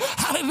tell me.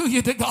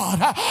 Hallelujah to God.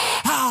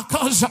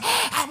 Because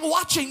I'm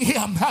watching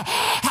him.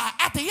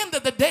 At the end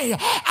of the day,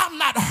 I'm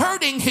not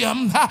hurting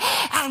him.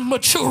 I'm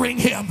maturing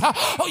him.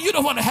 Oh, you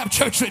don't want to have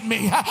church with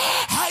me.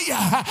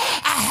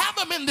 I have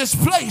him him in this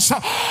place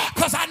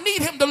because I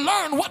need him to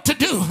learn what to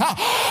do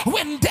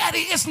when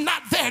daddy is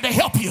not there to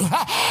help you.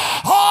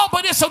 Oh,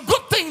 but it's a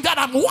good thing that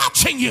I'm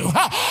watching you.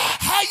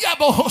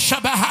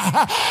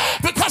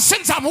 Because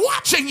since I'm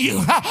watching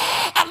you,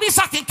 at least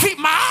I can keep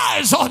my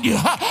eyes on you.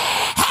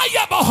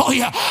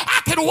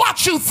 I can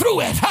watch you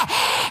through it.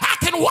 I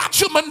can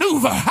watch you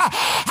maneuver.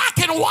 I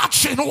can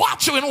watch you and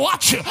watch you and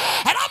watch you.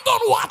 And I'm going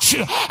to watch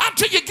you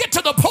until you get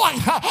to the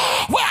point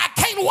where I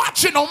can't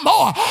watch you no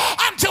more,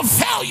 until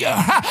failure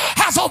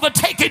has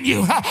overtaken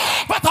you.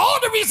 But the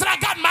only reason I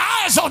got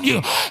my eyes on you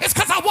is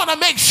because I want to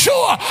make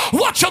sure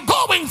what you're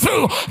going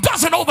through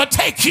doesn't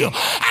overtake you.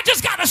 I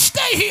just got to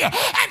stay here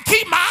and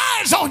keep my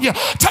eyes on you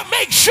to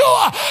make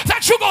sure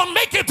that you're going to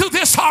make it through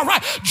this all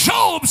right.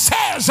 Job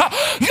says,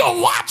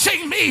 you're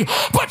watching me,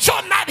 but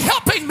you're not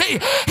helping me.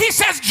 He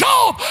says,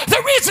 Job,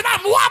 the reason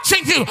I'm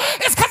watching you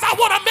is because I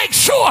want to make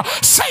sure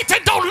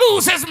Satan don't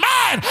lose his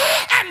mind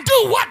and do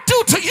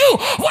to you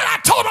what I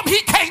told him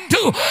he can't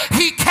do.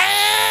 He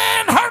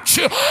can hurt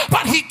you,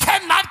 but he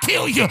cannot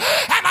kill you.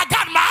 And I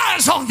got my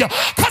eyes on you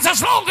because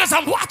as long as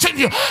I'm watching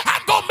you,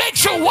 I'm going to make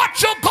sure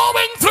what you're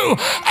going through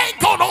ain't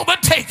going to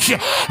overtake you.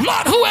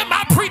 Lord, who am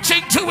I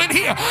preaching to in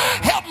here?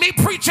 Help me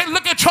preach and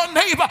look at your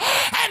neighbor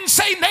and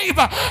say,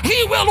 neighbor,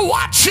 he will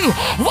watch you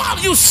while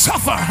you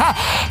suffer.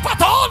 But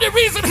the only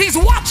reason he's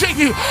watching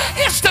you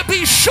is to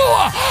be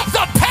sure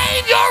the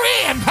pain you're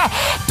in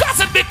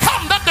doesn't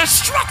become the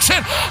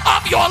destruction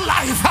of your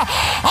life.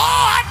 Oh,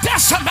 I dare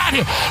somebody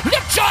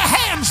lift your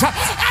hands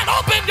and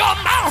open your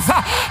mouth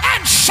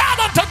and shout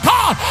unto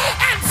God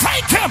and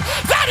thank him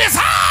that his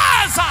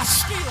eyes are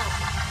still.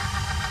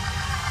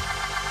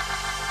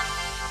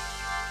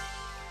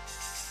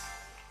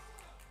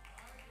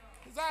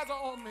 His eyes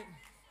are on me.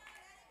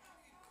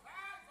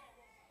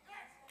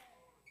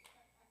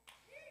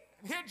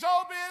 And here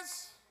Job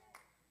is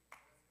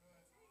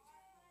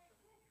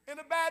in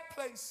a bad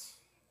place,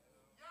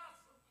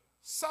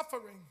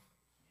 suffering,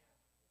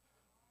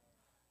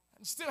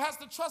 and still has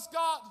to trust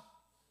God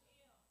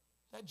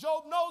that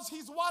Job knows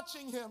he's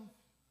watching him,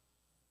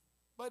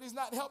 but he's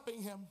not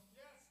helping him.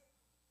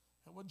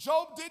 And what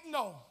Job didn't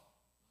know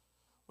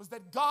was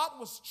that God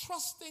was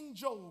trusting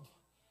Job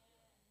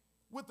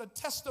with the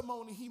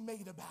testimony he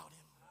made about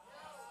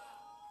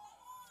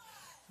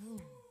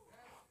him.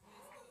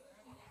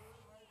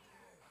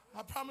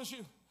 I promise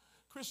you,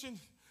 Christian,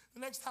 the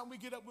next time we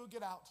get up, we'll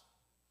get out.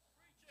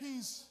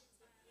 He's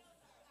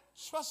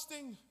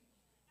trusting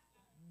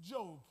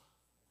Job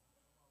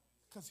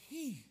because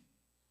he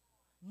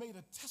made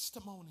a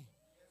testimony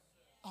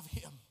of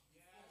him.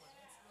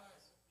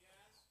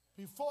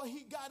 Before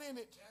he got in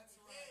it,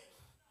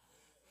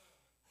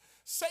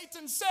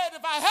 Satan said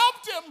if I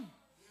helped him,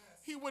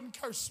 he wouldn't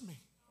curse me.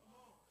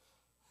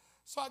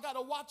 So I got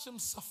to watch him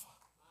suffer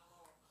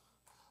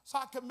so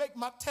I can make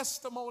my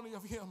testimony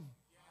of him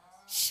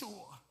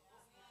sure.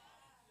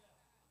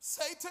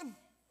 Satan,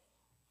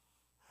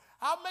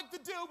 I'll make the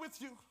deal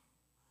with you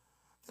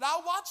that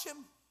I'll watch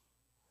him,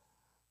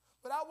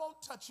 but I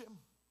won't touch him,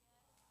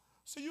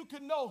 so you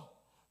can know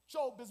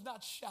Job is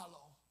not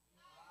shallow.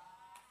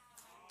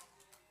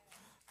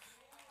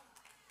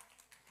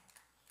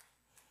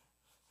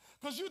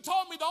 Because you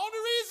told me the only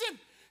reason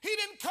he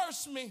didn't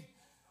curse me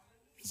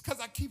is because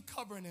I keep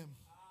covering him.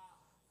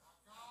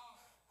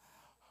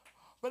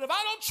 But if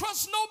I don't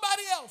trust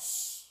nobody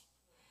else,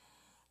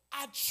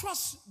 I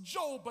trust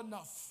Job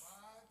enough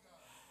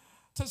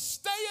to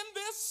stay in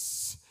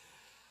this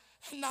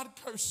and not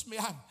curse me.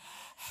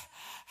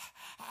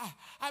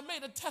 I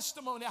made a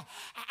testimony.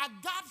 I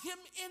got him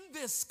in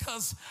this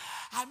because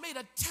I made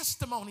a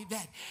testimony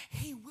that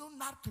he will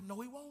not,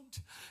 no, he won't.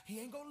 He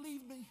ain't going to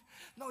leave me.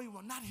 No, he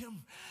will not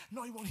him.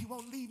 No, he won't. He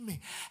won't leave me.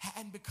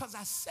 And because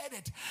I said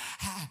it,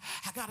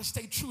 I got to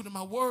stay true to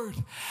my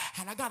word.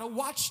 And I got to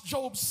watch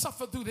Job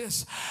suffer through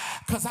this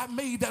because I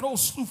made that old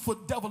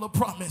slewfoot devil a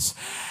promise.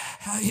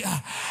 That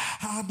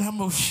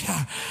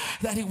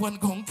he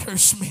wasn't going to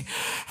curse me.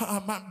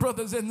 My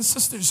brothers and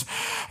sisters,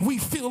 we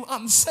feel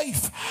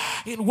unsafe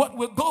in what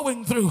we're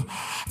going through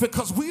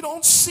because we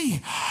don't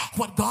see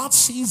what God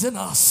sees in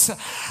us.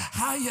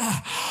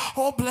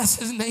 Oh, bless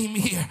his name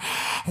here.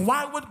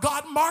 Why would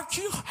God mark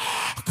you?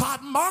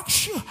 God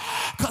marks you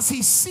because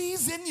he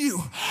sees in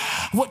you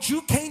what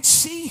you can't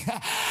see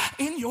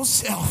in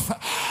yourself.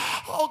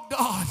 Oh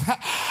God,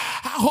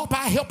 I hope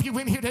I help you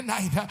in here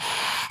tonight.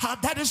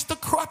 That is the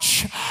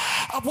crutch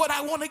of what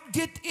I want to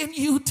get in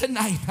you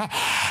tonight.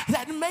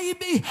 That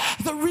maybe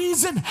the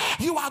reason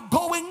you are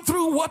going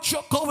through what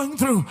you're going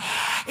through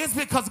is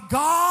because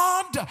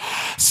God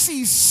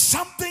sees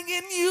something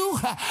in you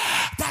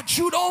that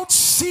you don't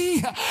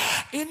see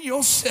in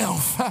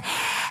yourself.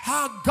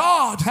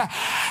 God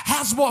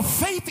has more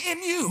faith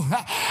in you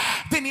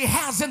than he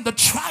has in the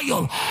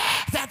trial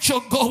that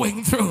you're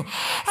going through.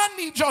 I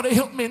need y'all to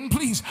help me, and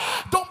please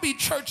don't be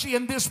churchy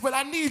in this, but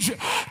I need you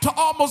to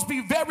almost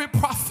be very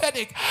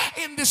prophetic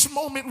in this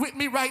moment with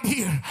me right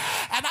here.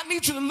 And I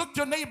need you to look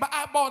your neighbor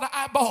eyeball to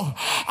eyeball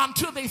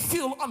until they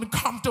feel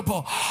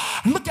uncomfortable.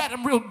 Look at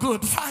them real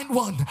good. Find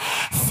one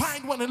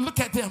and look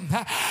at them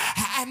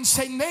and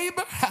say,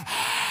 neighbor,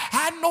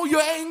 I know you're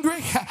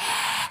angry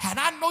and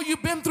I know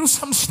you've been through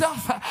some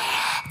stuff,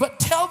 but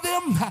tell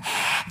them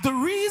the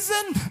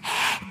reason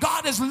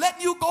God is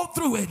letting you go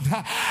through it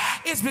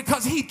is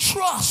because he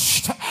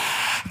trusts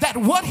that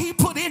what he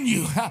put in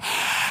you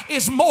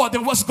is more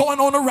than what's going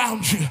on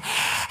around you.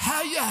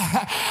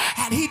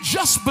 And he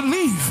just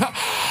believes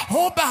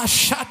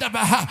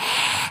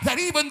that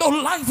even though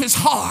life is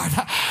hard,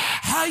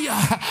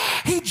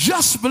 he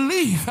just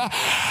believes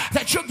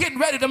that you're getting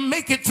ready to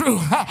make it through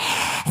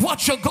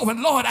what you're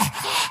going. Lord,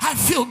 I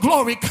feel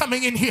glory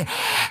coming in here.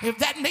 If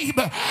that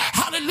neighbor,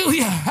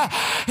 hallelujah,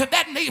 if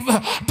that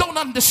neighbor don't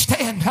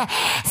understand,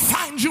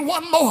 find you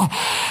one more,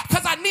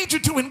 because I need you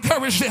to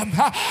encourage them.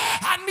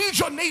 I need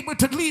your neighbor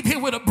to leave here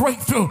with a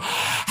breakthrough.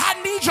 I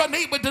need your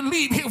neighbor to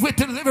leave here with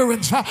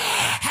deliverance.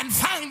 And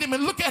find him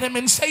and look at him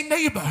and say,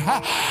 neighbor,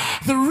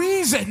 the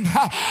reason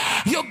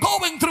you're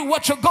going through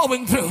what you're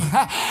going through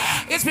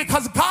is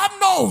because God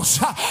knows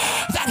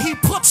that he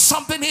put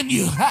something in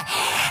you.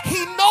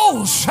 He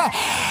knows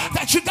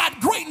that you got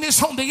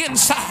greatness on the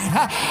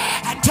inside.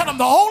 And tell him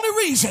the only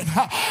reason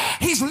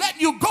he's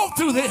letting you go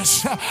through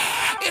this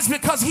is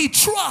because he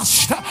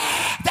trusts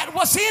that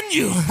what's in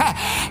you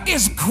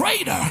is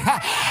greater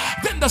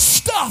than the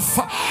stuff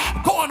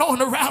going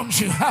on around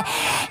you.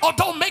 Or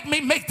don't make me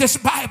make this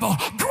Bible.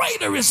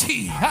 Greater is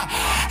he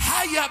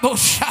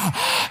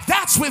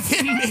that's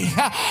within me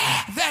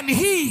than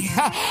he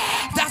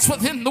that's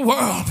within the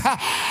world.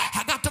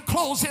 I got to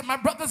close here, my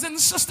brothers and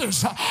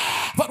sisters.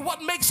 But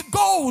what makes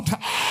gold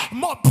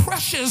more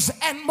precious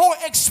and more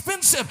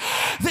expensive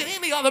than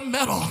any other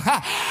metal,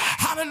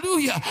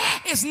 hallelujah,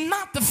 is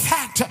not the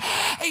fact,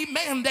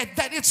 amen,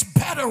 that it's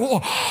better,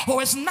 or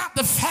it's not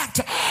the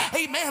fact,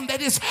 amen,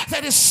 that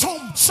is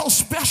so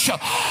special.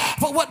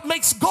 But what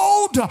makes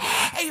gold,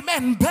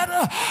 amen,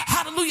 better,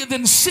 hallelujah,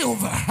 than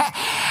silver,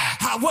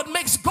 what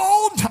makes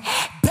gold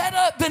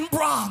better than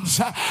bronze,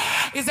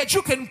 is that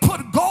you can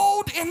put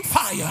gold in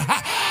fire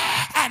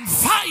and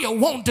fire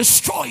won't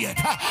destroy it.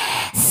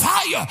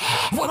 Fire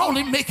will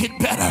only make it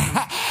better.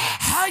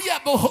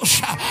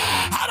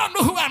 I don't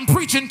know who I'm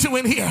preaching to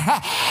in here,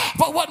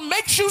 but what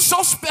makes you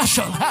so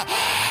special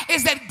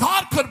is that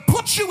God could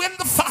put you in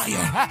the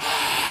fire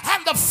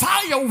and the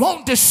fire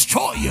won't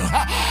destroy you.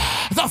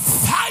 The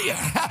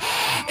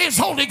fire is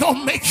only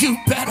gonna make you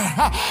better.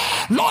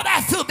 Lord,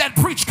 I feel that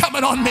preach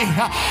coming on me,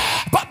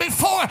 but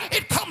before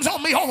it comes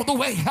on me all the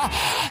way,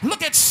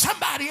 look at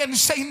somebody and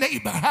say,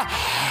 neighbor,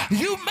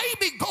 you may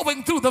be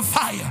going through the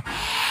fire,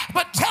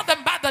 but tell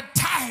them by the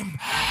time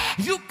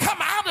you come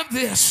out of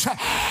this,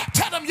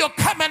 tell them you're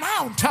coming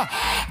out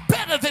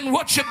better than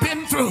what you've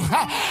been through.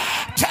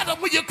 Tell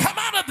them when you come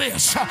out of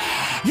this,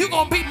 you're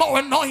going to be more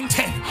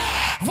anointed.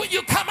 When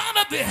you come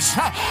out of this,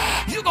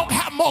 you're going to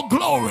have more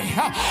glory.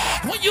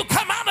 When you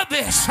come out of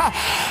this,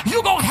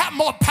 you're going to have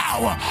more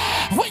power.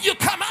 When you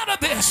come out of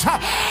this,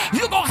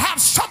 you're going to have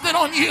something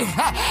on you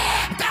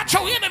that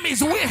your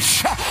enemies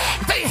wish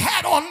they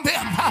had on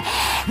them.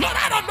 Lord,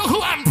 I don't know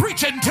who I'm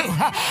preaching to,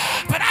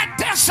 but I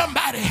dare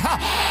somebody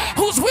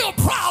who's real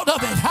proud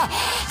of it.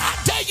 I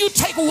dare you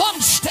take one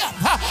step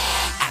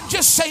and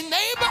just say,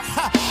 neighbor,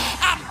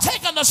 I'm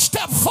taking a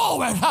step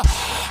forward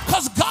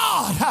because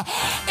God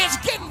is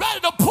getting ready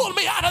to pull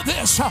me out of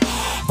this.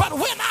 But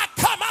when I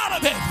come out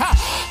of it,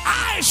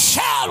 I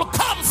shall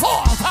come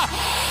forth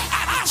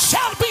and I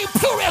shall be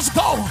pure as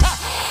gold.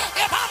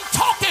 If I'm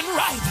talking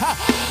right,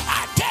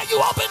 I dare you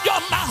open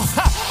your mouth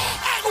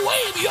and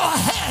wave your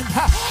hand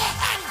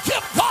and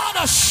give God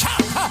a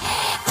shout,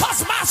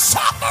 because my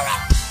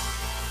suffering,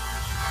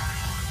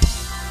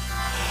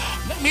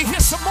 let me hear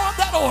some more of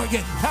that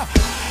organ,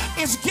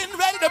 is getting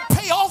ready to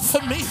pay off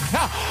for me.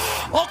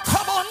 Oh,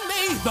 come on,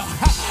 neighbor.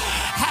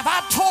 Have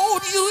I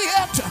told you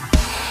yet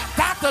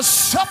that the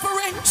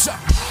sufferings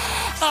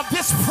of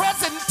this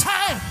present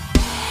time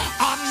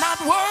are not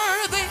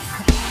worthy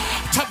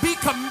to be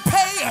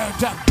compared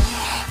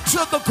to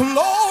the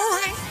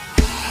glory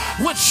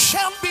which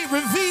shall be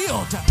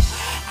revealed?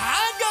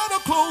 I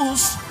gotta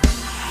close.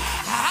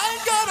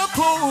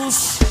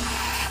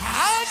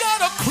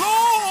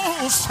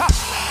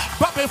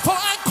 But before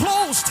I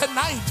close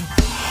tonight,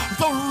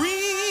 the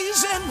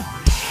reason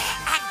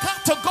I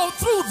got to go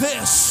through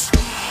this,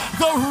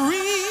 the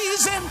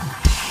reason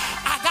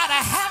I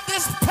gotta have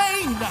this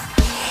pain,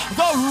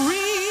 the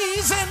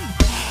reason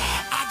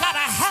I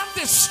gotta have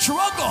this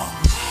struggle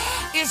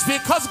is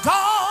because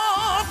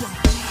God,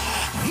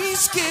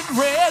 He's getting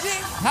ready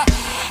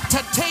to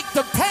take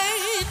the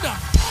pain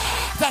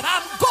that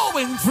I'm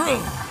going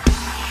through,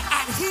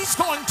 and He's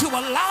going to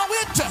allow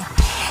it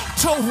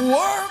to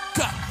work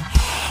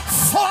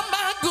for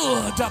my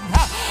good.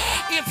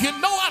 If you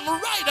know I'm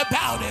right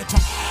about it,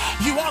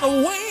 you ought to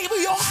wave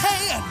your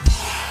hand,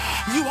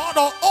 you ought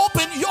to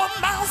open your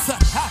mouth,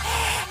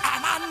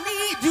 and I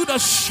need you to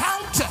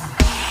shout,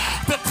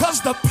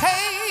 because the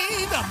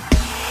pain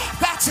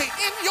that's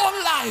in your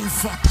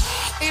life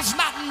is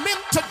not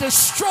meant to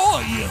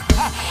destroy you,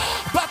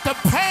 but the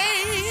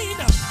pain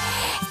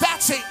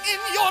that's in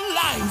your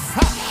life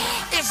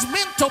is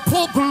meant to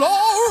pull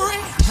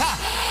glory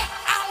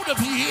out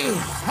of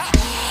you.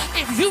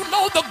 If you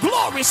know the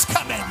glory's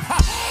coming,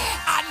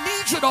 I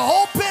need you to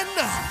open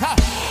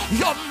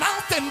your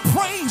mouth and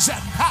praise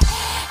him.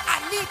 I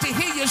need to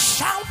hear you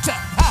shout.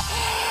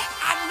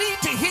 I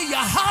need to hear you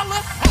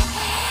holler.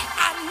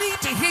 I need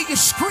to hear you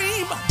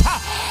scream,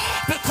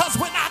 because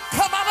when I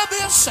come out of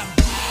this,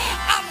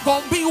 I'm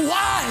gonna be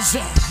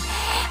wiser.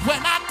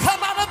 When I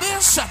come out of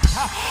this,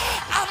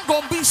 I'm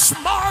gonna be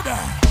smarter.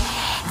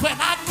 When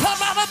I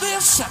come out of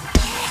this,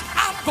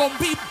 I'm gonna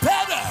be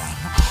better,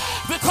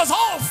 because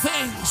all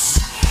things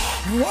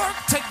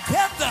work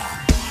together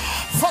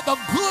for the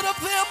good of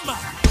them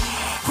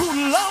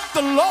who love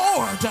the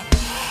Lord,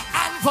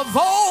 and for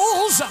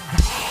those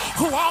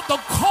who are the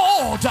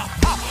called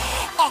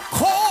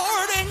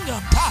according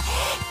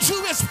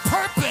to his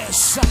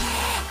purpose.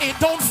 It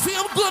don't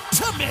feel good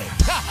to me,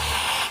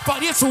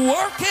 but it's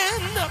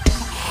working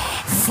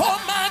for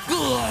my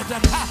good.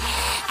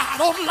 I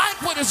don't like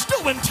what it's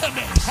doing to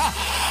me,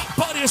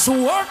 but it's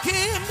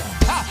working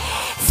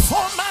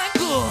for my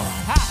good.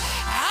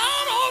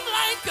 I don't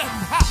like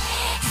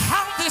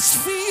how this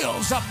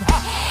feels,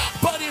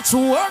 but it's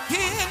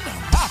working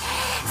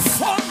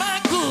for my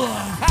good.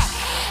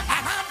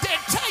 And I'm there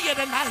to tell you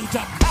tonight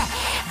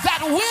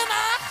that when I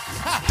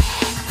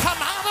come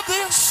out of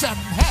this,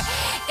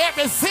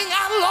 everything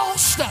I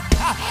lost,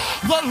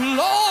 the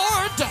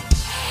Lord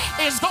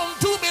is going to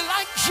do me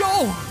like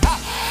Job,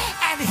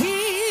 and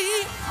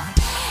he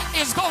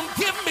is going to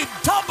give me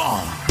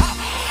double.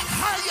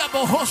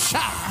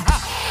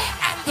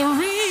 And the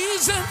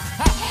reason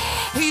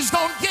he's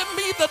going to give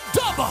me the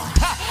double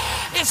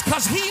is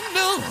because he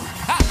knew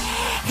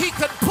he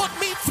could put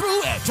me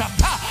through it,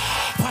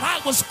 but I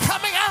was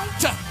coming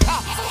out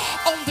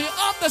on the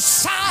other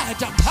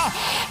side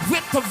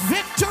with the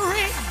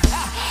victory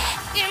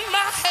in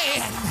my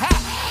hand.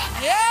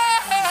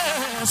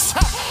 Yes,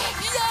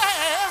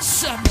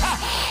 yes.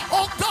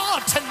 Oh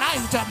God,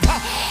 tonight,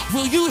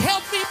 will you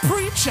help me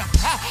preach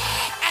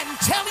and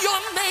tell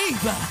your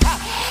neighbor,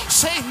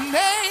 say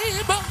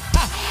neighbor,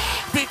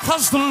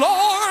 because the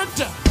Lord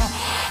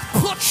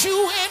put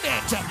you in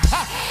it.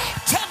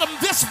 Tell them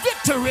this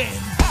victory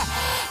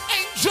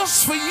ain't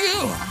just for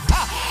you,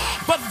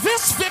 but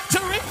this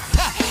victory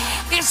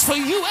is for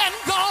you and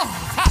God.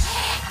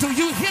 Do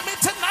you hear me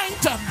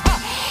tonight?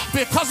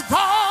 Because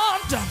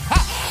God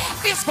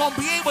is going to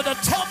be able to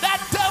tell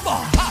that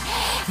devil,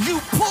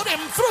 you put him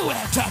through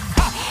it,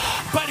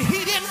 but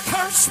he didn't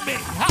curse me.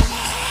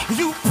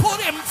 You put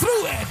him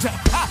through it,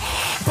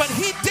 but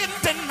he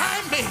didn't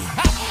deny me.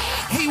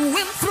 He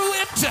went through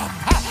it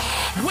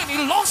when he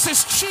lost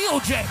his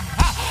children,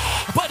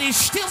 but he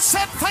still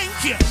said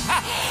thank you.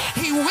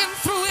 He went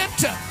through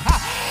it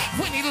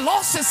when he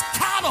lost his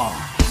cattle,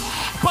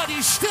 but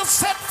he still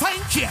said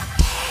thank you.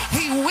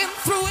 He went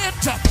through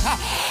it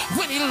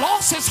when he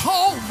lost his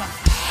home,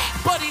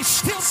 but he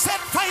still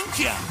said thank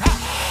you.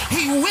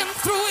 He went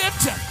through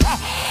it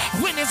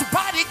when his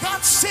body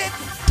got sick,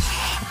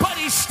 but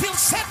he still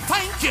said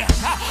thank you.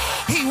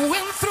 He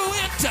went through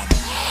it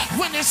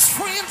when his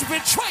friends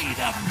betrayed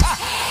him,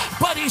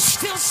 but he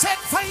still said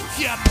thank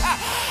you.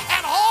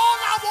 And all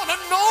I want to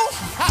know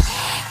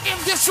in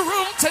this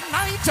room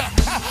tonight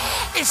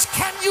is,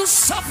 can you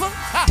suffer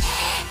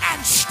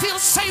and still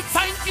say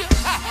thank you?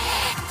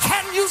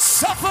 Can you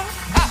suffer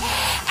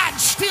and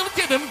still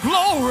give him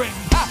glory?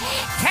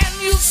 Can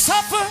you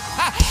suffer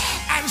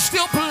and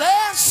still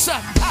bless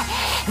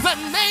the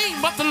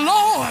name of the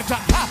Lord?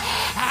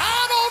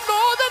 I don't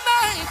know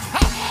tonight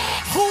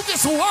who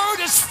this word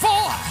is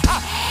for,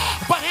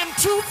 but in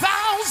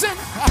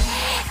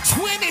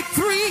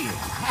 2023,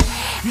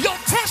 your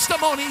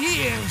testimony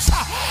is,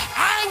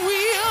 I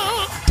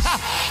will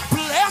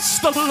bless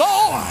the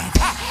Lord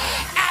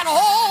at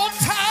all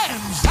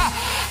times,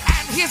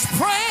 and his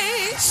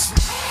praise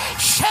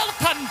shall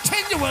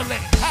continually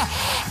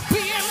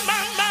be in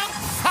my mouth.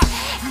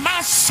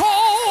 My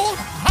soul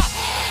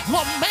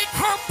will make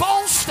her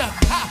boast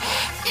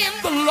in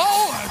the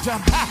Lord,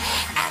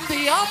 and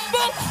the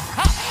humble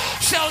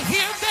shall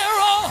hear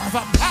thereof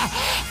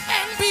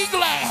and be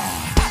glad.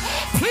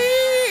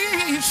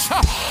 Please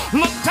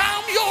look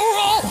down your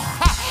row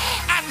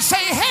and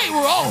say, hey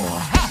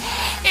row,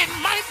 it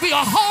might be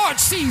a hard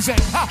season,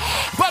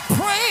 but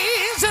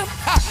praise him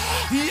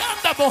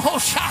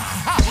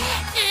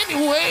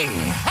anyway.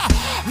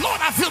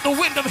 Lord, I feel the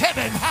wind of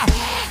heaven.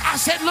 I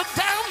said, look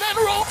down that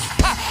road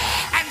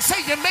and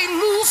say, you may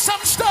lose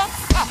some stuff,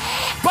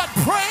 but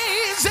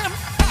praise him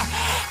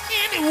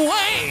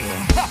anyway.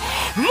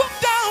 Look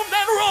down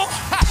that road.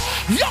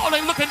 Y'all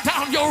ain't looking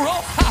down your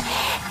road.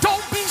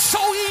 Don't be so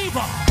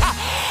evil.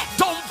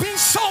 Don't be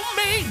so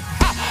mean.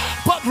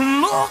 But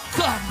look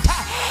down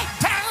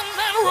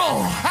that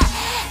road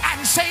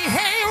and say,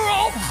 hey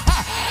road,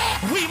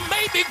 we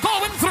may be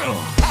going through,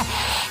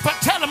 but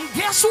tell them,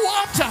 guess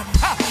what?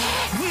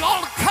 We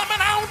all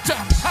coming out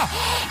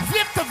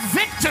with the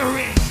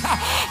victory.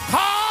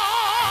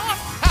 God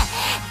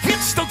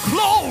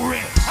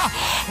glory,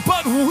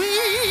 but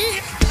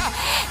we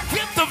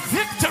get the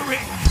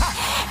victory.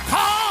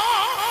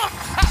 God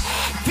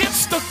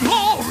gets the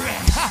glory,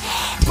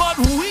 but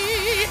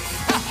we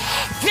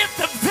get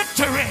the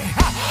victory.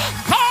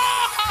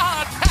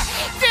 God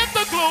get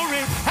the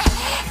glory,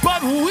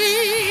 but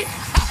we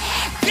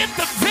get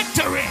the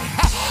victory.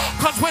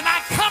 Because when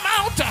I come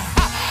out,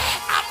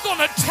 I'm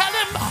going to tell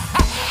him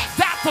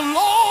that the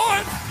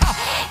Lord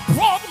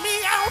brought me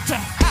out,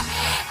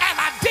 and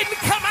I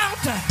didn't come out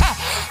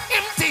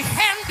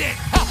empty-handed.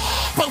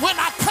 But when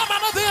I come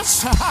out of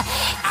this,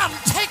 I'm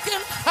taking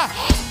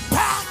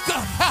back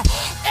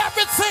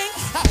everything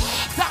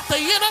that the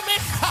enemy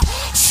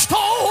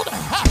stole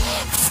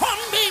from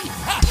me.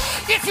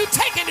 If you're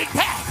taking it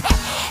back,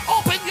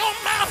 open your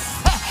mouth,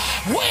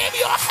 wave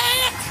your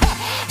hand,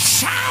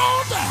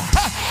 shout,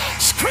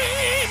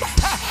 scream,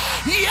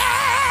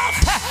 yeah,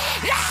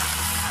 yeah.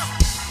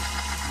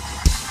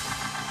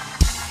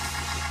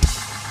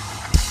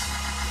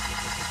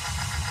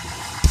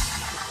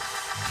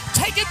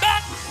 Take it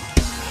back,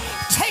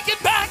 take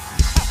it back,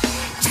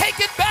 take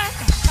it back,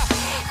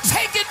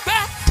 take it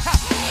back,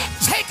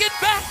 take it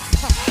back.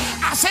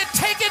 I said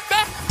take it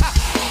back.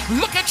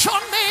 Look at your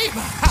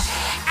neighbor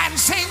and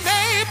say,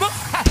 neighbor,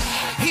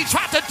 he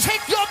tried to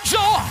take your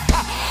joy.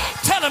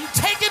 Tell him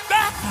take it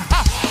back.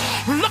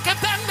 Look at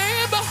that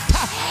neighbor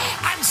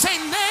and say,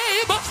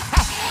 neighbor,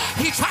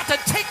 he tried to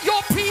take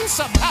your peace.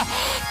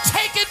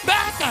 Take it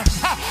back.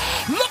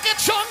 Look at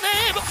your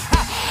neighbor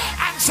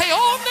and say,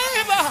 oh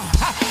neighbor,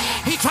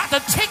 he tried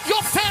to take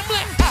your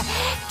family.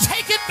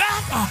 Take it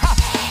back.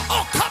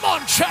 Oh, come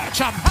on,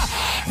 church.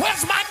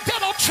 Where's my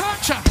ghetto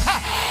church?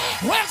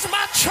 Where's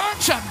my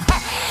church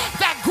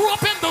that grew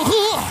up in the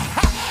hood?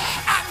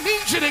 I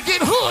need you to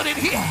get hood in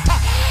here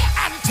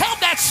and tell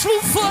that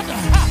slew-foot,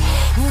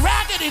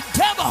 raggedy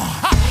devil,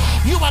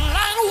 you a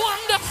lying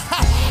wonder.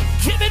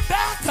 Give it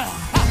back.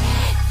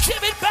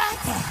 Give it back.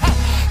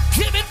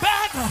 Give it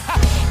back.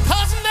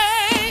 Because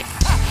nay,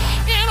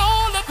 in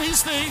all of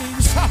these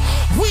things,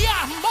 we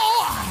are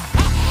more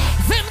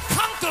than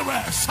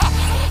conquerors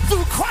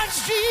through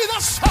Christ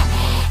Jesus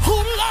who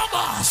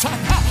loves us.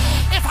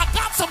 If I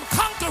got some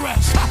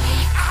conquerors,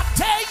 I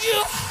dare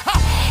you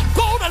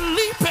go to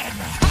leaping.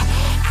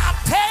 I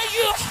dare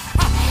you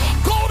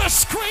go to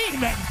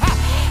screaming.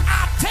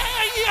 I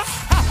dare you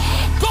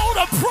go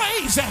to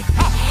praising.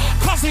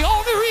 Because the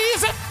only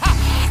reason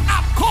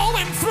I'm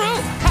going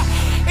through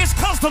is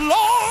because the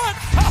Lord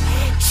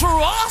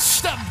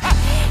trusts him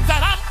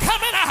that I'm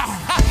coming out.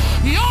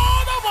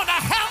 Y'all don't want to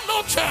have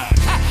no church.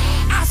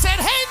 I said,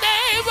 hey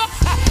neighbor,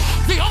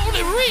 the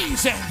only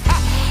reason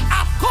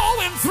I'm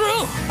going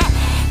through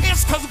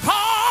is because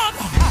God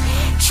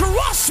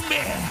trusts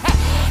me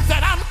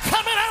that I'm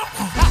coming out.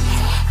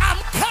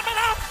 I'm coming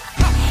out.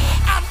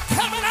 I'm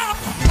coming out.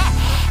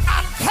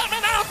 I'm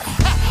coming out.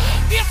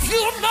 If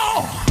you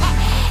know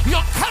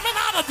you're coming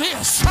out of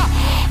this,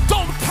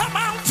 don't come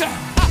out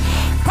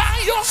by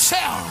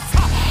yourself,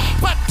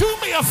 but do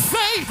me a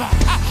favor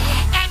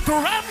and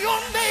grab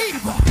your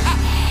neighbor.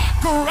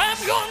 Grab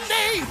your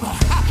neighbor.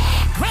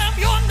 Grab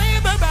your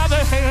neighbor by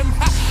the hand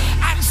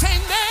and say,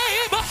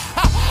 neighbor,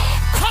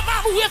 come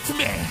out with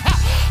me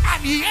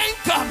and yank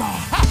him.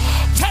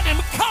 Tell him,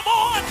 come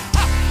on,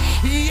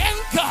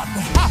 yank him.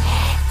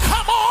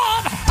 Come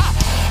on,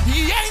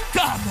 yank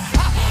him.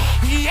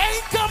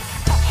 Yank him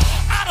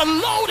out of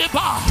loaded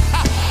bar.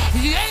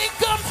 Yank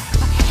him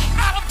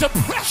out of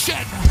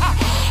depression.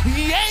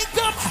 Yank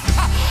him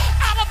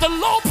out of the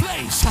low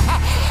place.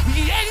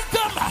 Yank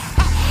him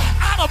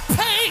out of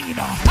pain.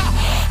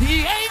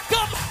 Yank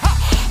him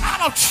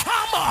out of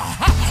trauma.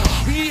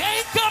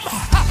 Yank him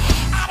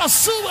out of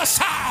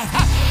suicide.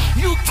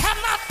 You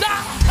cannot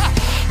die.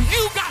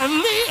 You gotta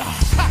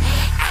live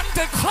and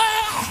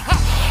declare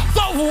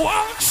the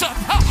works of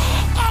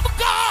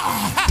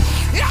God.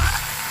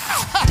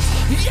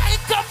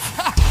 Yank him.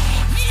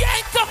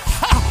 Yank him.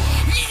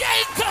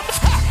 Yank him.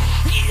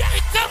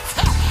 Yank him.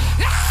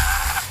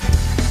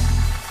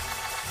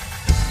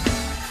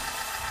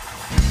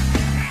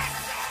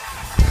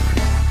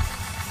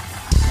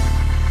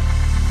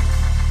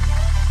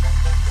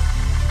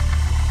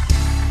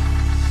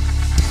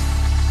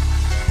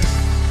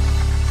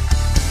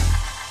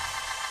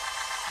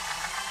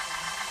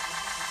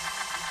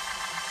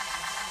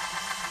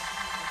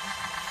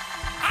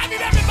 I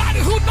need everybody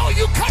who know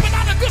you coming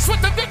out of this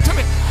with the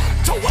victory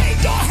to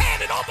wave your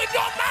hand and open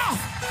your mouth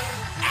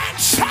and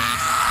shout.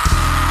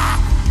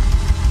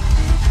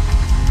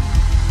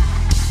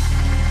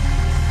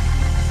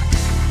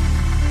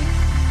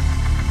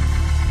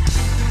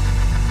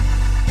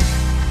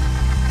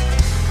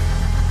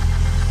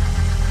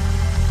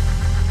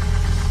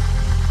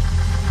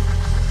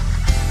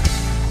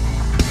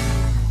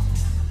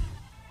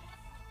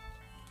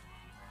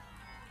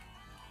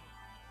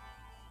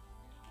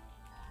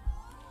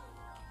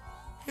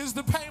 Here's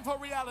the painful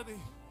reality.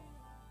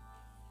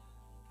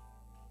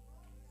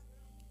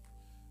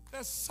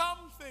 There's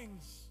some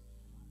things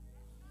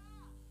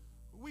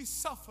we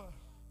suffer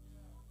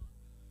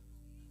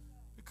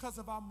because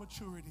of our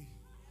maturity.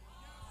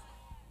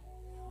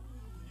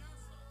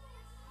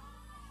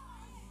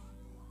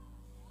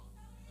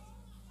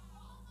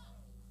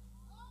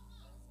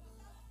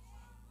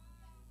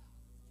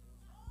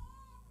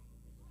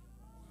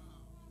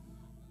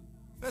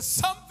 There's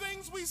some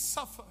things we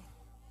suffer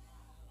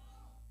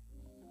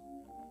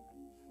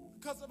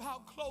because of how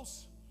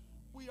close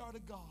we are to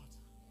God.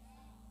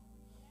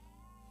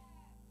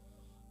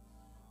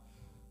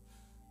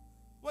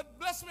 What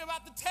blessed me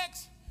about the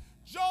text,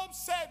 Job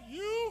said,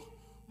 you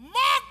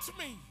mocked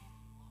me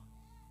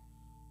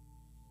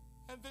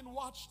and then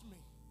watched me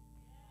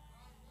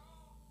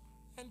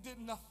and did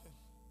nothing.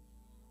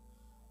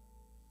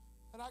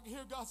 And I can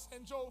hear God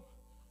saying, Job,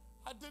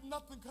 I did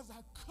nothing because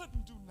I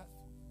couldn't do nothing.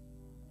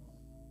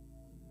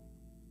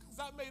 Because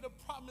I made a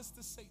promise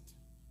to Satan.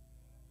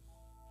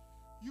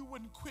 You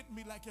wouldn't quit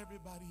me like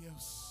everybody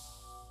else.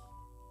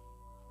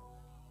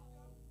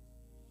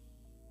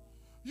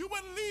 You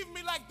wouldn't leave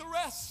me like the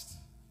rest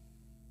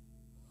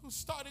who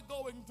started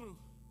going through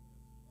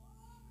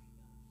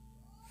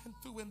and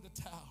threw in the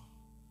towel.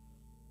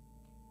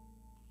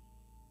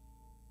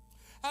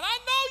 And I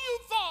know you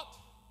thought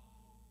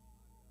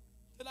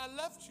that I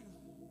left you.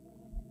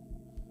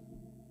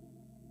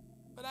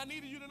 But I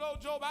needed you to know,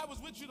 Job, I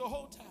was with you the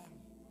whole time.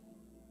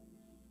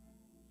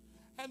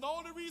 And the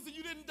only reason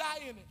you didn't die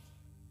in it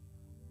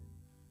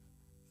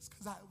is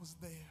because I was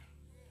there.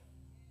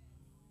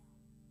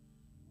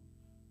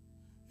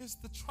 It's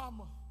the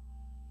trauma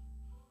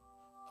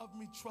of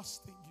me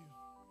trusting you.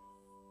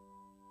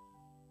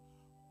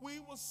 We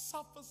will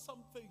suffer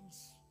some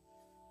things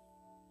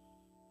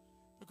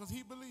because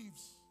he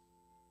believes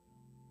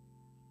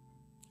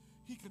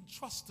he can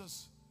trust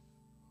us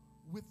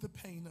with the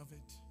pain of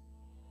it.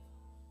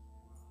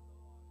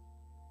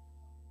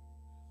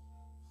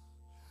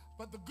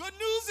 But the good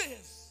news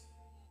is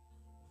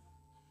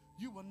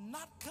you will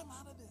not come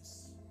out of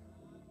this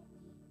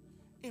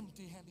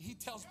empty-handed. He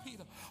tells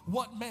Peter,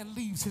 what man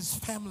leaves his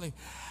family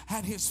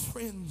and his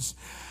friends,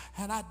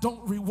 and I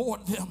don't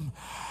reward them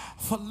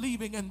for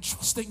leaving and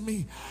trusting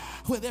me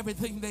with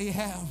everything they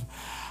have.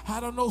 I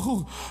don't know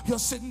who you're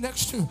sitting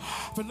next to,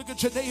 but look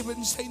at your neighbor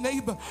and say,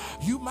 neighbor,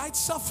 you might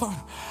suffer,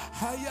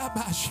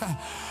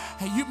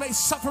 and you may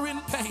suffer in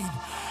pain,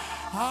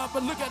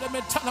 but look at him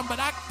and tell him, but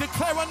I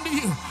declare unto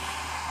you,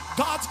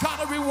 God's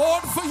got a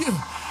reward for you.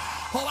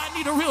 Oh, I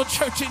need a real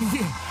church in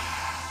here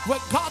where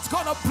God's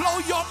going to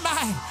blow your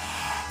mind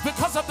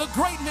because of the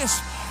greatness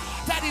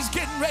that he's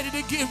getting ready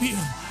to give you.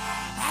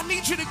 I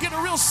need you to get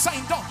a real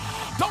saint.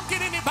 Don't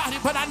get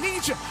anybody, but I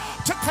need you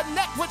to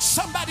connect with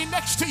somebody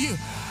next to you.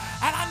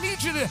 And I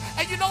need you to,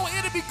 and you know,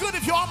 it'd be good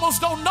if you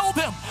almost don't know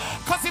them.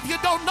 Because if you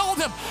don't know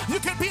them, you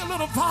can be a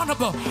little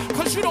vulnerable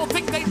because you don't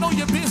think they know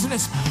your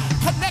business.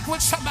 Connect with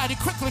somebody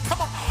quickly.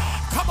 Come on,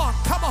 come on,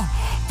 come on,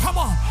 come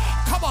on,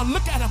 come on.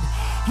 Look at them.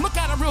 Look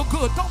at them real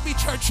good. Don't be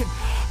churching.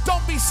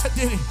 Don't be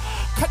sedating.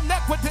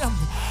 Connect with them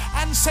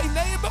and say,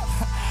 neighbor,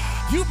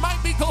 you might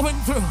be going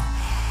through.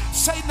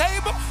 Say,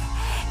 neighbor,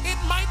 it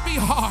might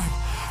be hard.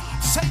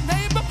 Say,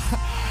 neighbor,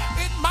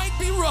 it might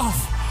be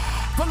rough.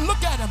 But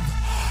look at them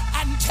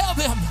and tell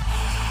them,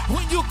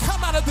 when you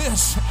come out of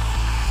this,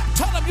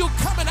 tell them you're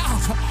coming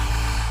out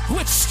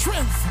with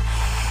strength.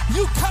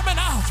 You're coming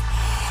out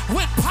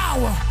with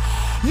power.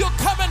 You're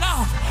coming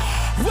out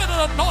with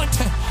an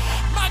anointing.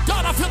 My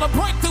God, I feel a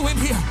breakthrough in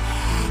here.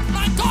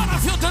 My God, I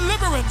feel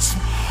deliverance.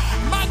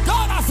 My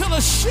God, I feel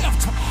a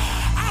shift.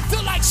 I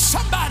feel like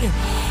somebody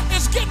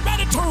is getting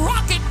ready to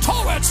rocket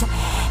towards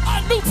a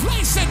new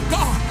place in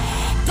God.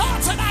 God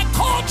said, I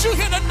called you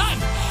here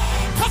tonight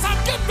because I'm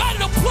getting ready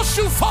to push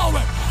you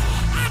forward.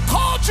 I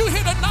called you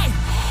here tonight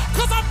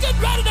because I'm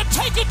getting ready to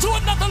take you to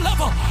another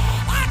level.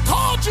 I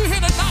called you here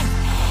tonight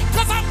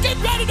because I'm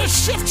getting ready to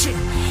shift you.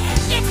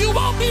 If you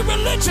won't be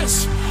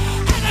religious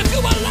and if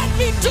you will let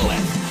me do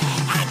it,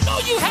 I know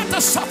you had to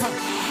suffer.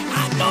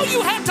 I know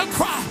you had to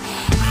cry.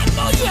 I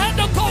know you had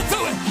to go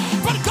through it.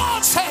 But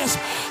God says,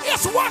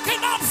 it's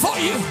working out for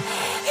you.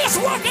 It's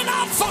working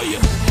out for you.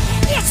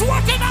 It's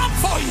working out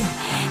for you.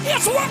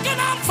 It's working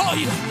out for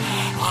you.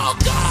 Oh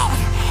God,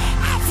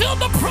 I feel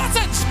the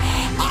presence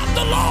of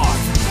the Lord.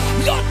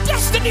 Your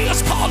destiny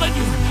is calling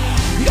you.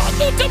 Your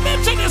new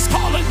dimension is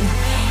calling you.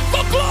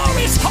 The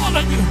glory is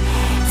calling you.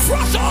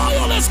 Fresh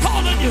oil is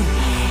calling you.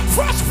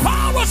 Fresh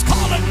power is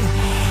calling you.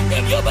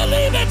 If you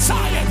believe in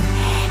Zion,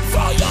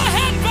 throw your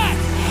hand back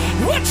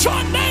with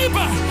your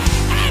neighbor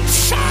and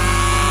shout.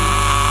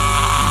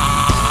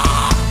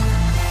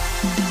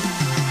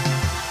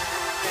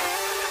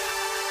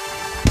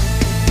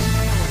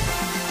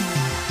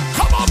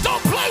 Come on,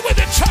 don't play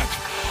with it, church.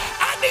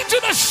 I need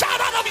you to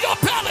shout out of your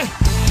belly.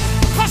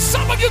 Because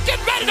some of you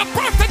getting ready to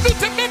birth a new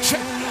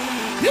dimension.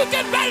 You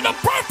getting ready to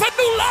birth a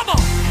new level.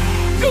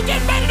 You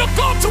getting ready to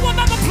go to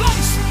another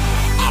place.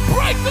 A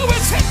breakthrough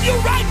is hitting you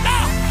right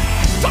now.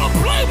 Don't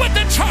play with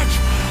the church.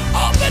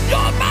 Open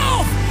your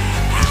mouth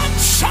and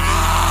shout.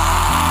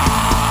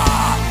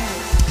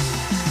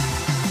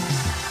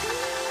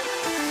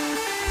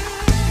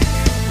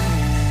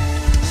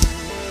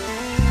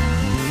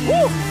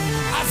 Woo!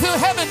 I feel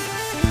heaven.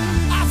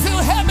 I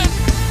feel heaven.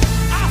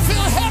 I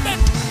feel heaven.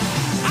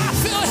 I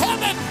feel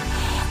heaven.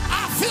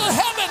 I feel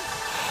heaven.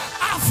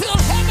 I feel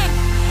heaven.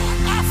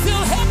 I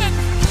feel heaven.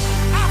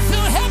 I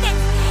feel heaven.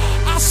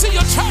 I see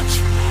your church.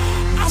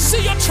 I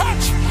see your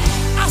church.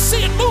 I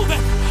see it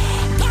moving.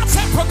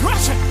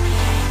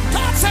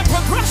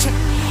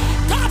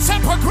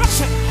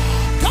 progression.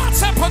 God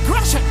said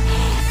progression.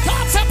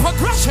 God said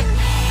progression.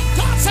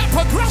 God said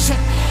progression.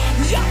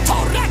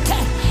 Yatoreke,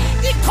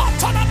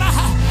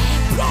 ikotonamaha,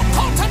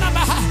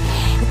 brokotonamaha,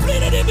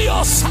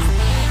 brididibiosa,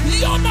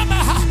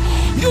 yonamaha.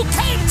 You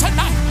came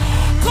tonight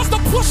because the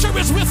pusher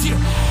is with you.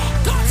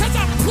 God says,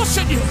 I'm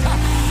pushing you.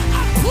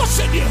 I'm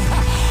pushing you.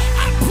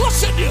 I'm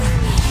pushing you.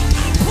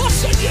 I'm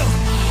pushing you.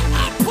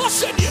 I'm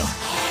pushing you.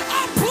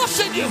 I'm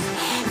pushing you.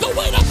 The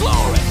weight of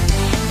glory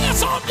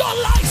is on your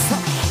life.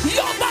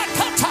 You're not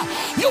cutter.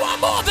 You are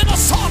more than a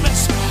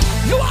psalmist.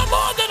 You are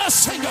more than a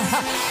singer.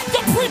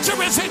 The preacher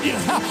is in you.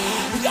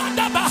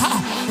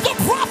 The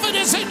prophet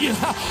is in you.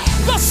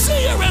 The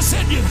seer is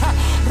in you.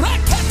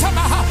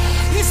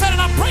 He said,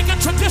 and I'm breaking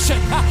tradition.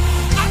 I'm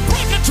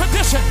breaking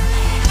tradition.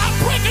 I'm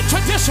breaking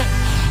tradition.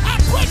 I'm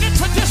breaking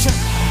tradition.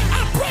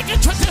 I'm breaking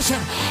tradition.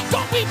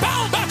 Don't be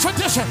bound by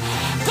tradition.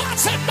 God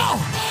said,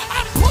 no,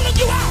 I'm pulling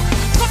you out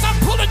because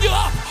I'm pulling you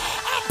up.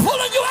 I'm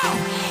pulling you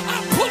out.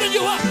 I'm pulling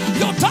you up.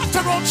 Your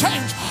doctrine won't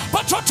change,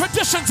 but your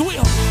traditions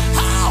will.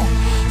 How?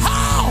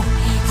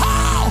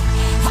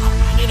 I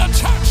need a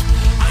church.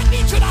 I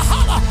need you to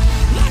holler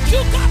like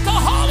you got the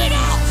Holy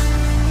Ghost.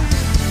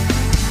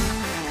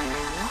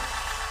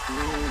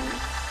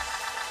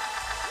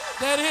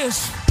 That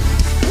is.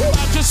 Ooh,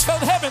 I just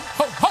felt heaven.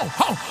 Ho, ho,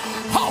 ho,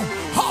 ho,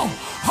 ho,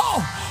 ho,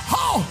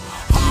 ho,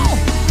 ho,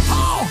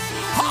 ho,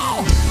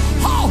 ho,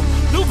 ho.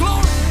 New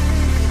glory.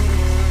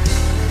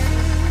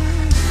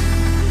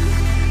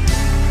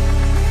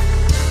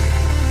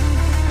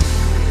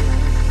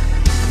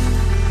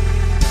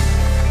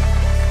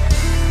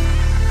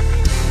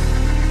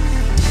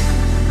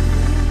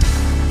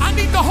 I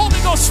need the Holy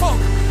Ghost folk.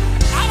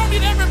 I don't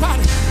need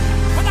everybody,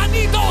 but I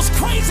need those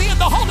crazy in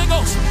the Holy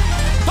Ghost.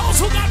 Those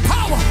who got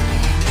power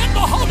in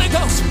the Holy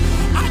Ghost.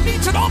 I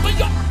need you to open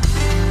your,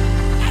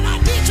 and I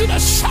need you to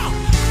shout,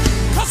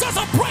 because there's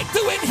a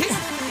breakthrough in here.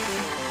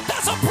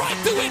 There's a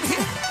breakthrough in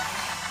here.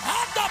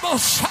 I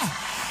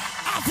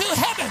feel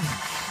heaven. I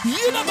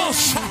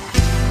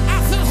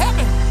feel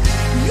heaven.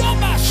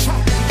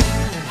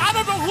 I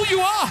don't know who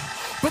you are,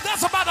 but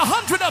there's about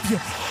 100 of you.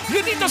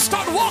 You need to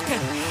start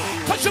walking,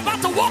 because you're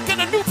about to walk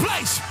in a new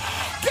place.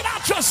 Get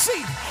out your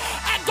seat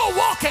and go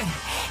walking.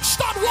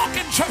 Start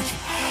walking, church.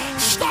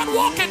 Start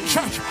walking,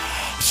 church.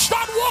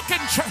 Start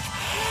walking, church.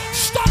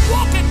 Start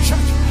walking,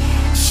 church.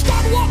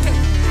 Start walking.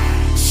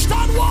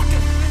 Start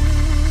walking.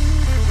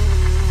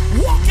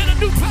 Walk in a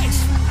new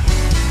place.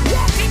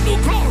 Walk in new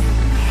glory.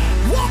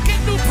 Walk in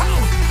new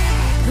power.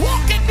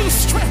 Walk in new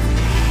strength.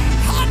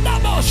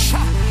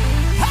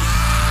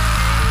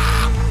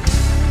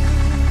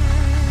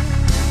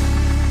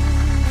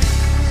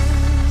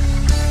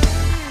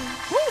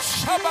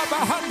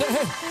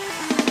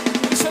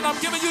 He said, I'm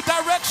giving you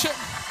direction.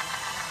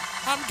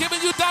 I'm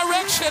giving you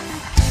direction.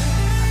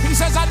 He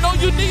says, I know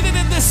you need it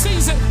in this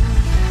season.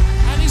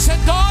 And he said,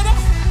 daughter,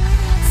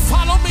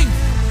 follow me.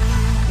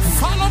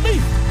 Follow me.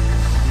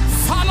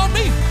 Follow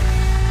me.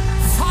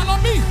 Follow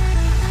me.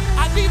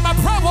 I need my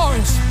prayer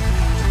warriors.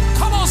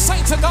 Come on,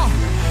 saints of God.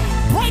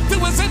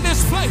 Breakthrough is in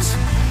this place.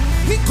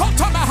 He called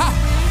to my house.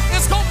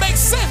 It's going to make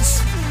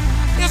sense.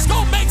 It's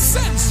going to make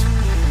sense.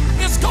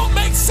 It's going to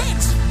make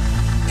sense.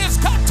 It's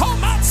got to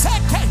make sense.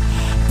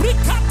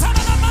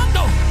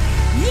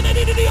 You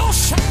need the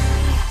ocean.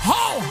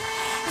 Ho,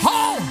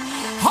 ho,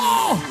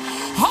 ho,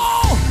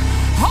 ho,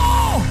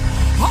 ho,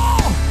 ho.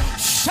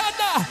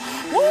 Shada.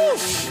 Woo,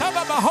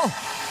 shababaho.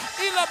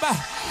 Ilaba.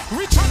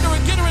 Reach under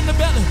and get her in the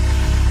belly.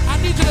 I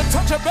need you to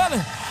touch her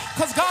belly,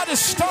 because God is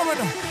stirring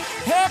her.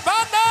 Hey,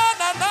 na na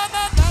na na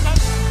na.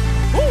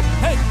 Woo,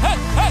 hey, hey,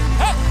 hey,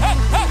 hey, hey,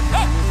 hey,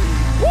 hey.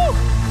 Woo,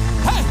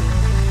 hey.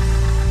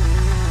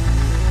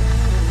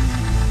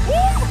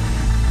 Woo.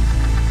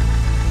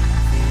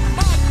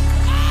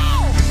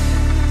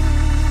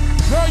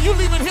 Girl, you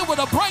leaving here with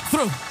a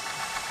breakthrough.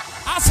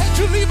 I said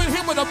you leaving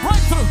here with a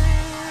breakthrough.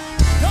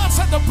 God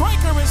said the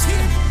breaker is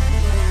here.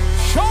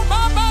 Show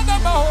my mind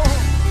about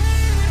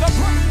the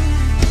breaker.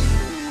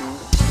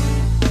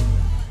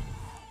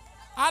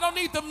 I don't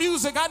need the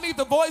music. I need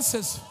the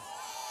voices.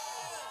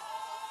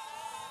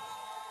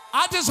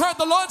 I just heard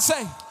the Lord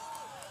say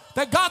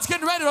that God's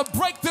getting ready to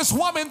break this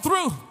woman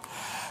through.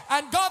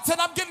 And God said,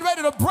 I'm getting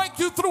ready to break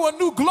you through a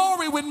new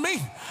glory with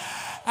me.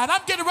 And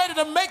I'm getting ready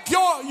to make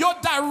your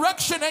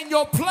direction and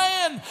your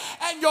plan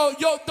and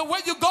the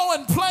way you're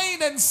going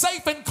plain and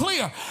safe and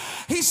clear.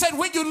 He said,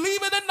 when you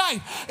leave it at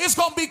night, it's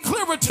going to be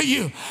clearer to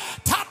you.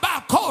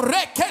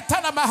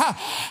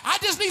 I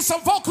just need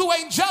some folk who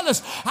ain't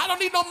jealous. I don't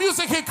need no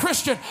music here,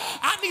 Christian.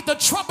 I need the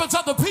trumpets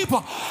of the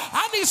people.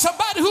 I need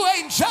somebody who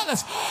ain't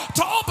jealous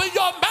to open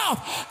your mouth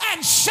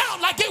and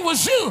shout like it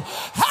was you.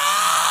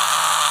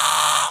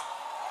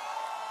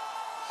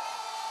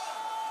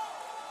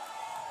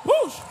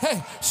 Woo!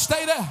 Hey,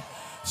 stay there.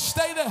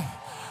 Stay there.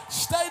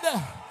 Stay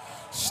there.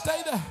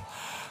 Stay there.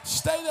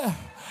 Stay there.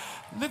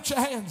 Lift your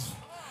hands.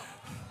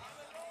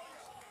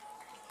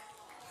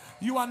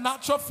 You are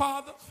not your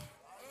father.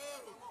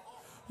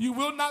 You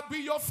will not be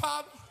your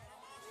father.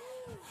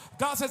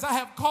 God says, I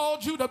have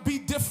called you to be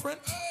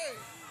different.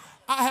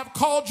 I have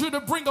called you to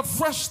bring a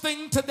fresh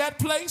thing to that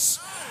place.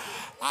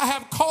 I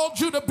have called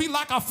you to be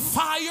like a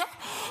fire.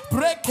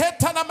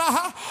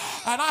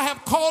 And I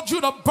have called you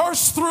to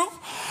burst through.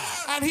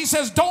 And he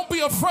says, don't be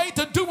afraid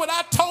to do what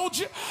I told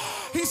you.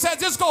 He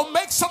says, it's going to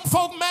make some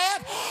folk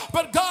mad.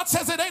 But God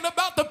says it ain't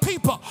about the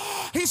people.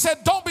 He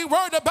said, don't be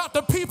worried about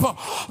the people.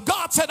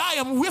 God said, I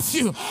am with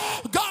you.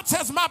 God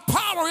says, my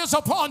power is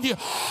upon you.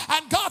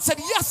 And God said,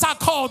 yes, I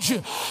called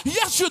you.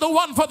 Yes, you're the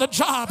one for the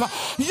job.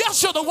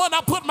 Yes, you're the one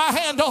I put my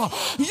hand on.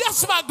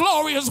 Yes, my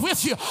glory is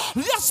with you.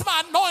 Yes,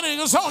 my anointing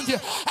is on you.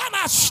 And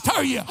I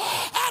stir you. And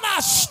I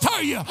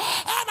stir you. And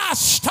I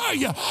stir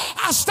you.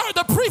 I stir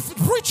the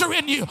preacher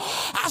in you.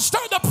 I stir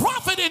the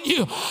prophet in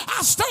you.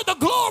 I stir the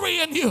glory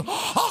in you.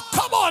 Oh,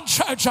 come on,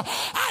 church.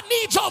 I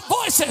need your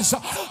voices.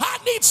 I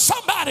need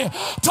somebody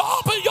to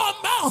open your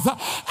mouth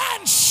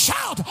and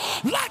shout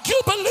like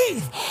you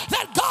believe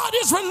that God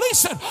is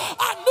releasing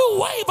a new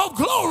wave of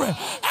glory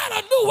and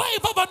a new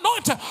wave of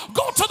anointing.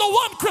 Go to the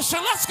one, Christian.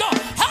 Let's go.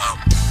 Help.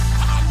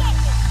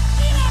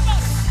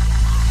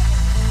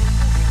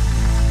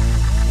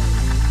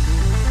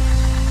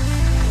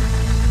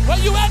 Where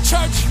you at,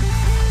 church?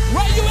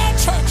 Where you at,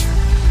 church?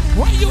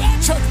 Where you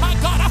at, church? My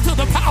God, I feel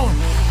the power.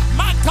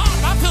 My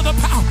God, I feel the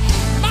power.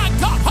 My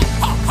God.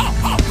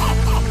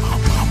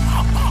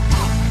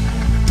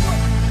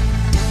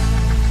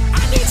 I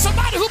need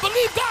somebody who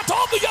believes God to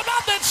open your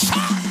mouth and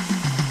shout.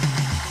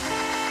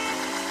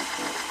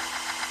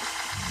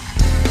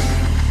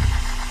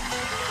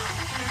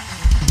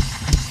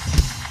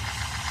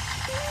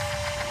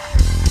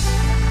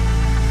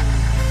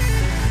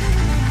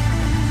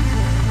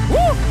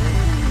 Woo!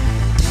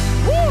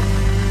 Woo!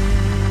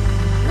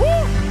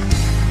 Woo!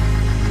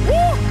 Woo!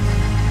 Woo!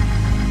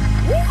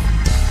 Woo!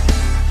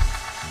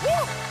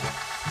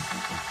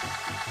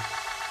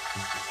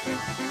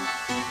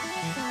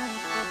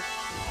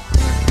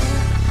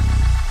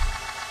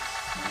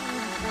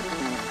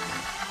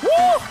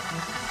 Woo!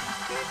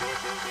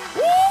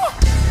 Woo!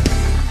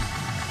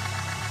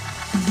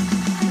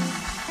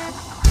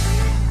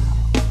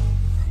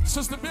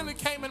 Sister Billy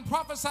came and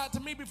prophesied to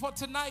me before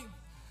tonight.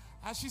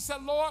 And she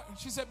said, Lord,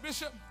 she said,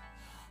 Bishop,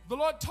 the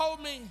Lord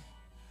told me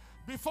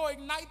before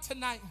Ignite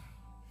tonight,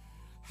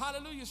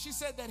 hallelujah, she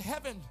said that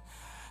heaven,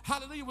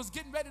 hallelujah, was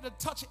getting ready to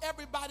touch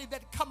everybody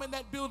that come in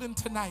that building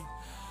tonight.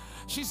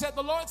 She said,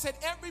 the Lord said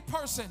every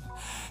person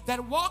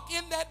that walk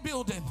in that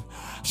building,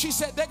 she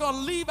said they're going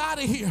to leave out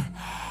of here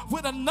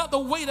with another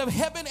weight of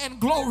heaven and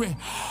glory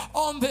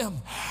on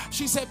them.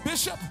 She said,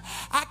 Bishop,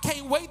 I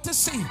can't wait to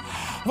see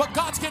what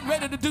God's getting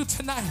ready to do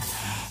tonight.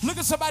 Look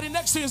at somebody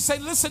next to you and say,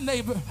 listen,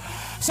 neighbor.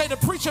 Say, the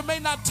preacher may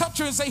not touch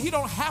you, and say, he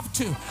don't have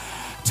to.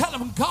 Tell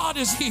him God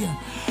is here.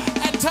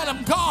 And tell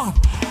him God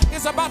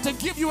is about to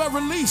give you a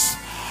release.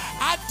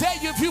 I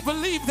dare you if you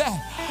believe that,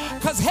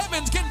 because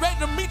heaven's getting ready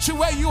to meet you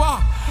where you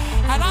are.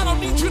 And I don't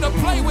need you to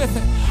play with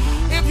it.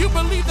 If you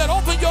believe that,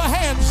 open your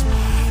hands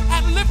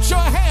and lift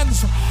your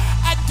hands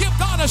and give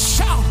God a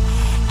shout.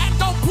 And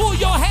don't pull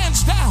your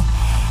hands down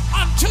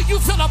until you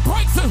feel a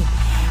breakthrough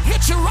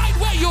hit you right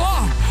where you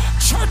are.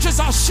 Churches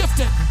are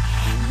shifting.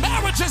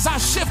 Marriages are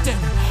shifting.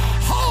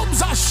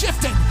 Homes are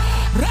shifting.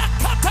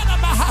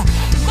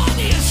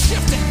 Money is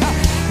shifting.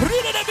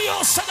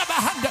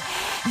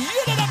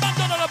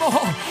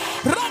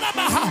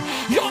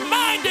 Your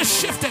mind is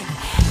shifting.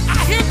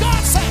 I hear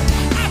God say,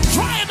 I'm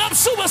drying up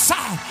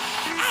suicide.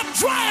 I'm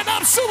drying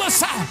up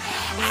suicide.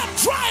 I'm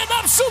drying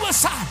up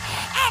suicide.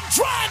 I'm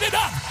drying it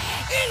up.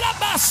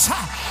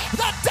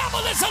 The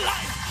devil is a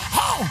liar.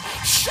 Oh,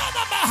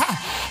 Shadamaha.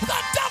 The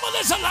devil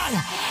is a liar.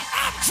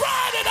 I'm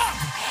drying it up.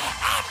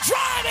 I'm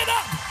drying it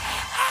up.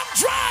 I'm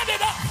drying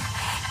it up.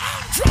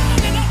 I'm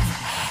drying it up.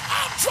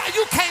 I'm drying.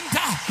 You can't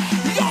die.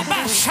 You're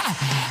my shot.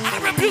 I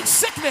rebuke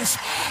sickness.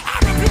 I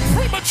rebuke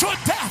premature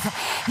death.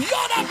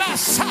 You're my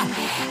son.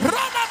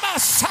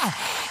 Ranamasa.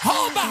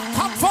 Hold back.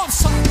 Come forth,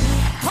 son.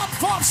 Come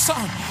forth,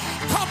 son.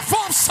 Come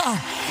forth, son.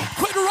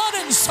 Quit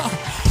running, son.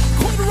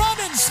 Quit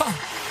running, son.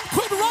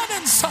 Quit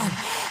running, son.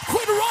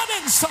 Quit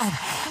running, son.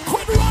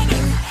 Quit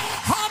running.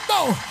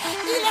 Hando.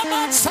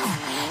 Ilamansa.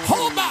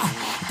 Hold back.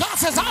 God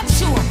says, I'm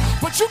sure,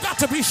 but you got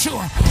to be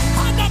sure.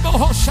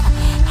 Hanabohosha.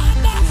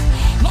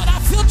 Lord, I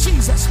feel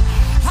Jesus.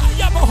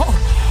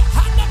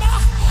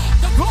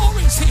 The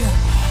glory is here.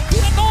 The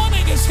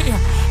anointing is here.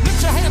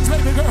 Lift your hands,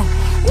 baby girl.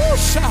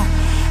 Woosha.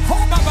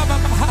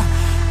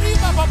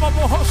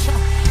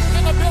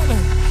 In the belly.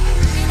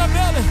 In the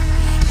belly.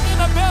 In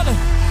the belly.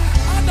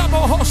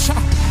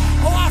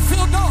 Oh, I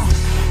feel God.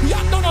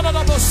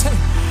 Yandonadabose.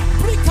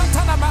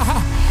 Brikatanamaha.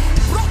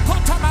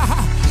 Brokotamaha.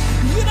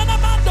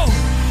 Yinanamando.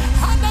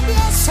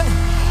 Handabiase.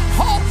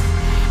 Hope.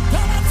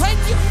 God, I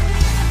thank you.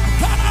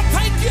 God, I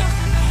thank you.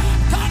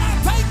 God, I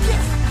thank you.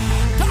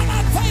 God,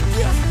 I thank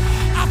you.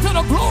 I feel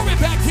the glory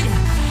back here.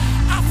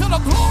 I feel the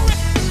glory.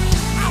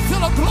 I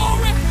feel the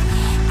glory.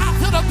 I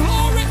feel the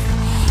glory.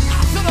 I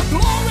feel the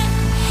glory.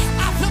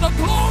 I feel the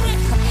glory.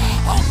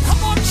 Oh,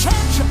 come on,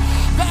 church.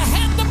 The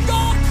hand of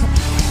God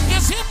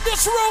is in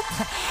this room.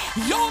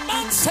 Your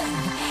man said,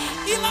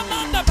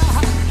 Ilamanda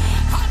Baha.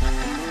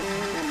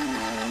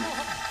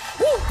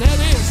 There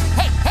it is.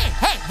 Hey, hey,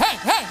 hey, hey,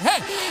 hey, hey.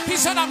 He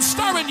said, I'm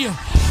stirring you.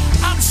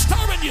 I'm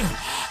stirring you.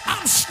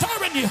 I'm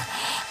stirring you.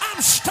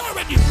 I'm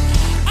stirring you.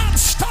 I'm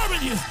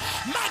stirring you.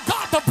 My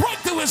God, the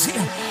breakthrough is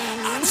here.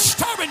 I'm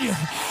stirring you.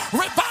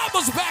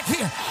 Revival's back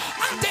here.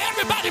 I dare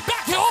everybody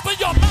back here, open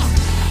your mouth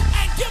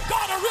and give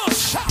God a real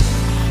shout.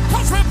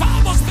 Because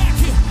revival's back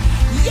here.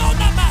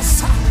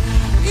 Yonamasa.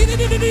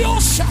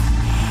 Ididididiosa.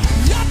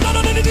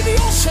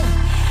 Yandododididiosa.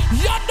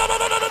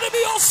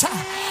 Yandododididiosa.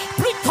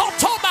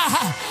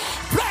 Brikotomaha.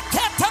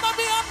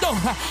 Brakatamamiando.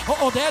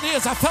 Oh, there it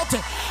is. I felt it.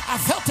 I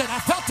felt it. I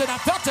felt it. I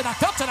felt it. I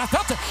felt it. I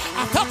felt it.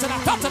 I felt it. I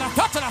felt it. I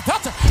felt it. I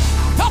felt it. I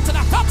felt it.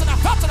 I felt it. I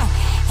felt it.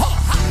 Oh,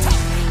 hata.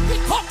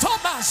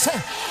 Brikotomase.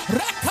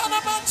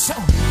 Rakanamanso.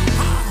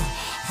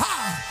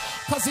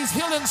 Because he's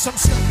healing some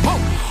stuff. Ho,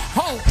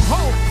 ho,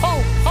 ho, ho,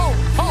 ho,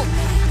 ho,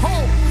 ho,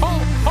 ho,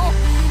 ho,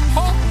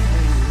 ho.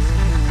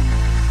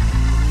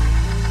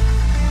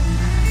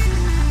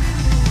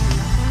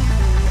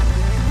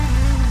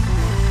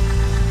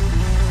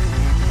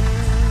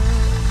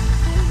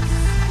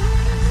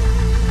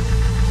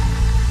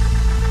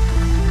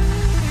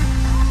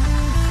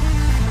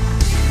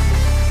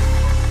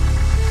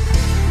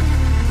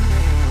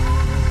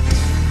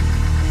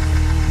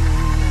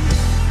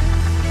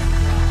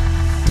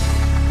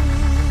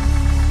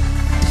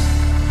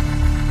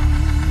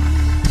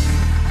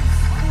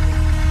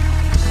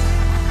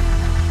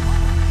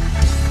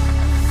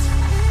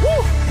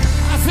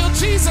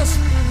 Jesus,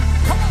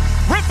 come on.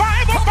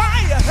 Revival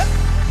fire.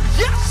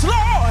 Yes,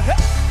 Lord.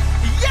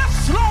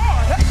 Yes,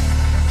 Lord.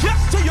 Yes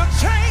to your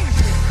change.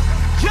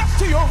 Yes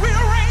to your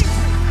rearrange.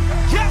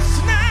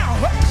 Yes, now.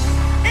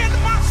 In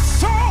my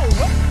soul,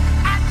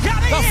 I got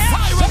it. The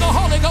fire of the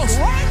Holy Ghost.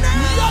 Right now.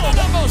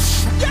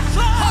 Yes,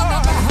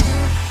 Lord.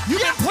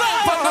 You've been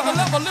praying for another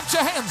level. Lift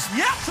your hands.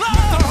 Yes,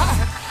 Lord.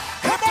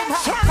 Come on,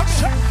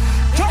 church.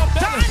 Don't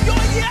die your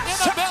yes.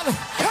 In the belly.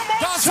 Come on,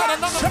 God said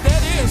another. church.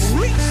 There it is.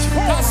 Reach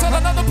for. God said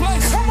another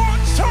place. Come on,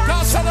 church.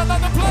 God said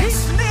another place.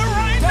 He's near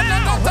right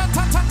now.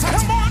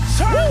 Come on,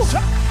 church.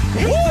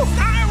 He's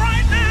nigh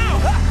right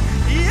now.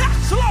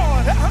 Yes,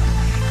 Lord.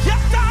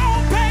 Yes,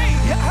 I'll obey.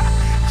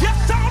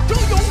 Yes, I'll do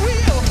your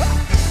will.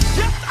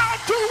 Yes, I'll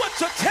do what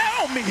you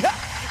tell me.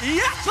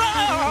 Yes,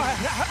 Lord.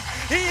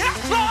 Yes,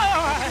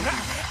 Lord.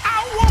 I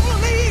won't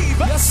leave.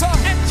 Yes, sir.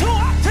 Until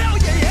I tell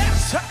you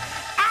yes.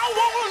 I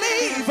won't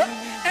leave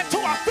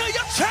until I feel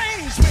you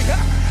change me.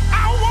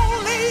 I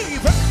won't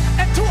leave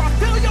until I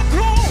feel your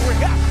glory.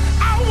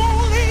 I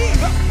won't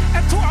leave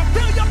until I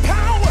feel your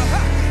power.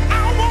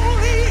 I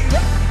won't leave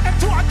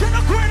until I get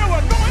a greater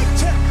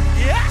anointing.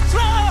 Yes,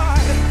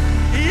 Lord.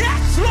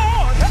 Yes,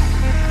 Lord.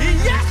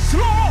 Yes,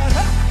 Lord.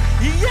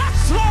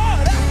 Yes,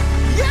 Lord.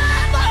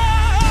 Yeah,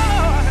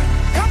 Lord.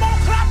 Come on,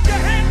 clap your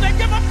hands and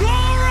give him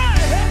glory.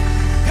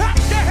 Clap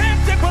your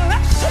hands and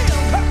bless him.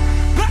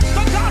 Bless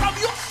the God of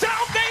your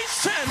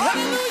salvation.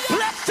 Hallelujah.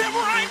 Bless him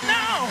right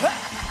now.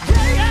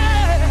 Yeah,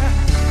 yeah.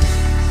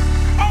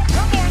 Oh,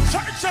 come on,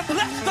 church, and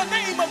bless the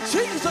name of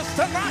Jesus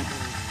tonight.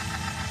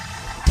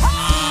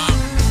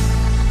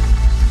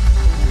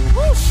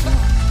 Whoosh.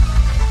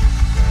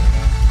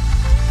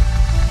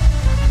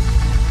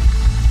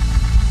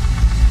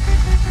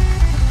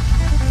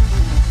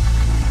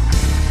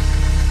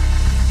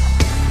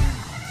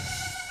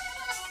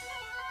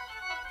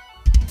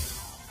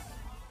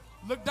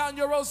 Look down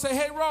your row, say,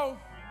 hey, row.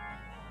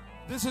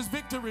 This is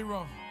victory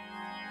row.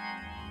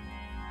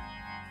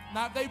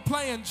 Now, if they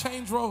playing,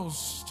 change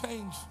rows.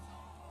 Change.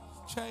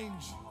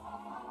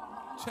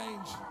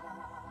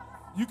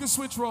 You can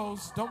switch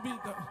rows. Don't be,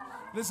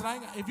 listen,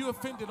 if you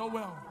offended, oh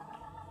well.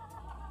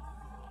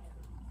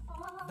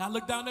 Now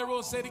look down that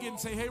row, say it again,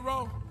 say, hey,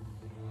 row.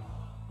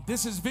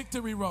 This is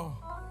victory row.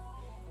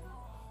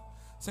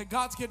 Say,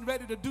 God's getting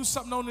ready to do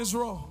something on this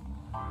row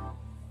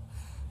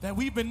that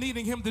we've been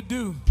needing him to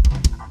do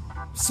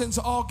since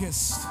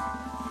August.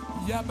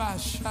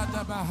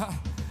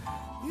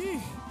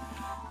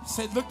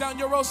 Say, look down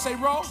your row, say,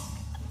 row.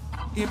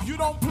 If you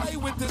don't play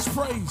with this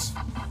praise,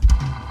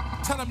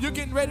 tell them you're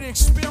getting ready to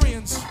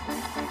experience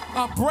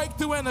a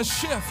breakthrough and a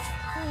shift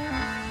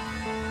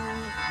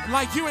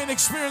like you ain't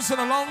experienced in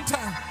a long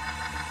time.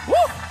 Woo!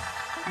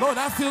 Lord,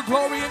 I feel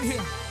glory in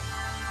here.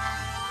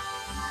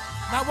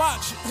 Now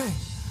watch.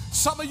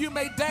 Some of you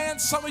may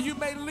dance, some of you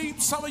may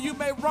leap, some of you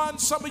may run,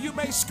 some of you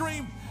may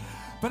scream.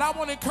 But I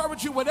want to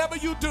encourage you, whatever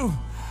you do,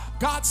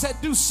 God said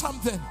do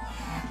something.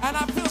 And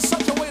I feel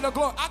such a weight of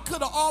glory. I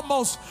could have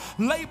almost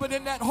labored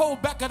in that whole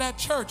back of that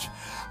church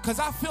because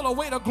I feel a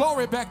weight of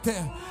glory back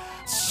there.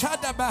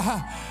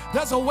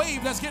 There's a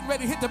wave that's getting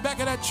ready to hit the back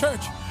of that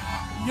church.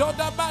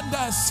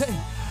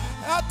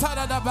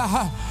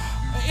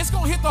 It's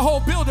going to hit the whole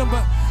building,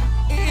 but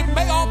it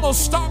may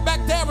almost start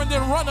back there and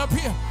then run up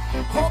here.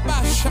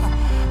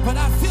 But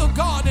I feel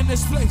God in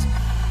this place.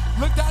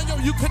 Look down,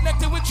 you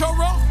connected with your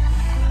row?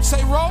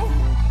 Say, row.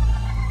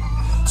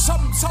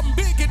 Something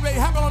big getting ready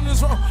to happen on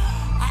this row.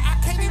 I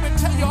can't even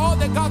tell you all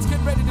that God's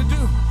getting ready to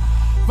do,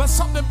 but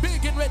something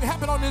big getting ready to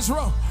happen on this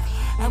row.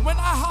 And when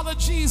I holler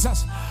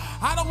Jesus,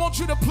 I don't want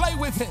you to play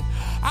with it.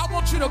 I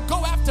want you to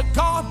go after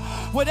God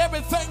with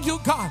everything you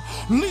got.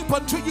 Leap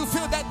until you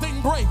feel that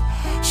thing break.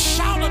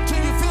 Shout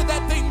until you feel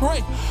that thing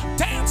break.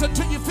 Dance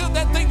until you feel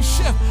that thing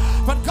shift.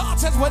 But God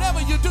says, whatever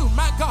you do,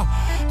 my God,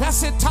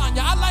 that's it,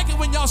 Tanya. I like it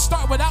when y'all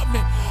start without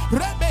me.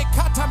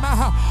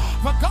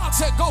 But God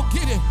said, go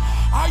get it.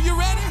 Are you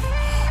ready?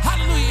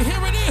 Hallelujah.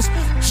 Here it is.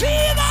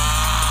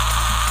 Jesus!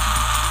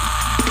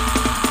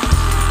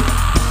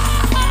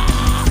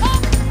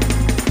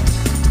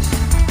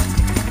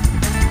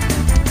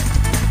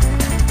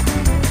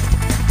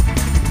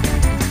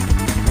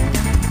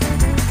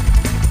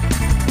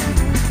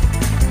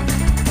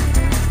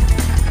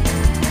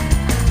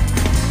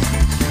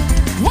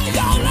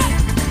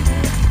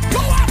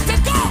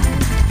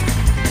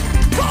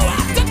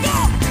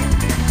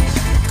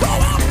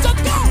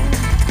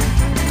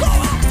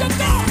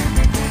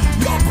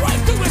 Your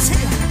breakthrough is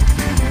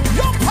here.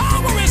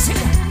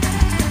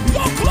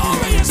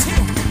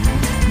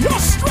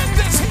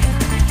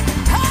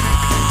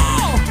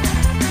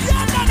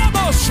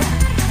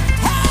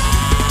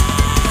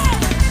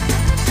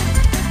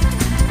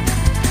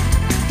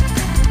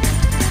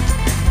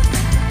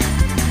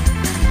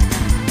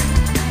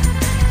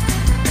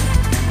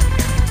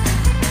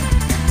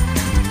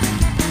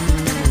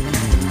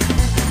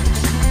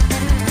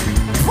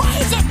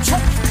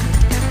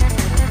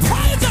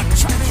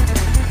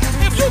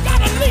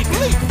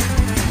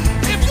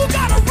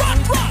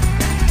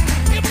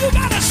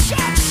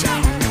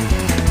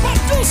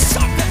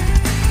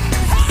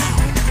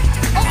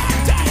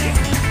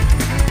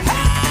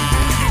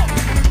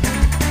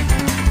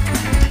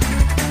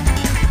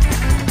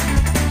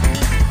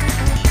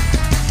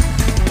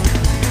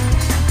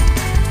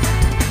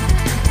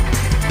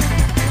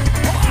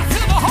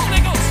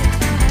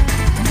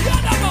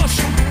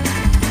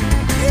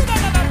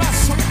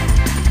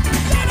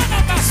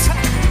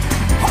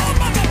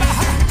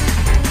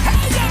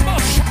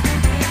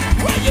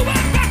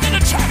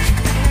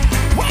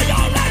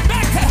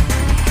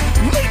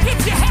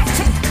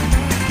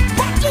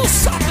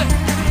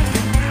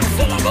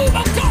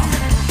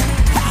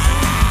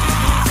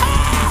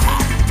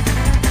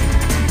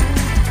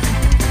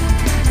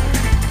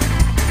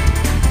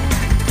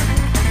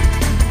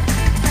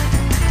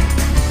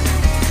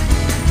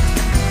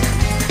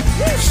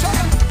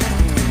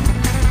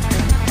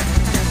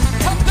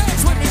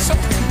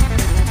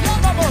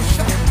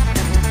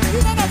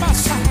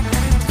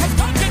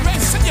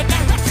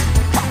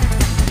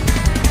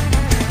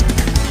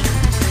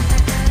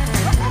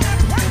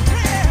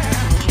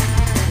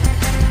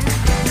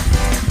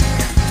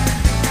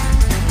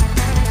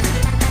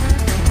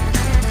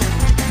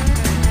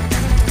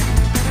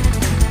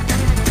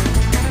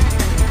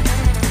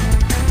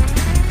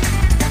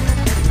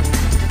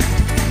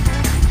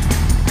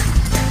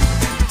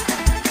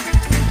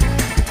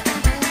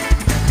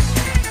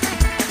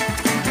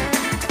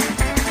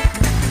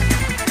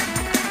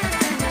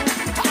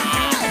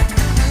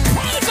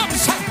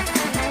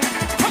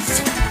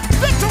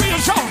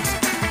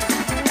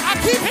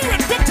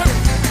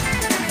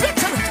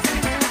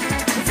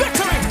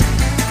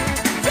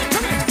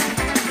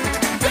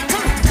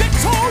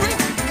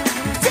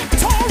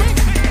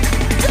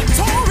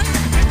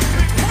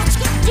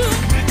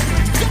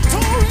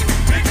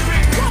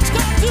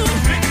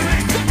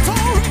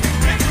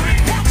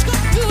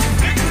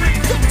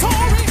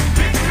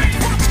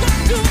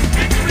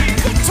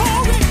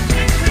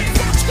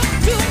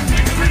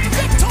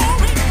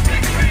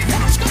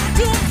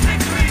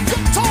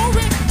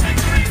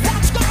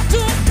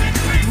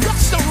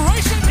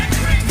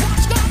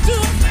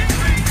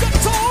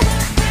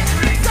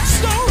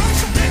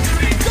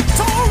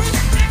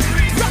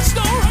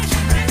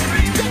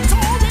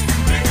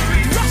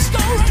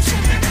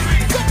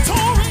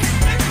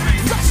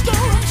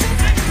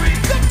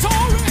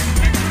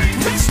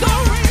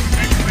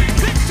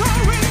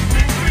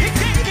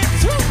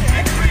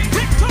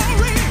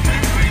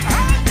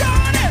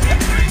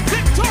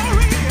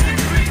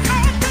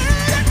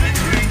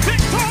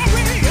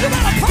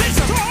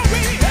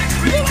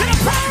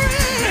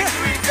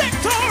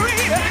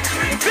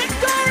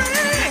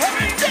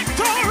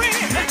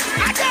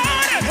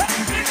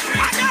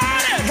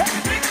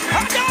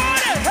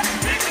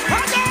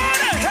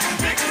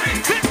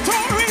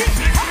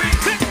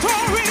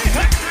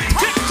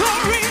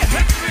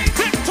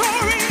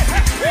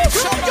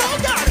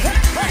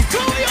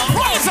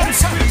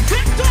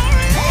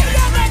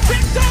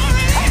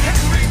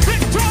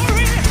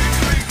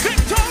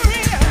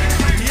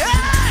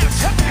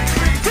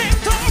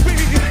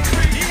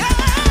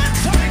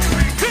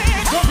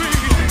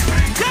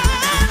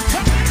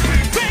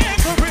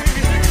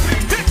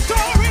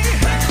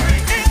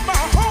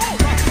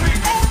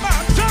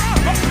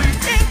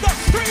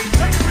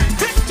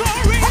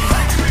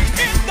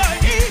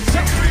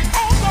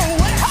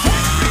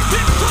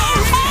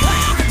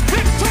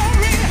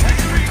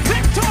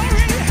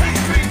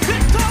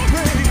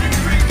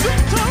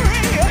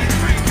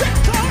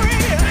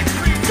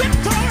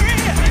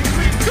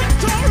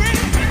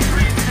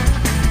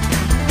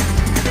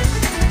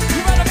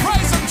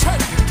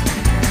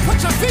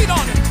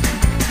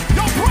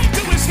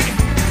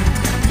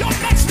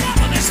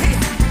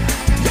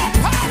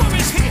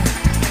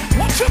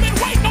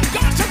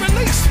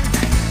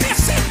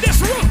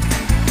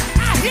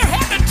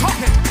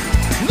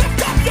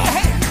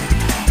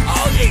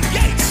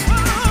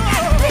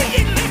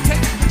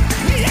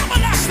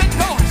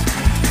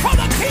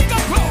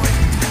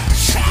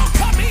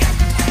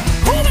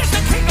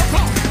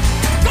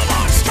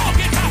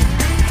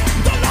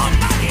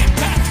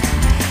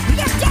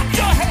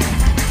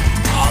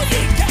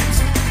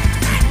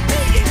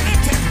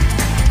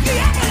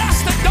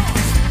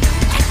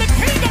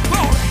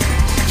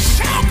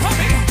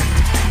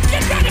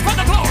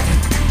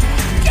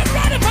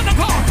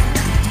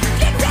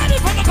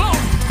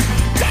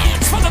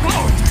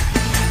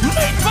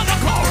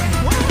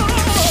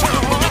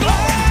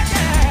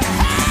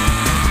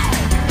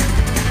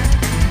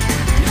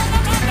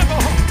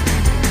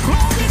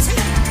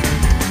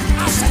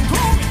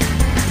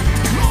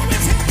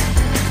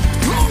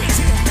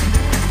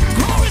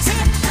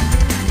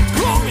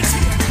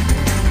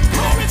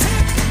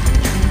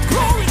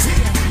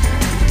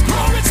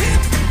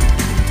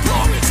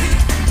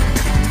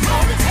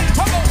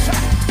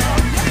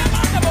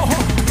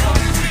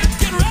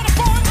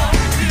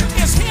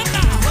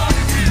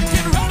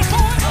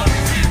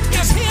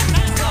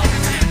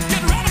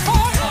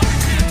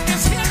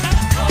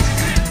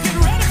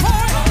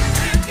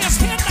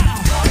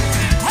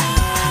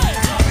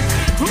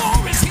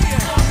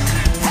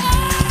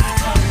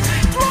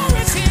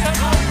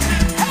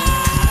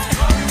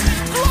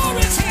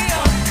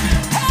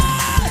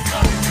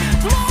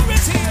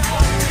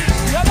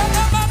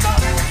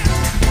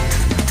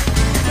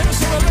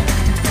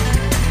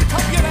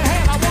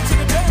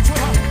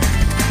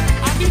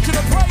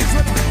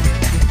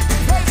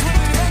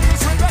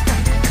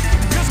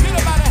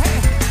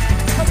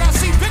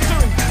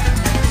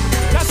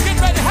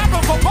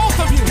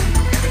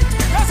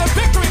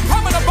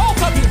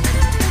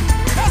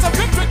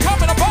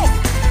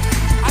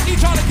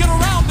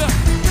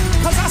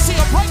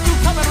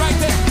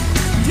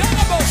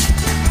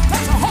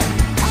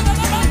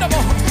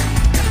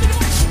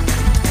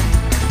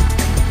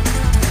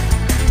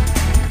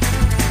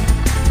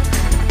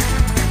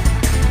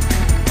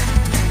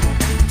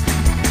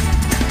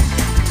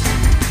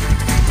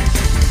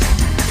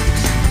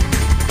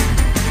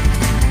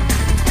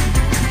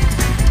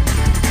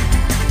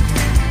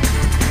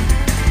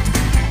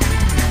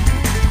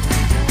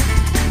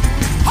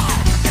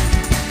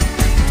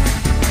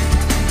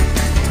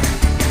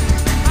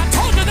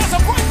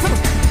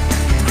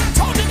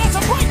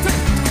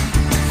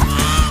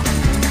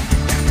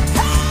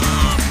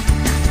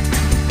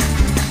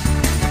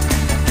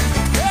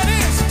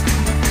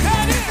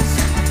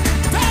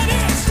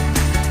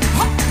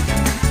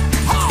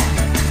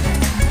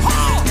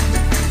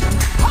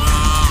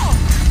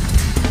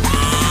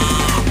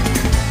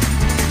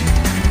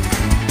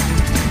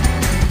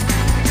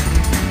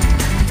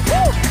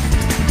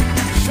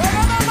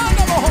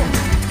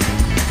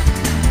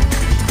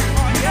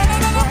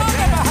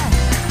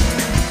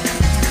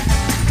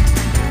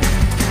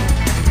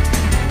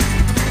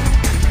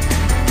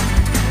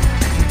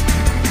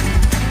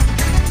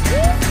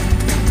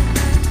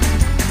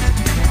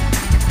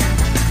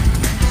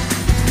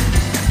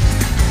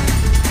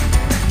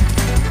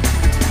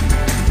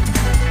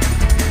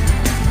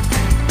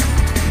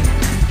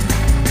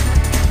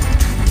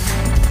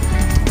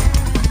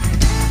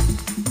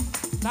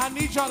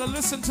 need y'all to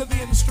listen to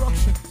the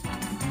instructions.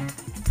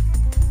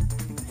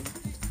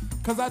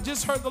 Because I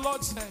just heard the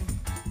Lord say,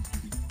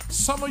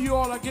 some of you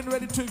all are getting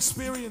ready to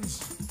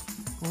experience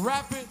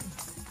rapid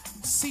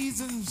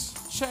seasons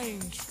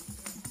change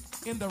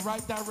in the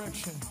right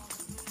direction.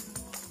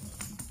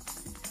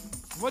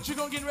 What you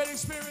gonna get ready to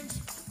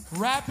experience?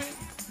 Rapid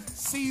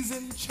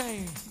season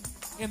change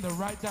in the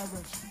right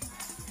direction.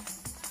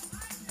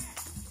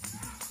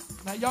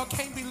 Now y'all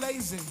can't be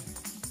lazy,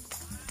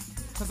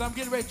 because I'm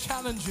getting ready to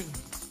challenge you.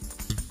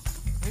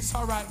 It's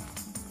all right.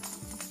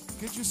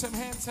 Get you some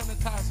hand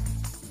sanitizer.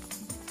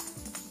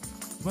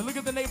 But look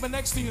at the neighbor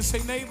next to you and say,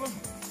 neighbor,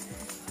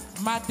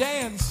 my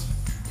dance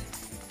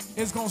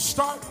is going to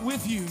start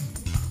with you,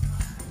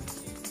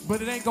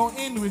 but it ain't going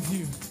to end with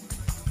you.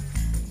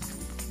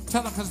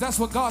 Tell them, because that's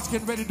what God's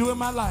getting ready to do in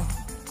my life.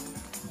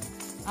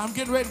 I'm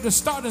getting ready to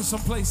start in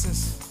some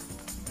places,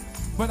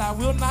 but I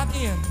will not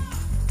end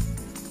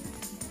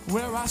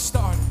where I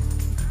started.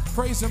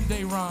 Praise him,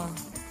 Dayron.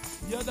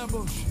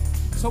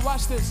 Yadabush. So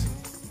watch this.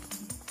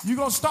 You're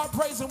going to start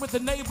praising with the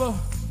neighbor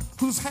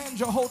whose hand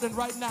you're holding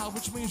right now,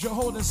 which means you're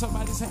holding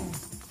somebody's hand.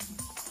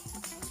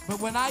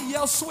 But when I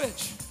yell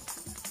switch,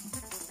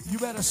 you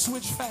better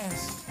switch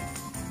fast,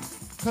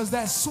 because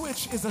that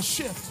switch is a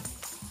shift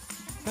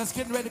that's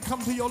getting ready to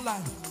come to your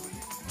life.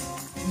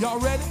 Y'all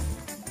ready?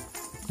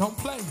 Don't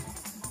play.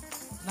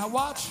 Now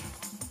watch.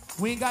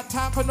 We ain't got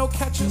time for no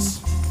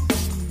catches.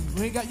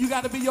 You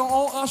got to be your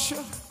own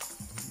usher.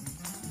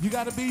 You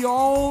got to be your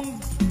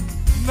own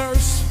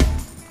nurse.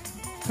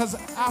 Because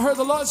I heard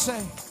the Lord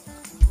say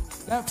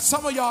that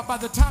some of y'all, by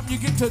the time you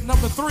get to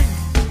number 3,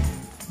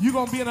 you're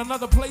going to be in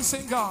another place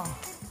in God.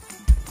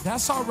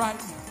 That's all right.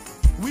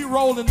 We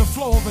roll in the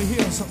flow over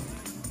here. So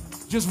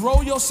just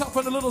roll yourself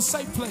in a little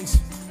safe place,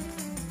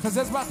 because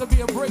there's about to be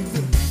a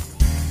breakthrough.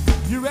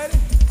 You ready?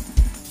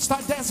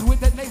 Start dancing with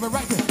that neighbor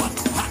right there.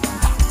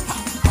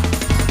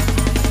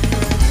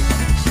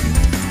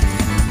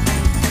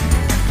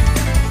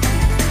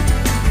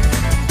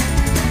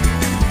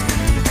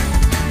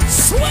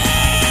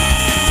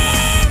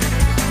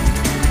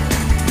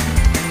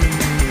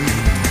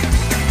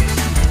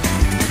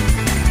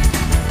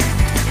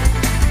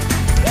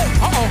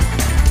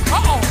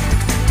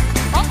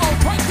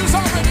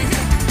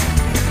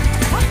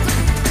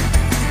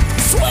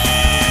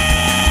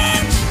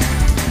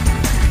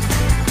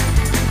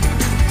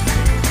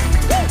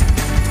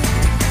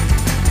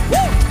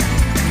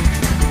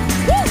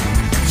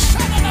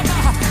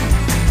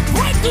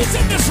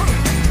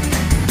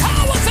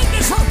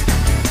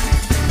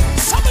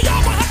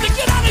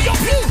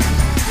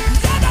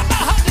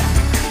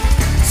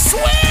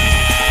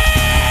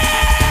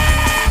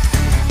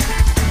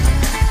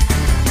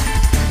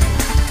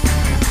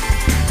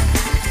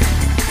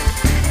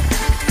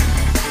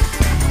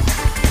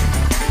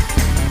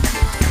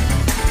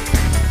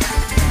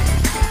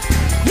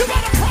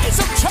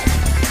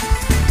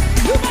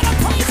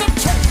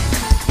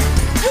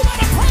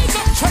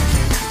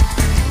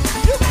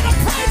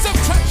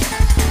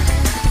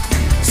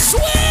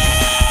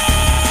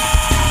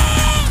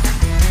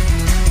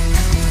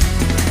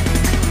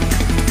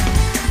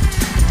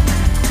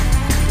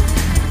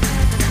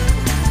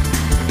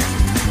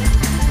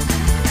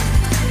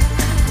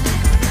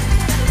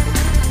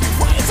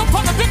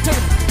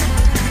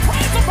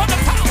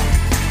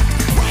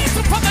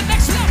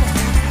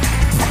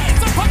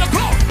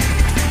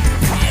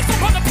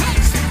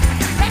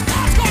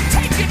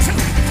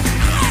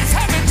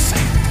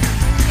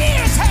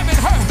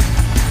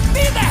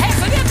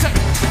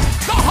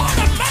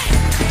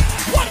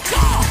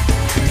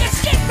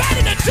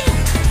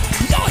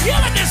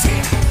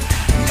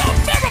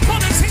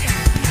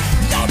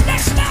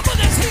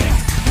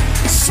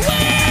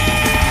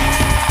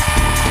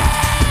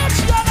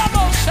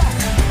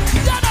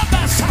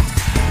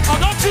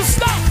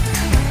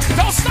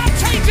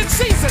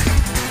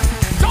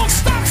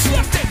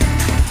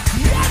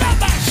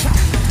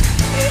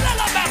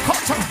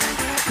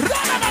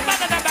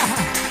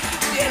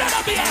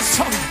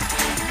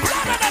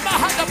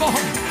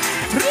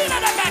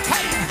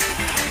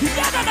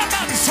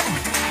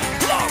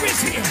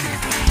 Glory's here.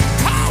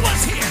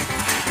 Power's here.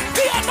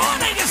 The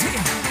anointing is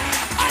here.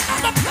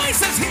 Another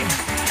place is here.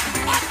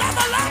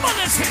 Another level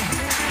is here.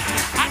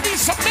 I need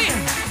some men.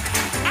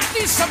 I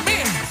need some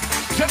men.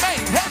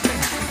 Jermaine, help me.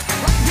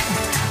 Right here.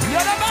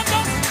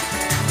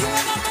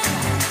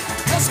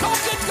 Let's go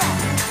get God.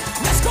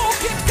 Let's go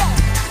get God.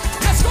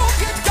 Let's go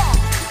get God.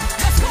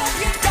 Let's go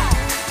get God.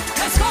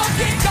 Let's go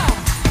get God.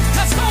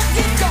 Let's go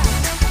get God.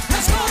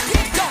 Let's go get God. Let's go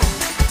get God.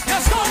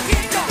 Let's go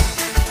get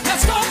God.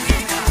 Let's go get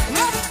God.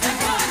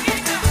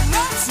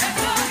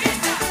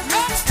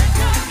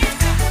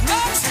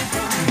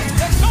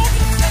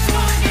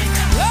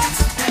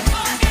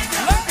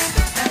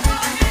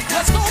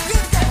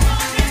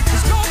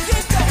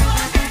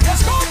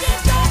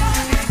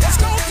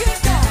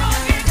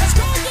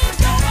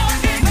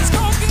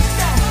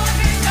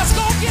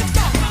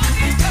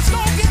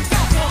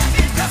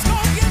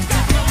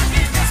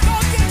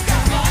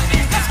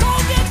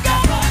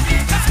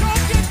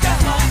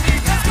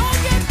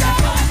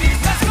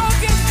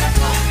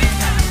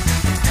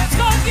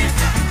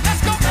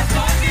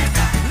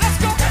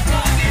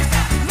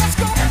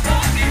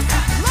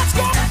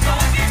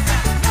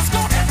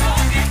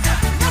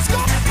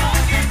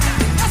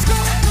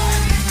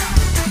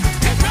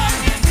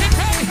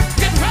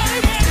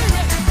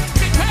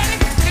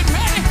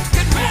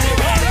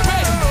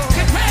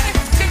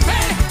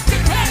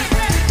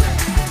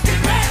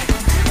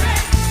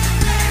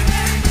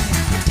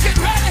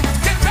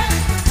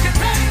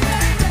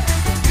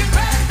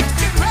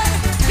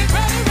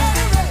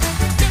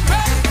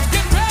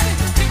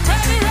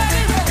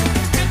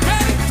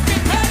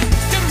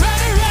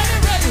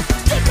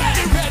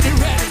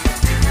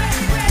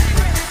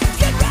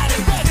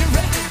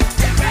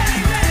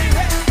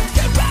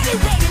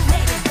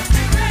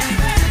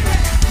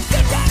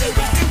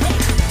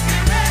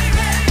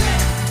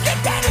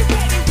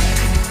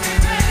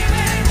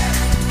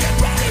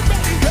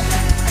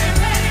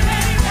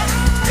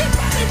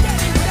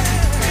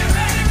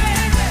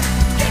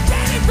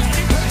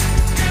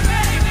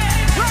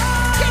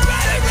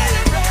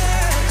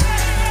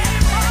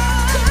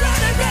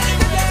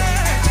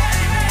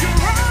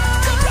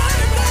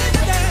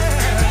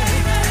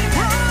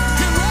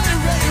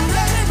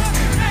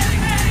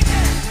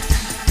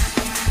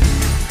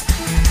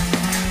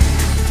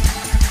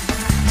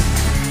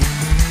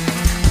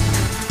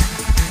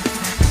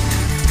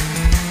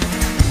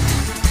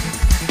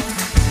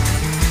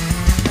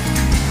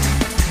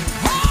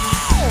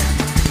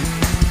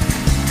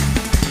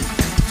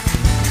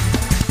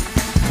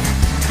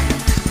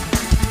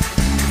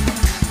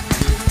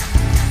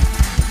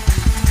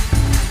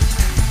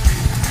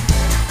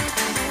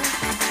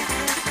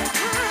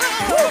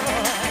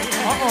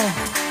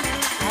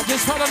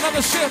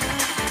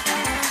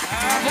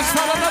 I just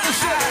felt another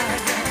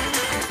shift.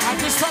 I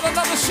just felt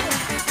another shift.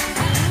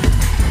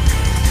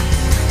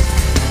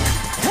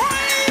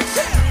 Praise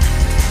Him.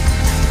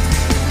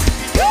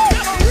 You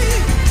gotta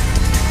read.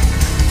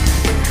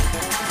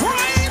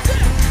 Praise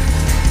Him.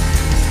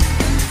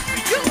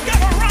 You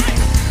gotta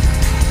write.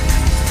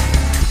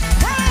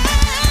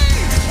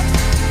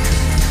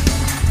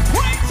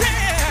 Praise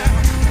Him.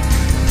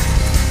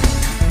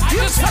 I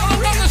just felt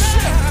another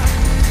shift.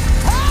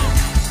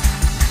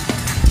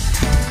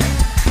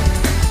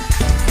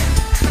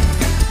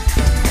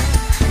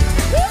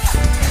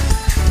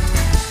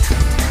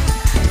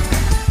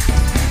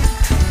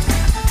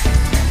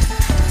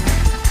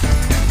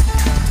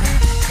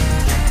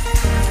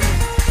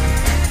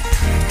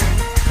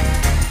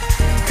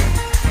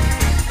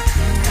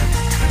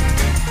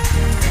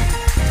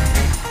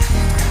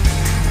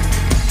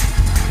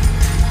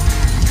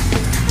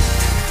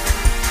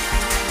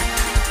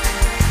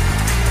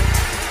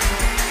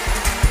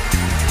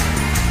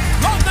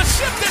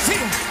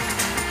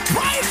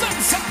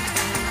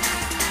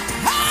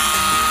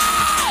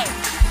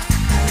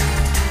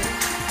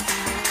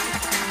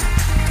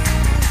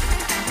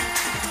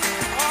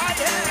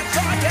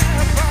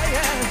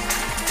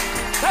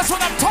 That's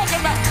what I'm talking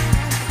about.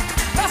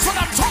 That's what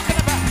I'm talking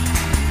about.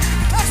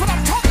 That's what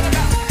I'm talking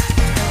about.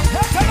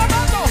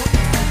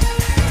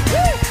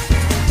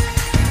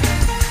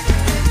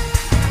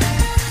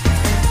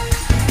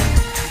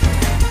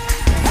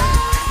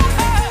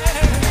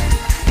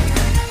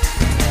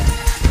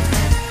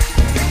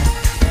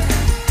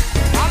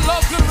 I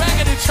love good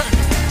raggedy church.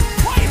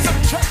 Praise Him,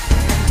 church.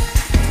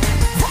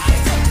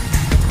 Praise Him.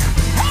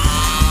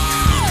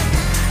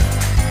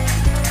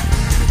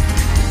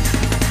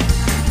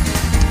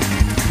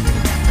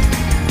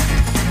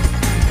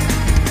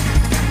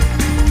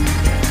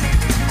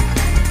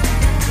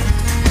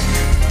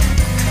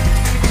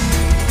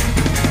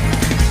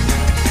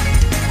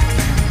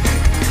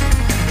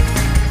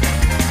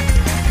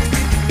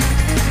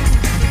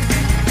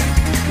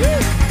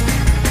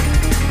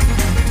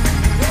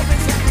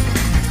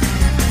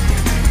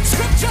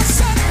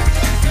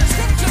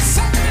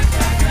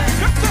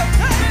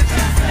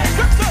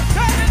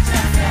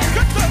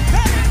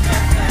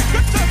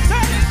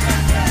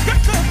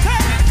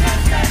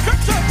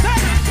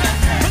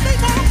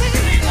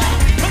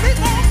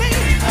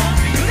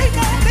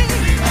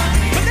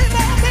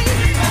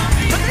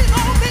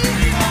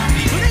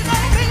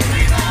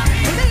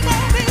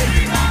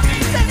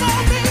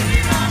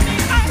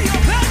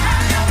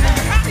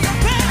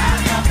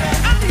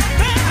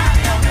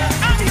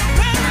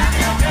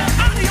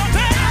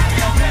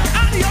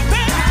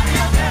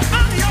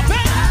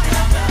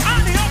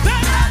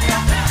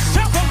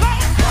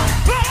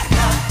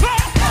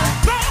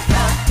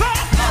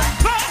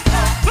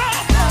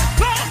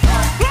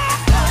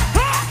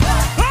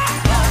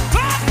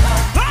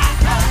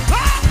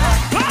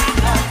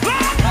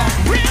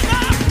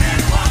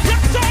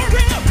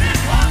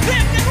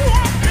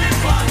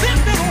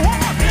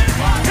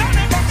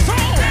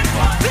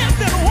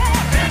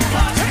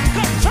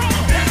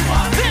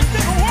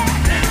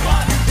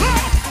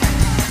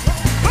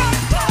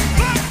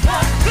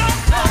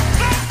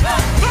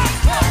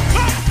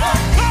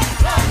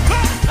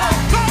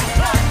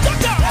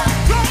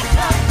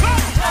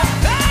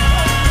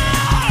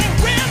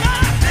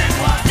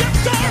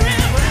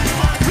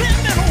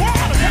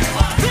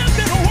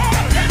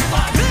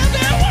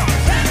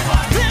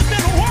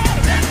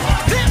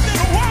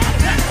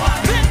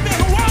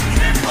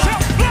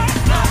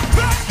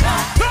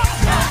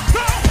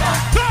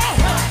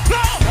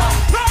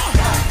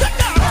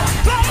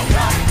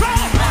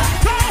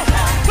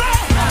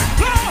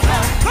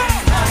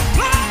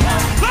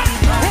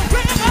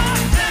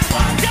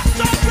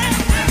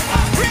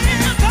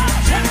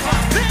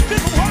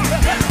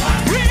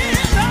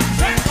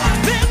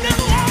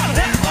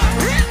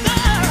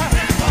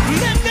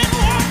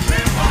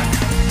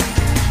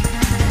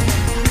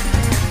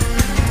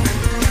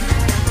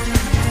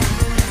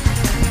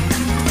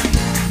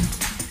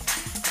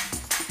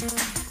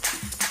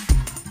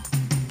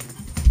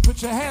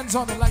 Put your hands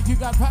on it like you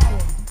got power.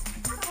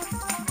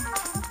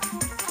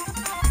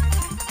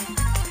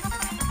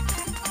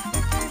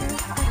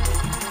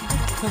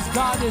 Because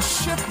God is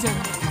shifting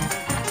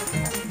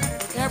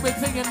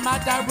everything in my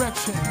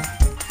direction.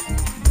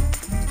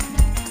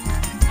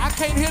 I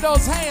can't hear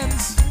those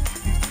hands.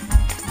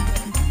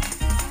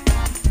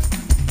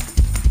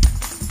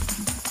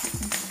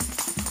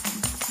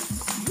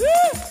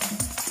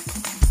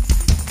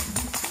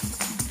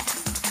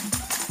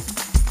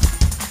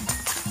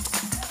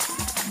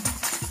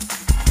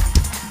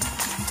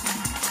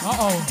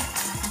 Uh-oh.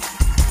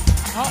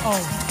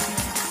 Uh-oh.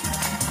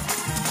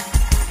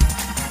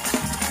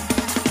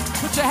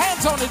 Put your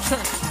hands on it,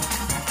 church.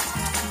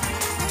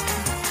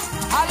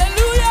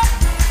 Hallelujah.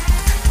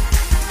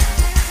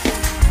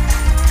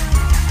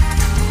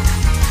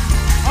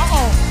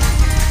 Uh-oh.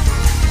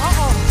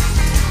 Uh-oh.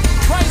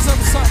 Praise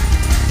Him, son.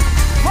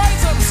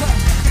 Praise Him, son.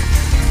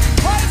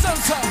 Praise Him,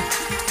 son.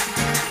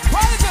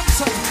 Praise Him,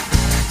 son.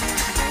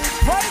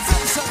 Praise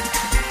Him, son.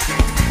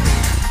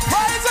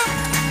 Praise Him.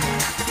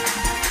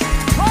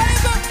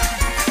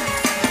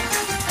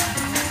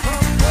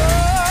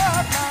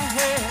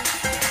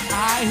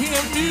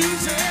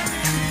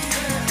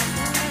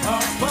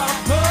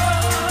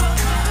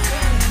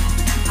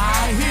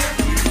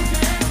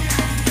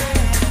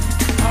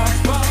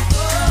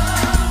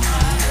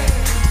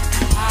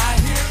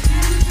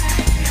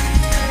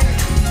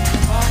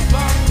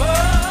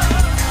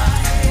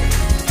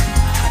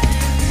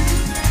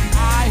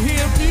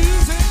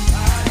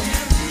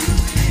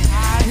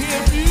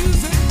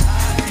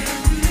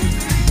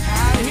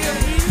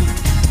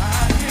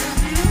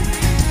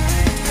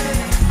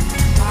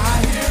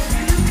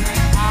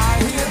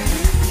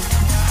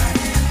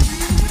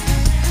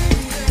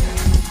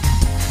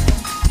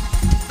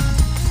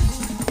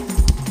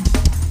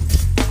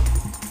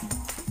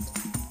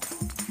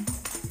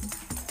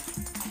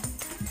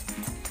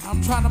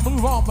 I'm trying to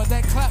move on, but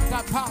that clap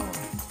got power.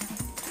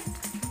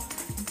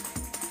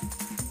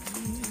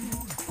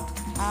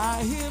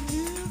 I hear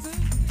music.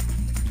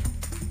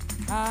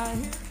 I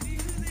hear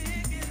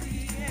music in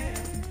the air.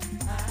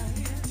 I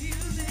hear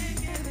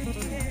music in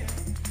the air.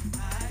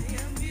 I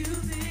hear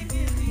music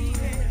in the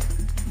air.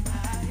 I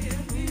hear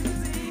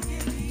music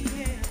in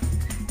the air.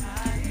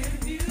 I hear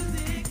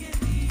music in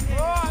the air.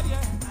 Oh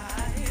yeah.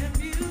 I hear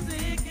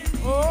music in the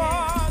air.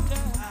 Oh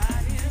yeah.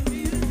 I hear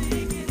music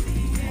in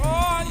the air.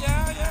 Oh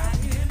yeah, yeah. I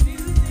hear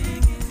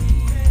music in the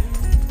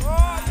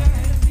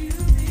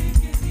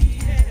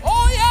air.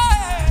 Oh yeah. I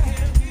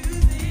hear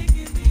music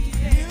in the air.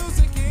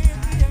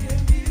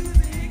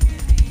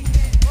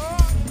 Oh yeah.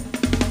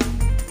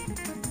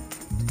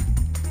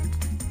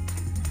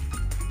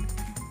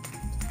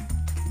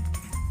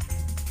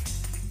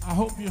 I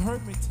hope you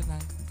heard me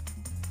tonight.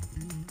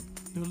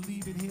 You'll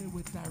leave it here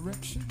with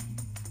direction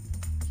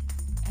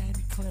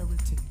and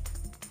clarity.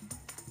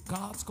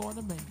 God's going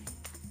to make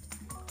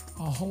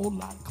a whole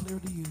lot clear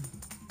to you.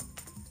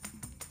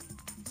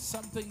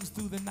 Some things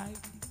through the night,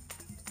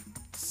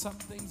 some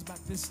things about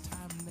this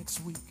time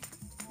next week.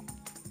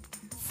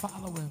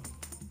 Follow him.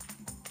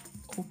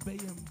 Obey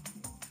him.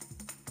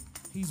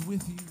 He's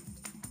with you.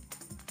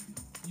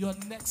 Your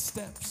next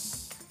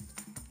steps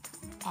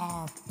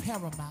are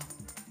paramount.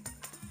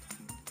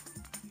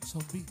 So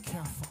be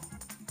careful.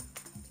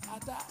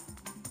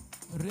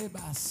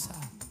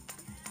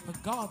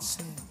 But God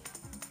said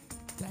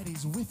that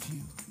he's with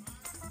you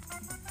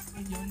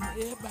in your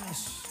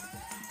nebash.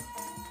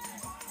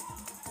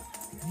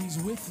 He's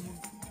with you.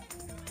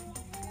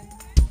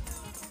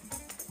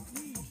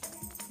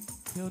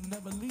 He'll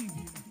never leave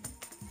you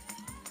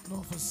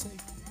nor forsake you.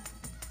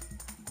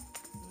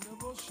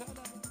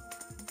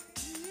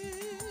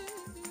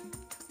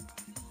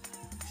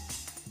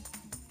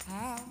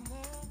 I'll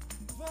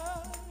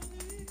never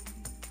leave.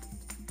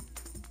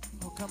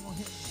 Oh, come on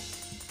here.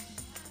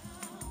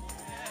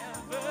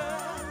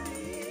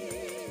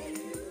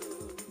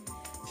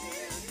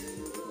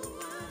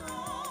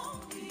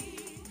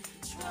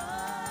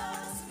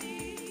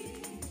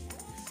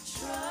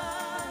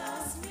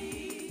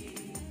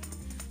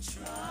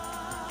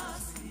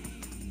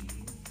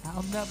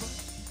 I'll never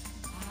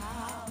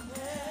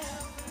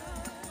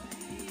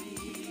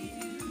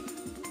leave you.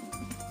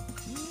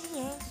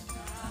 Yes.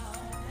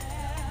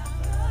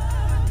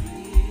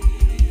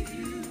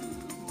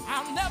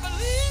 I'll never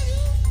leave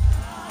you.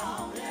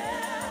 I'll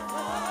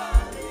never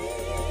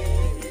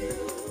leave you.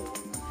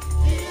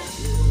 If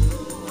you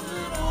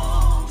would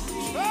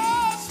only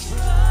trust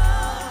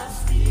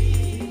me.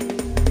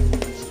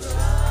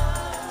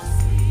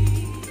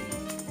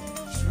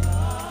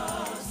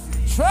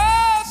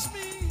 Trust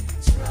me.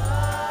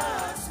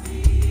 Trust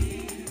me.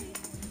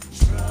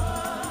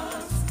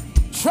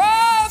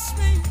 Trust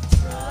me.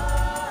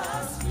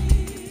 Trust me.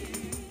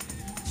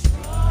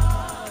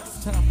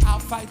 Tell them, I'll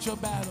fight your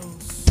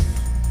battles.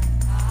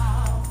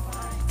 I'll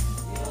fight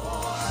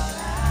your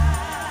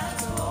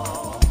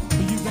battles.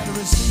 But you better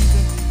receive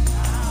it.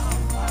 I'll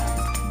fight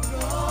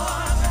your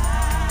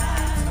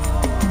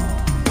battles.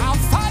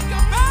 I'll fight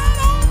your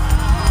battles.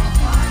 I'll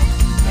fight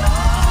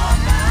your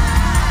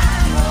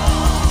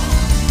battles.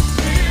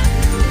 If you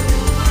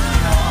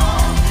would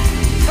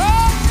only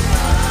trust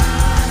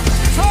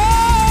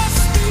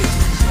me.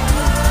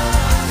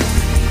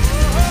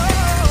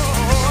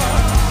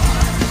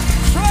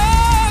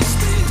 Trust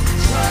me.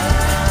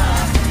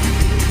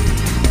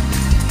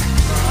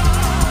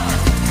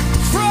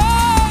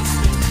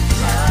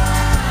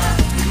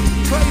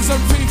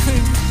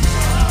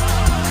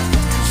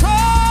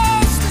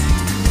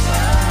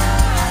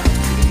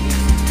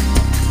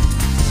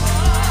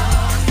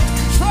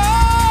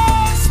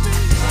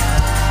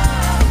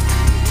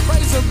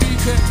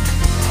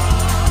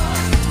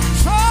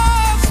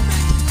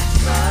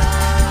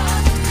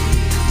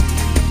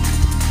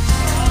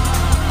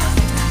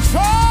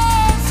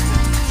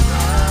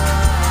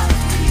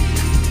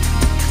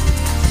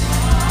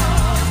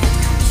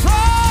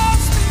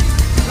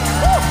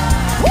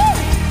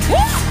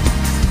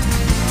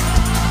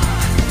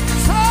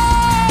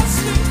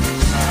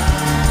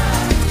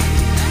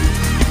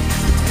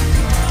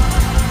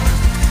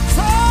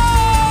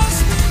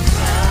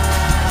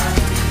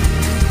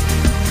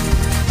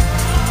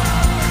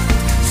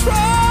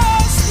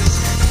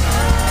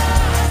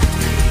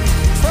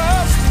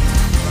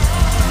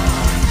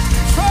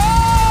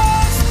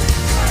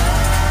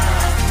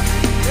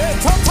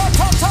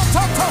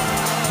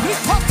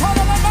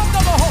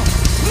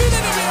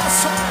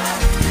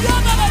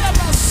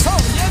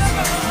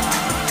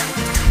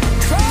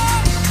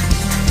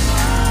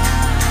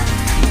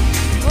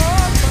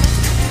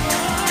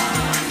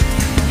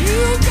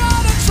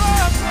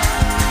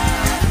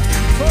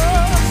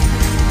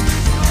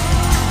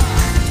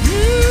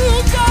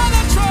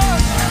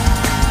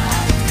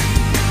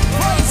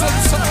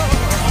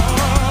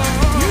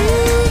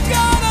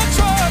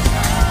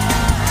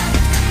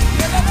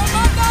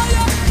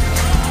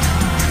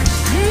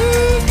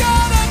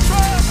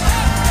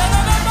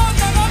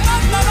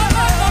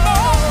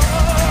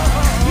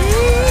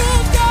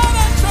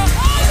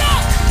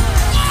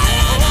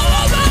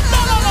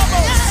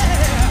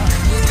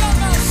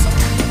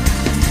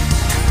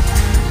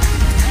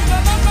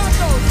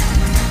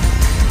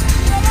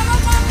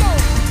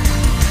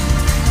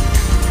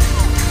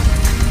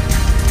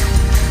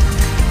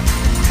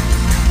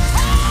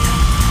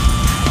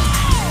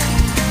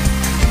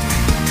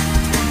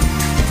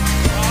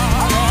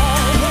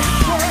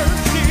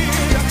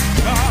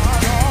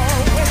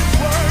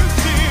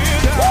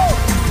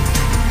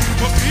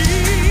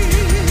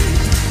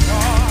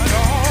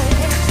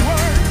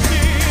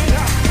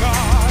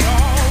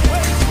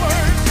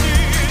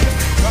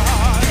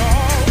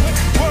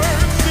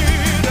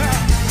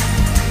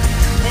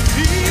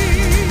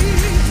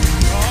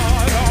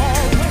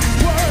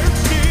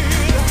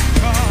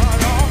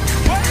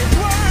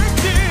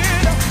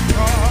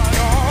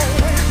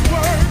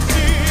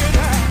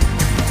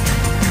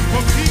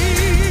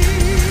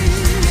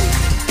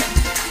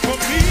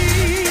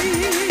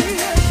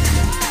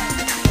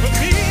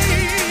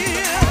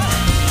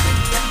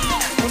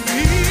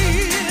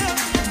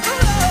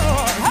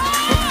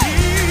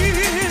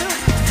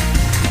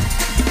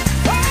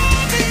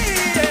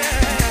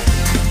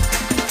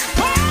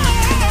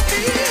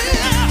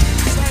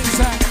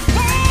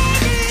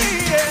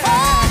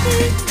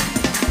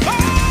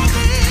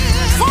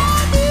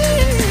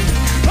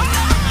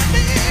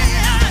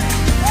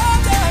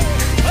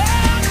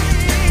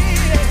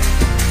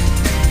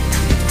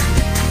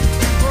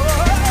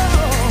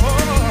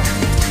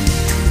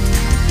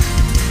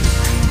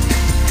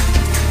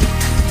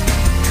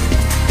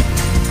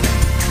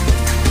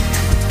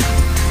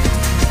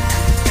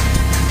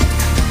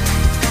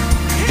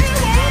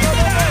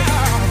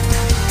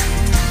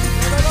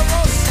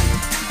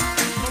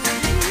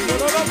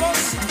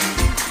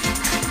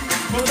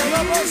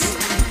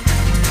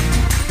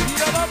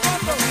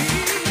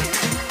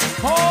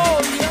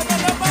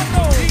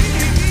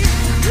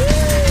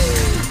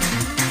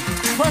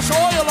 Fresh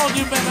oil on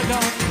you, man of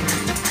God.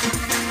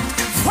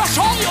 Fresh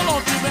oil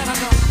on you, man of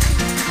God.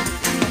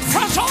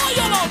 Fresh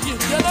oil on you.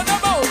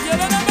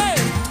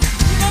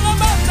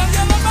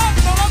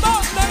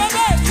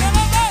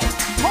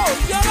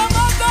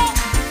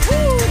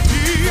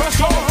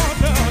 Fresh oil.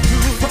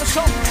 Fresh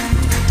oil.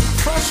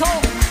 Fresh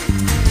oil.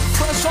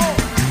 Fresh oil.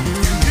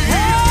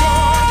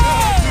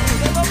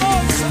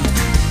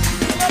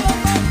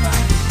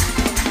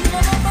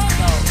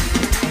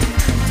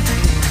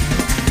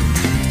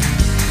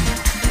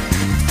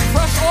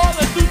 Fresh oil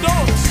and new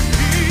doors.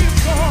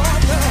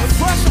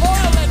 Fresh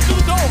oil and new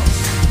doors.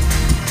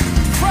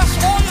 Fresh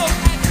oil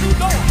and new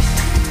doors.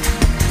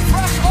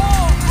 Fresh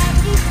oil and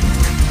new.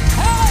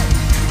 Hey!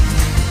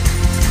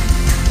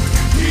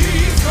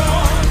 He's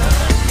gonna.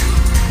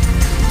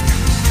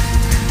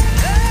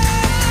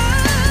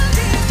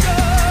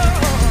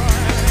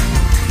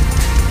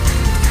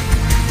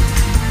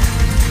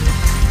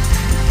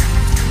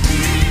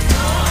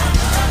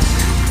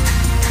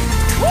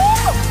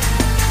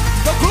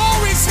 The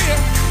glory's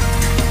here.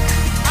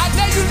 I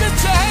dare you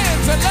lift your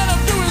hands and let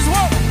him do his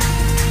work.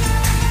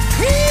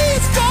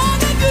 He's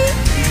gonna do.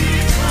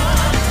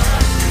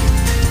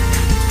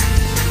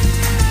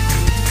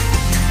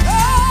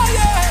 Oh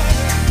yeah.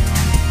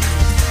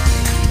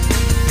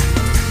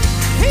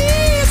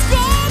 He's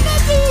gonna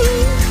do.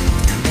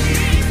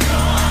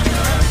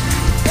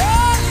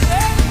 Oh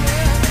yeah.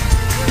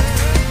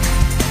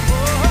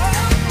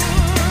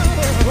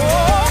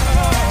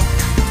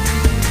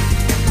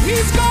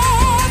 He's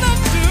gonna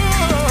do.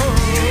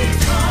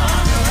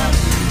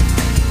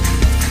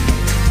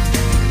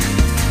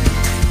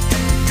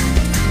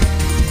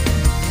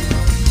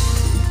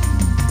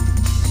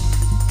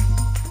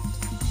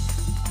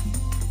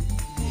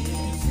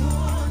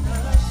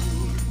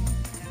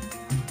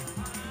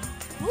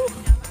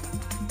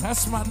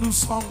 That's my new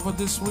song for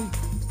this week.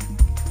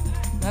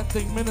 That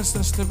thing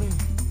ministers to me.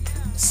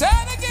 Say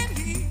it again.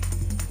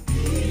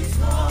 He's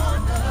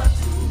gonna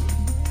do.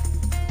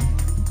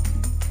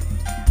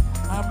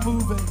 I'm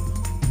moving.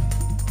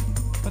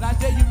 But I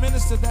dare you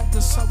minister that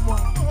to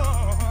someone.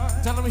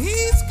 Tell him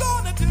he's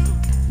gonna do.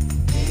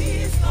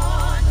 He's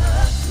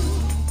gonna do.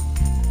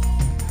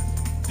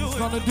 He's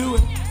gonna do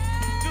it.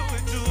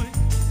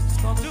 He's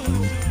gonna do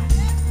it.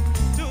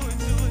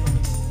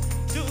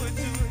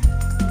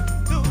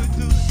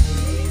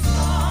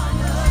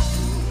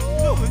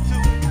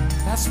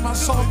 That's my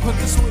song for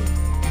this week.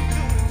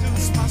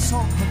 That's my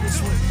song for this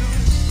week.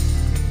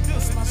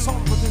 That's my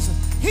song for this week.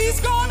 He's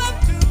gonna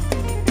do.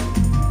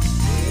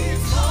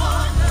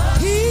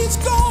 He's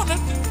gonna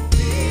do.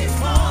 He's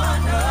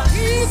gonna do.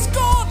 He's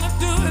gonna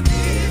do it.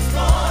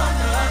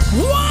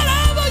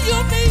 Whatever you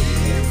need.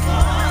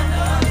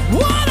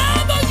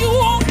 Whatever you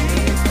want.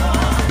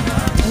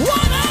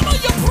 Whatever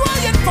you're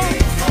praying for.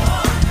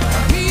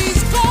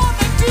 He's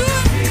gonna do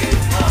it.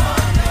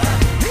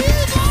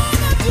 He's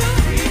gonna do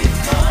it.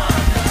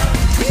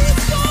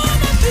 He's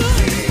gonna do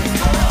it.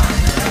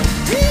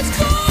 He's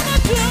gonna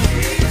do it.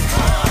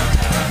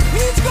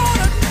 He's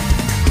gonna.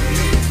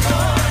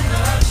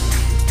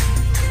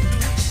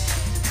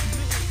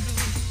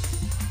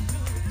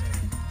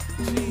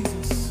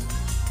 Jesus.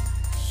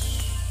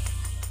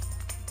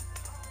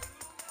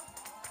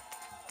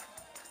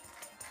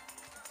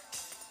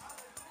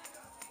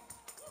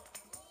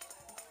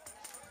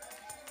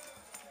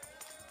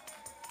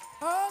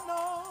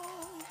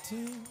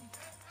 Anointing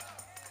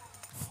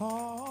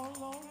fall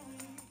on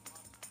me.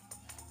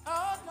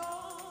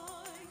 Anointing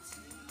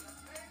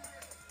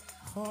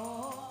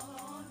fall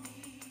on me.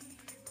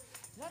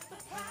 Let the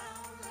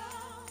power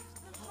of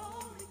the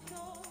Holy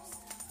Ghost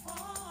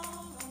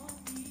fall on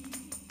me.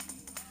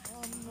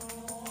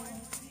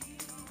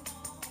 Anointing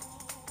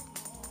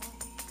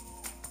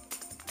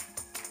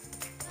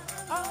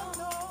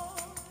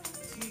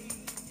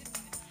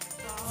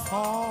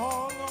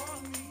fall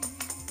on me.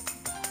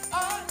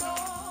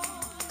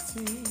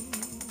 Anointing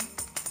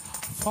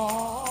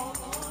fall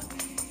on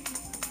me.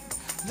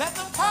 Let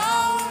the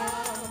power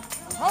of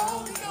the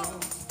Holy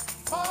Ghost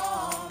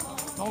fall on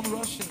me. Don't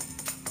rush it.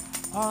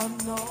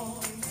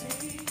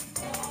 Anointing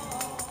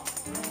fall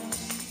on me.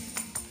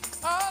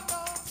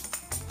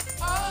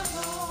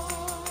 Anointing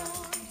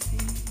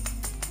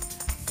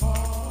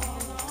fall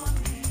on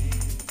me.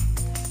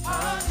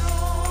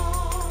 Anointing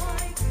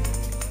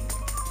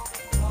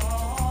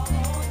fall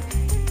on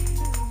me.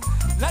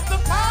 Let the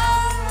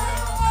power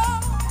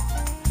of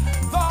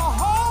the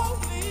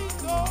Holy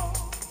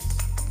Ghost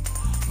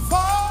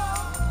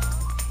fall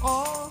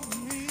on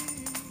me.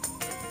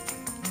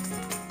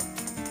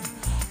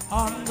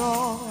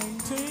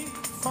 Anointing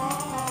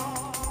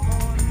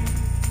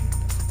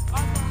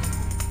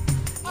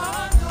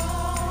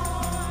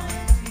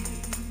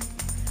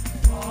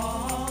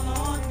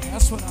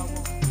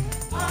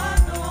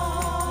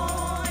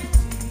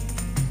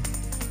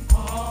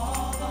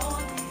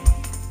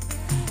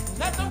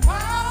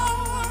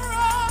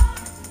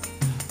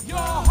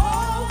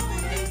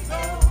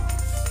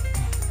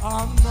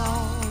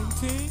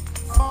Anointing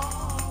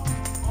fall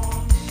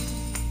on me.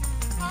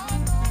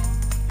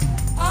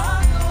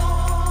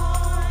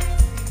 Anointing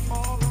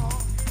fall on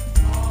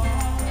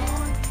me.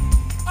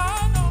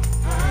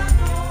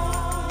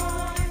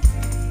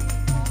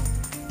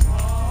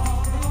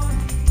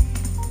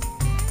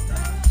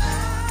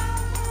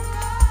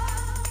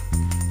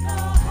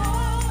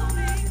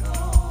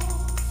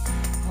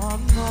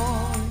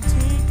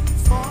 Anointing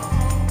fall.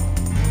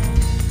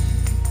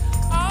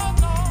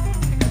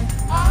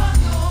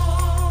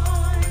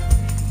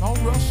 Don't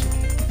rush it.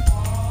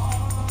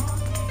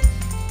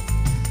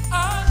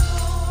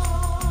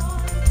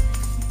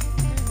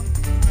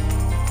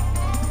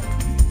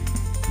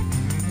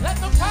 Let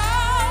the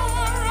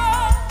power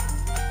of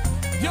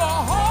your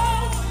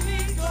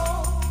Holy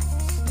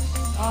Ghost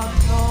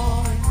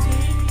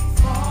anointing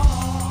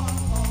fall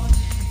on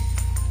me.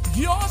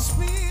 Your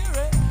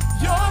spirit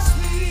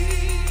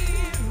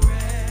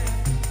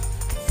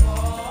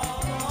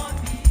fall on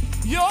me.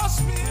 Your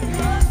spirit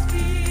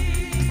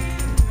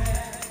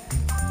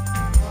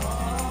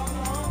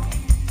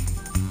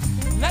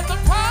let the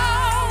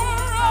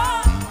power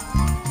of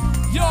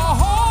your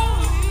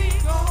Holy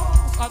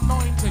Ghost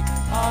anointing,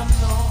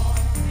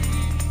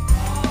 anointing,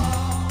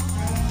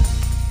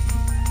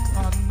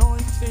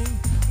 anointing,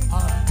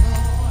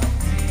 anointing,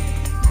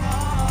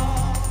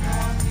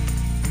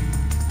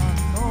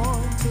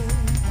 anointing,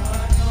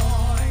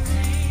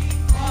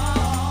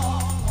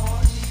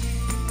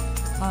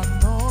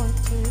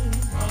 anointing,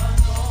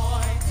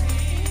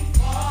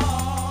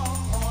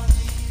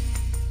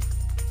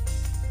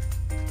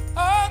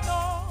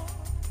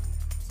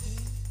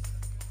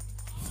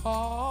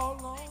 fall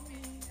on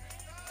me.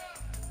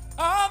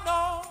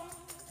 Anointing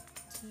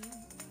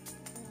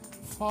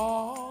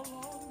fall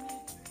on me.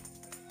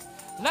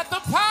 Let the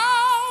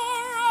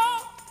power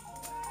of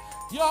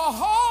your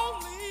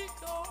Holy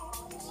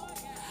Ghost,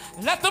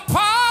 let the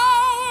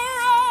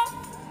power of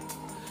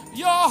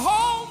your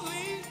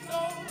Holy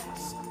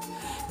Ghost,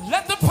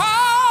 let the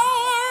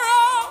power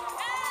of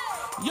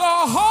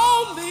your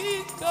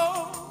Holy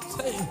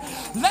Ghost, hey,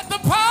 let the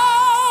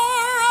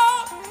power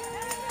of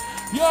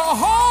your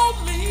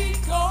Holy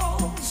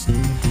Ghost,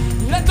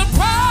 let the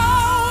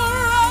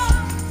power of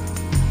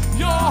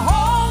your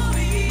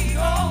Holy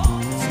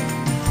Ghost,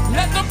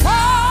 let the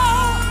power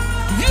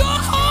of your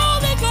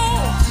Holy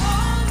Ghost,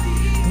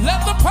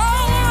 let the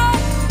power of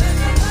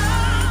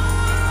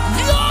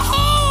your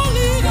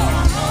Holy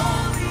Ghost,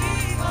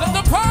 let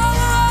the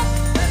power of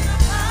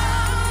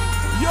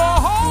your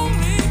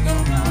Holy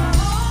Ghost,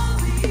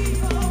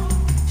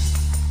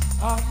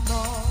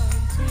 anointing.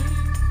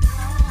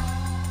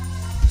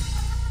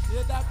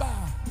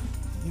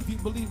 If you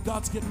believe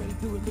God's getting ready to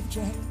do it, lift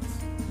your hands.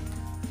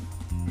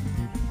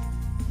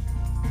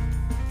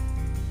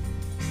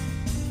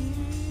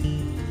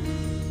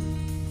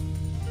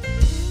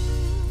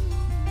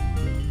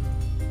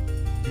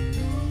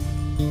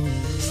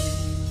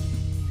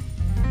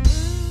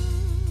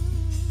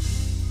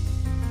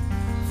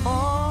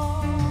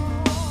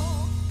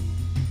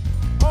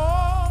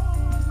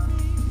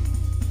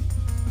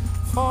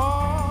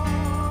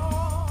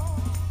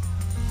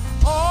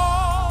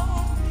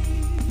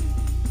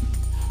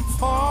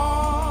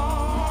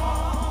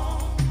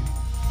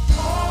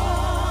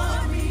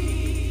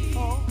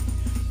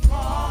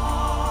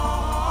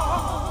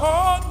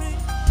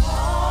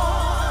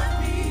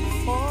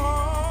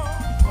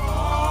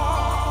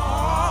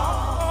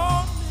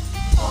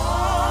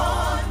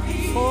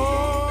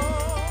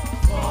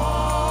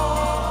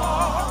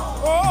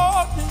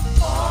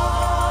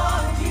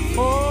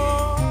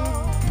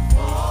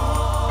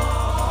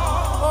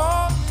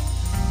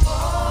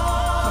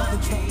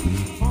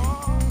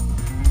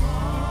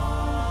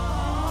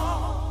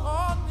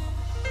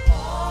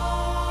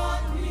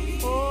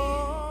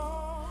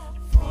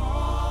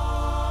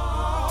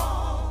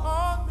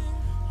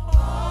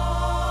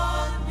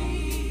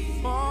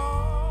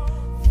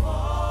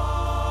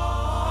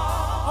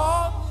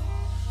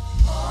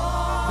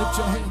 Lift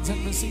your hands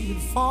and receive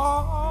it.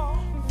 Fall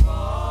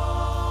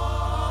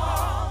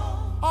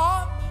on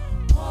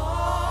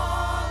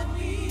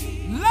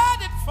me.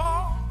 Let it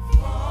fall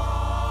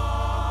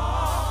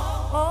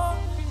on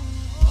me.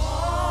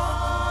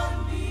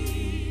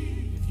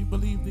 If you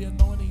believe the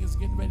anointing is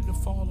getting ready to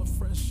fall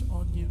afresh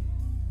on you,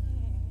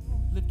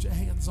 lift your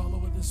hands all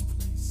over this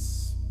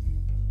place.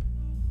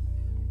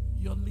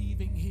 You're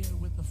leaving here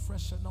with a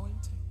fresh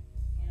anointing.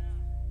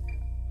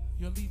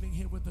 You're leaving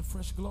here with a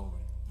fresh glory.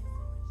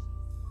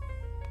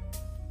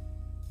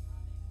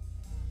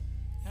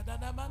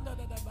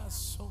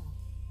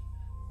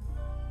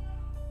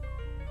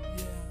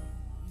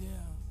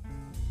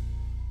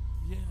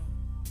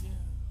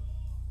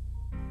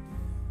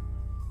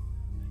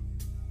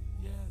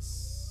 Yes.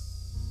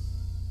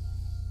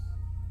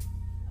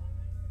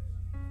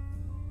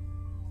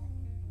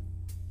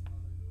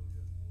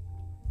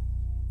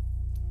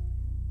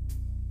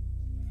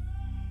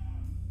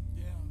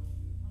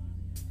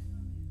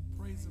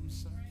 Praise him,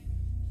 sir.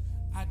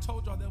 I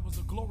told y'all there was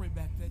a glory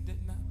back there,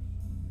 didn't I?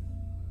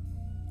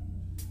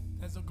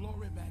 There's a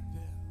glory back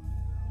there.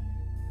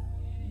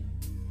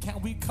 Can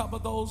we cover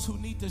those who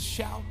need to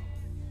shout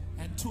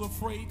and too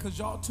afraid because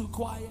y'all too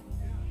quiet?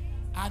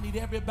 I need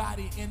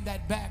everybody in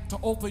that back to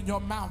open your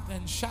mouth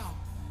and shout,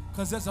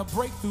 because there's a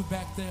breakthrough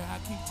back there. I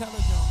keep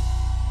telling y'all.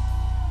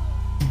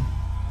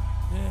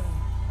 Yeah.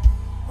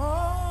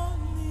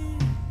 Only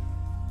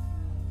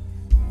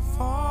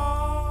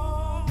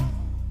fall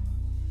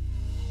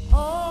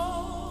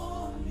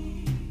on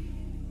me.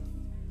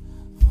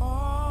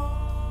 Fall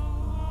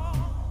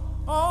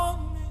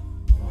on me.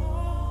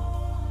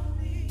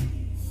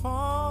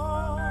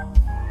 Fall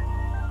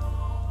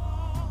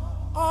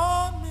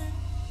on me.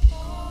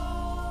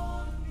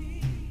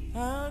 I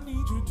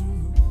need you to.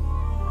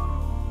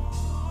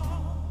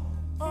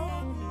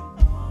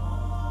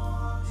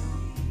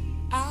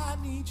 I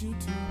need you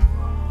to.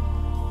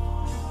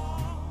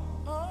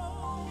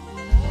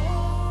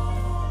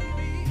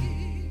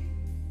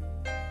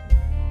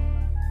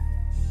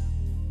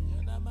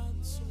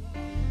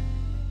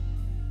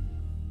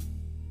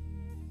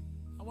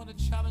 I want to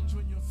challenge you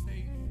in your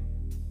faith.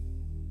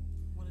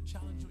 I want to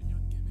challenge you in your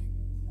giving.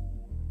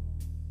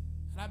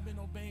 And I've been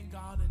obeying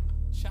God and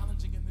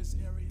challenging in this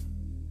area.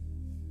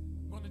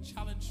 I'm going to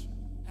challenge,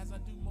 as I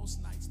do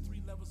most nights,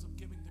 3 levels of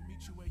giving to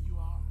meet you where you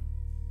are.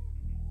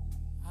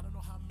 I don't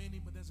know how many,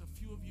 but there's a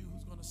few of you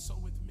who's going to sow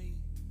with me.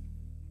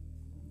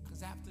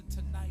 Because after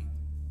tonight,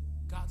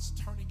 God's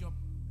turning your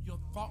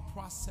thought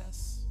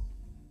process.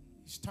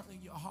 He's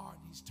turning your heart.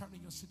 He's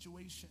turning your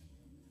situation.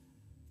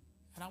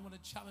 And I want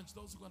to challenge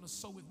those who are going to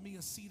sow with me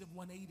a seed of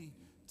 180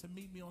 to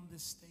meet me on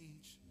this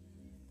stage.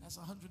 That's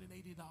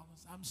 $180.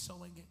 I'm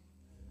sowing it.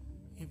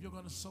 If you're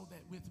going to sow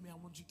that with me, I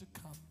want you to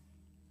come.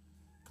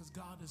 Because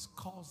God is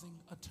causing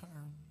a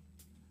turn.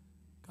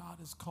 God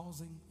is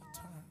causing a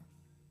turn.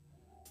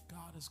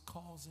 God is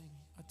causing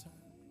a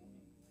turn.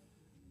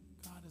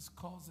 God is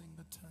causing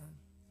the turn.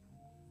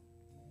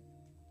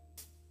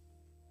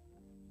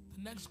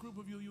 The next group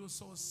of you will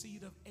sow a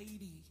seed of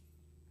 80.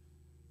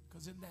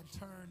 Because in that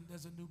turn,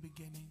 there's a new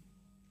beginning.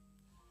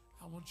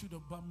 I want you to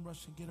bum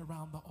rush and get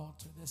around the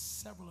altar. There's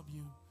several of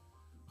you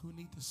who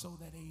need to sow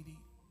that 80.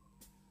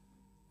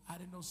 I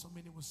didn't know so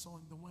many were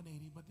sowing the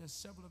 180, but there's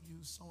several of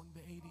you sowing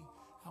the 80.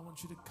 I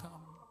want you to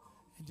come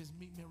and just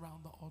meet me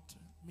around the altar.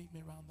 Meet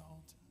me around the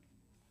altar.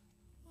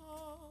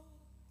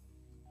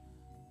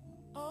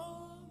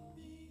 On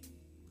me,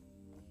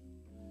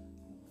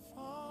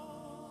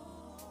 fall,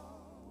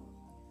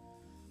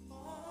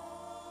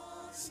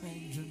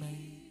 Saint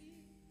Germain.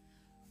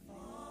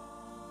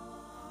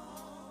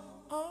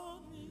 On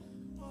me,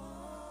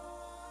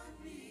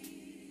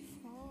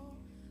 fall,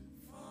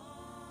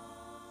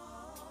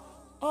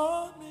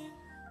 on me,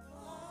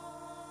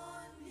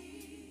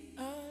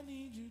 I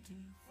need you to.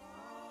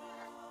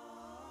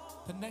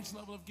 The next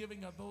level of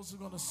giving are those who are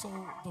going to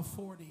sow the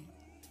 40.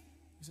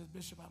 He says,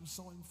 Bishop, I'm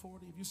sowing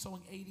 40. If you're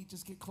sowing 80,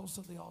 just get close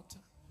to the altar.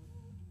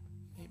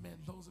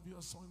 Amen. Those of you who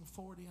are sowing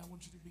 40, I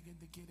want you to begin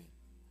to get it.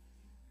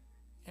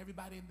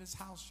 Everybody in this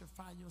house should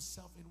find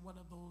yourself in one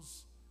of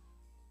those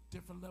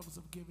different levels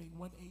of giving,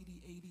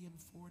 180, 80, and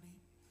 40.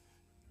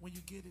 When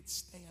you get it,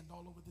 stand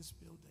all over this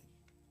building.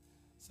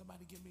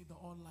 Somebody give me the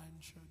online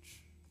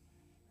church.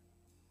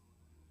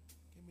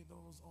 Give me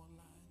those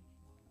online.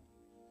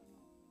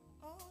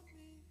 On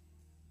me.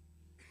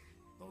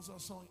 Those who are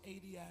sowing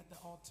 80 at the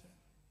altar.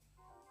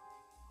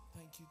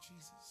 Thank you,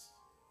 Jesus.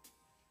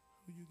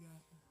 Who you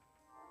got?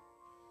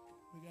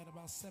 We got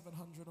about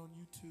 700 on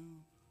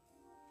YouTube.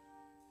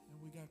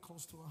 And we got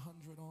close to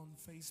 100 on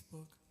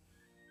Facebook.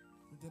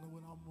 We're dealing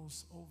with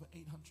almost over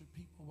 800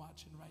 people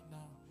watching right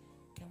now.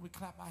 Can we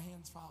clap our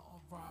hands for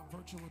our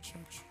virtual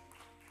church?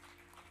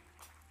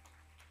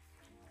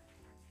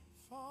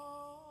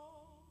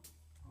 Fall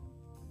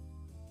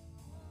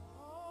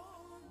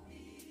on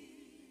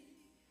me.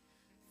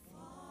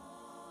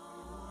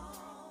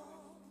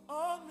 Fall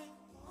on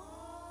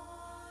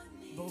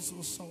me. Those who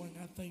are sowing,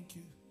 I thank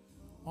you.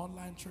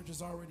 Online church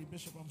is already,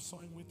 Bishop, I'm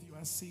sowing with you.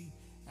 I see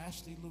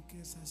Ashley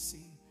Lucas. I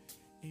see,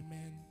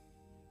 amen,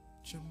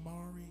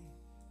 Jamari.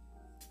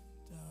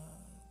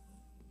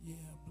 Yeah,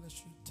 bless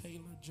you.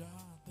 Taylor John.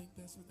 I think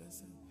that's what that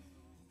said.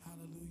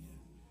 Hallelujah.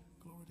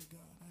 Glory to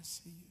God. I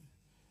see you.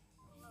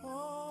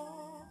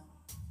 Oh,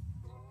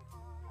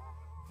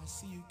 I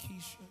see you,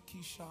 Keisha,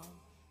 Keyshawn.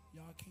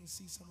 Y'all can't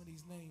see some of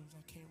these names.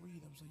 I can't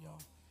read them, so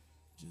y'all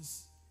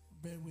just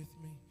bear with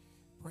me.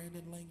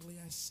 Brandon Langley,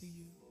 I see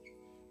you.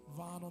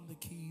 Vaughn on the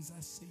keys,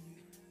 I see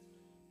you.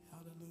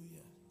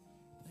 Hallelujah.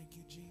 Thank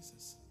you,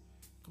 Jesus.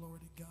 Glory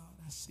to God.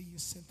 I see you,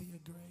 Cynthia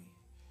Gray.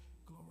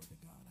 Glory to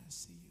God. I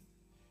see you.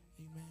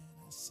 Amen.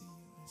 I see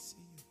you. I see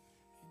you.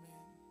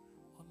 Amen.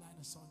 Online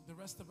is song. The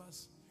rest of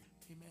us,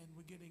 amen,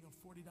 we're getting a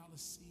 $40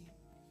 seed.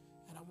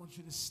 And I want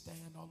you to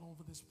stand all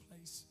over this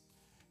place.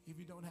 If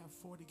you don't have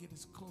 40, get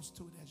as close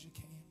to it as you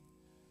can.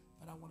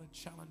 But I want to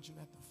challenge you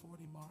at the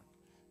 40 mark.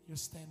 You're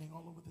standing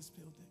all over this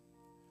building.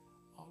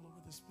 All over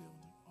this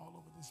building. All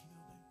over this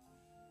building.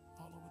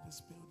 All over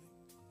this building.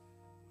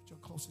 With your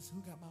closest.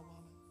 Who got my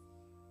wallet?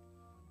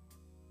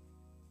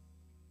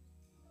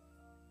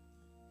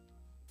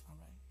 All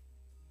right.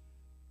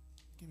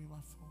 Give me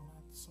my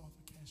phone. I saw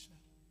the cash app.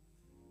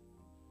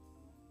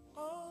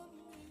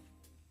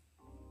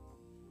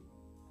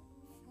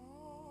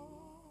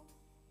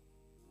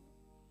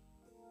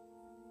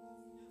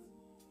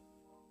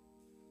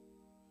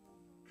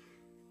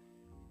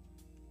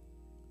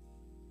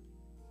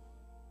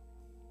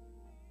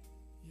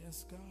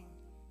 Yes, God.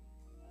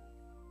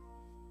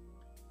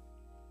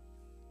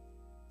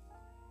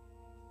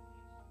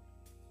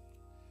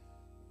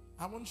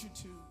 I want you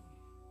to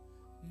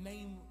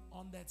name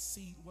on that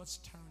seed what's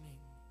turning.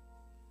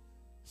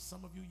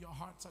 Some of you, your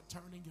hearts are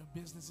turning, your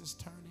business is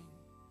turning.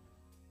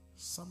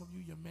 Some of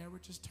you, your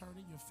marriage is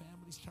turning, your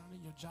family's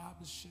turning, your job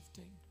is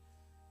shifting.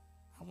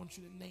 I want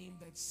you to name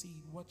that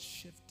seed. What's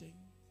shifting?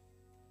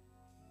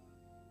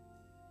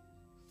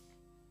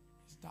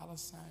 It's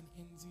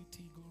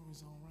 $NZT Glory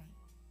Zone, right?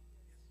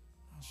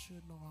 I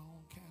should know our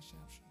own cash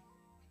app.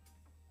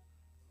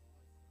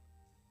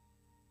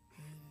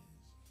 There it is.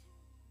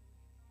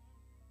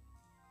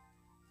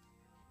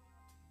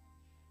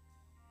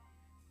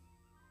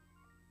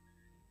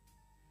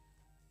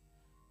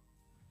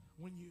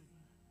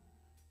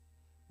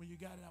 When you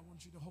got it, I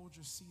want you to hold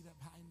your seed up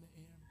high in the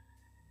air.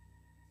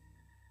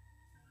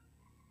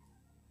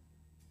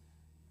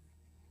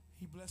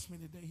 He blessed me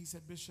today. He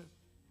said, Bishop,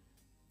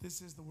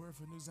 this is the word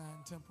for New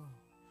Zion Temple.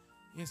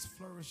 It's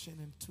flourishing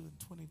in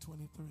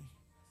 2023.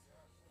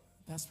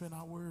 That's been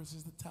our words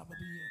is the top of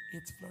the year.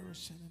 It's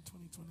flourishing in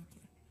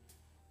 2023.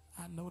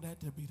 I know that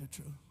to be the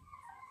truth.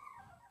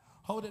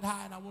 Hold it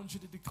high, and I want you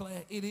to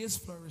declare it is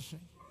flourishing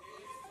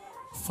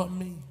for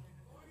me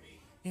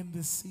in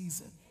this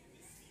season.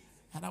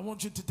 And I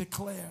want you to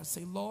declare,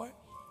 say, Lord,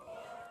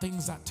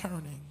 things are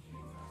turning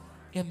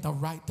in the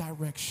right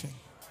direction.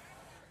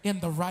 In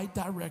the right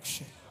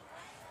direction.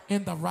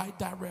 In the right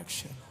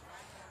direction.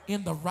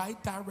 In the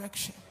right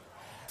direction.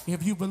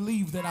 If you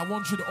believe that, I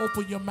want you to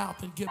open your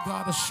mouth and give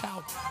God a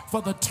shout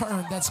for the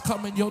turn that's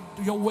coming your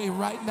way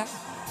right now.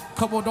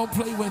 Come on, don't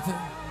play with it.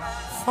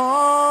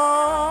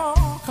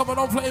 Oh, come on,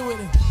 don't play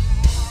with it.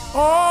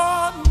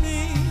 On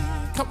me.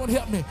 Come on,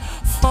 help me.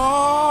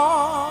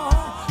 Fall.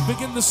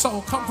 Begin to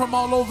sow. Come from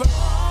all over.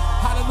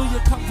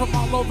 Hallelujah. Come from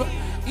all over.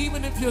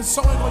 Even if you're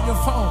sowing on your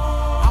phone,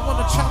 I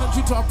want to challenge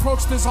you to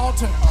approach this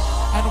altar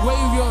and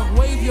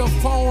wave your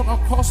phone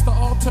across the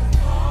altar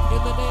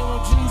in the name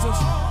of Jesus.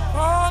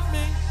 On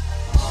me.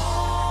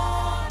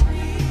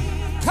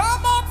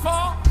 Come on,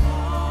 fall.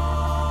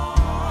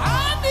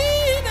 I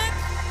need it.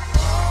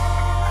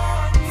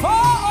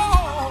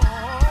 Fall.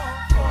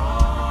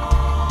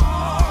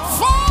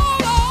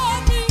 Fall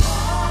on me.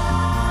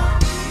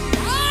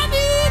 I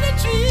need it,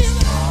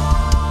 Jesus.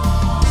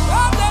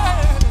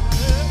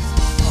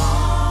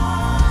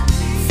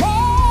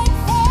 Fall,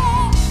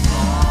 fall.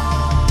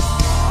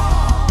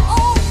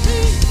 On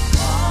me.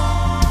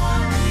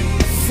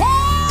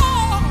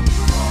 Fall.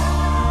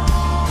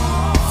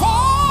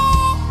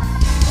 Fall.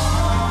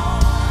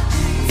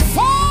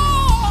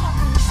 Fall.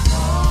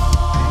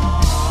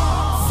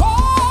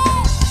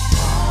 Fall.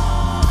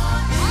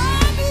 I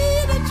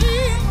need it,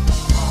 Jesus.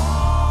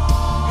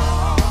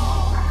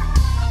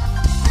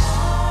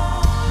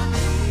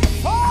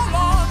 Fall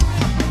on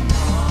me.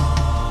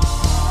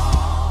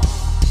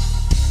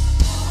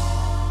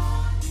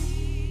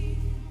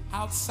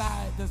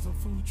 Outside, there's a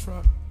food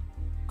truck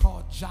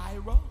called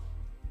Jireh.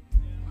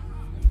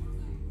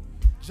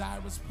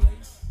 Jireh's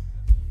Place.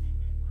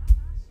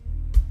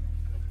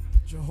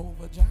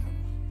 Jehovah Jireh.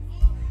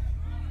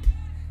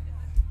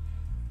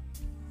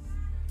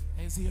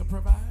 Is he a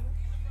provider?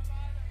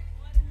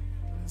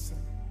 Listen,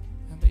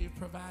 and they've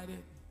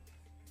provided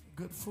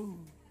good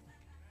food.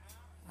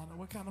 I know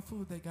what kind of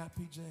food they got,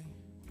 PJ.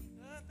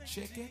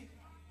 Chicken?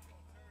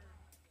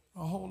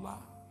 A whole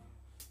lot.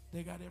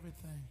 They got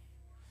everything.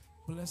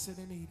 Bless it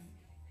and eat it.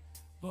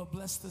 Lord,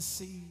 bless the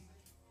seed.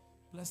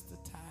 Bless the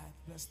tithe.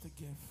 Bless the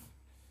gift.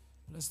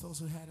 Bless those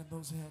who had and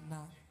those who had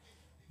not.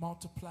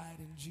 Multiply it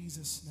in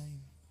Jesus'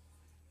 name.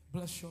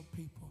 Bless your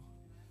people.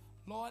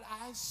 Lord,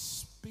 I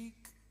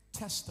speak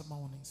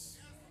testimonies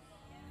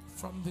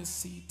from this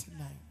seed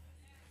tonight.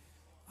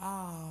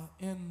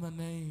 In the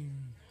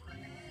name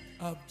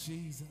of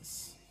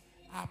Jesus,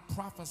 I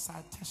prophesy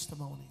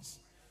testimonies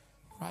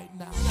right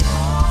now.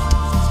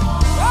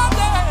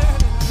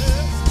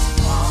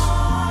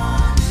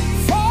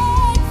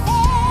 Fall,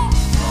 fall.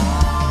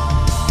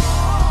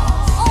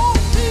 On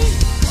me.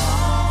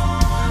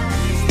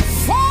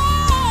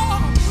 Fall,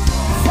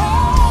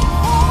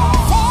 fall,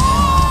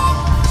 fall.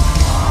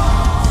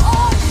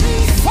 On me.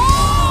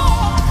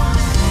 Fall,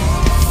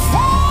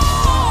 fall,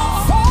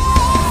 fall,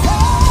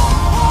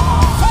 fall.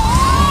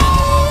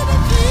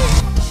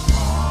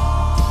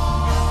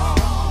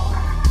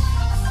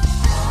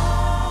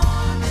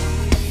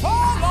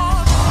 Fall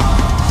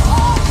on.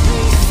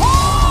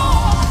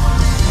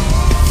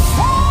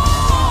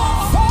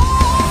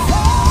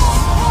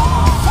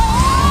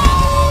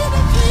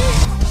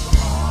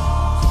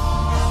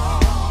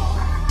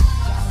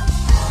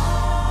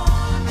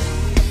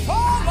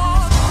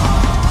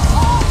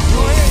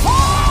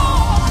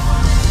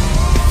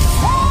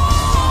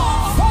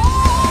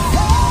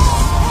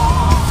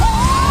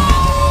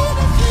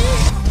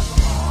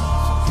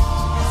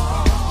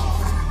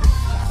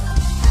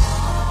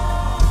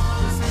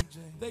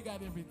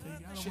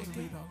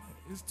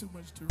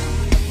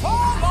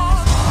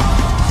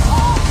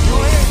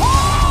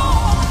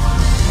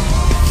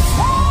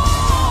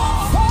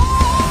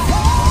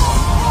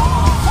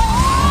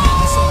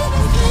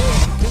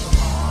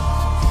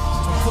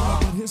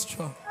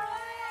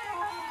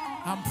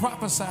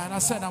 prophesied. I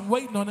said, I'm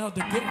waiting on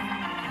Elder Gary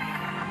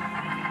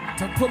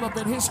to pull up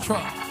in his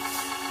truck.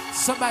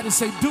 Somebody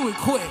say, do it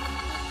quick.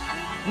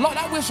 Lord,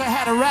 I wish I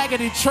had a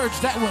raggedy church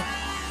that would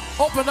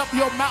open up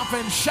your mouth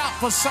and shout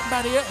for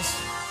somebody else.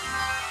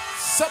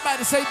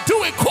 Somebody say,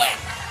 do it quick.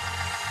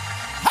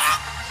 Ha!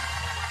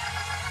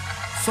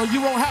 So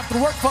you won't have to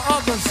work for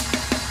others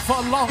for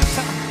a long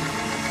time.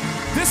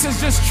 This is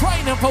just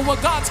training for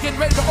what God's getting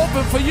ready to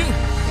open for you.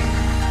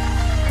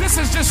 This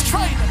is just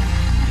training.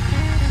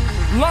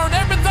 Learn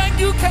everything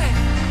you can.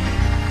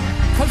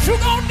 Because you're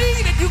going to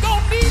need it. You're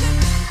going to need it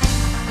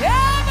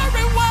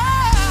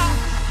everywhere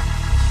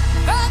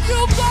that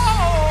you go.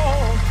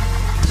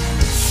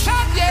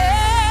 Shout,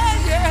 yeah,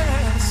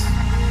 yes.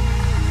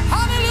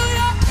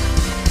 Hallelujah.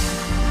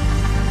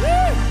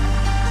 Woo.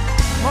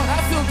 Lord, I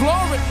feel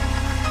glory.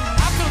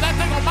 I feel that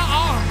thing on my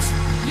arms.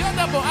 You're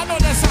never, I know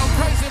that sounds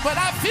crazy, but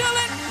I feel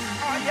it.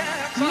 Oh,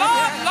 yeah. Oh,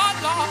 Lord, yeah. Lord,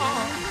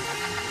 Lord.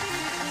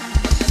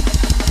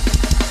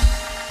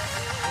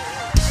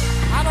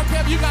 I don't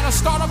care if you got to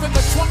start up in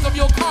the trunk of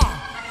your car.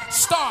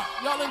 Start.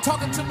 Y'all ain't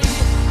talking to me.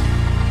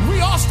 We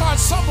all start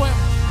somewhere.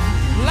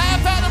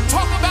 Laugh at them,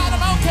 talk about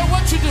them. I don't care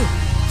what you do.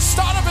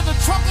 Start up in the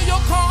trunk of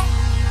your car,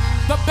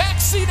 the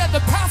back seat and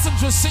the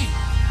passenger seat.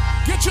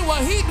 Get you a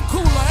heating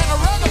cooler and a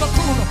regular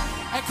cooler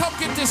and come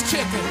get this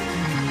chicken.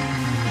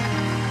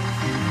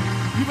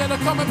 You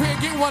better come up here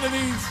and get one of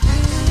these.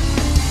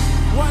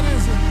 What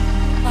is it?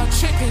 A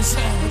chicken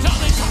sandwich. Y'all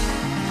ain't talking.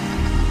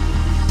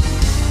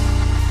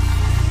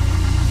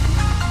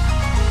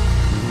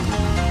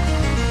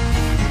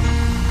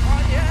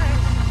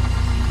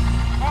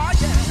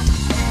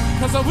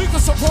 Because if we can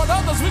support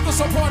others, we can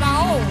support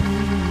our own.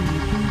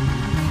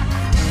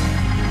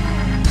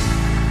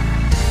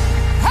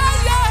 Hey,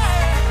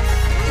 yeah!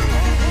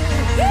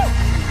 Woo.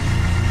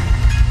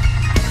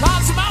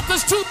 God's mouth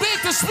is too big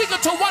to speak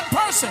it to one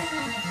person.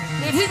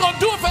 If He's going to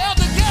do it for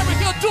Elder Gary,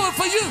 He'll do it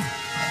for you.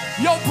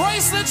 Your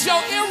bracelets,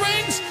 your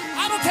earrings,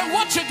 I don't care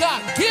what you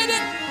got. Get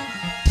it?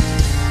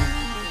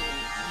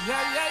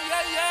 Yeah, yeah,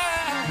 yeah,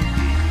 yeah.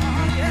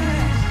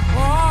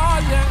 Oh,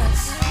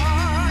 yes. Oh, yes.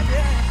 Oh,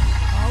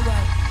 yeah. All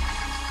right.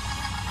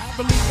 I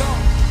believe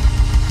God.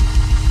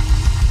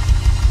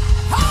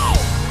 How?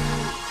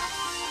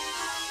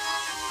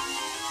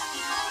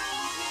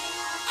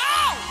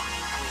 Ow!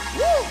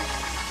 Woo!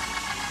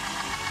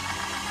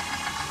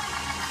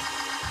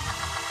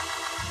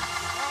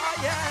 Oh,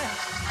 yeah.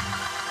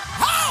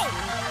 How?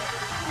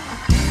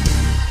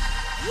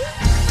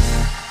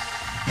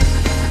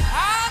 I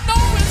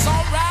know it's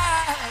all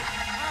right.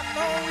 I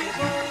know it's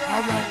all right.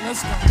 All right,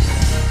 let's go.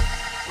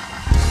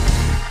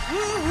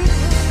 Ooh.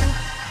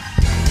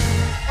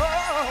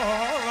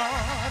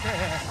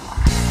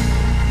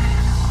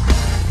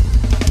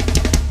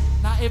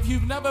 Now, if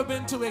you've never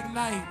been to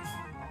Ignite,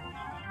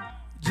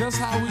 just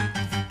how we...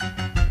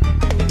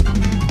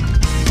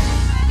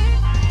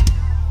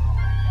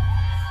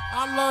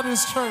 I love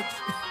this church.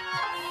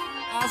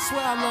 I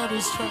swear I love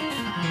this church.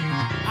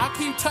 I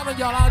keep telling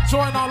y'all I'll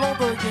join all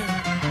over again.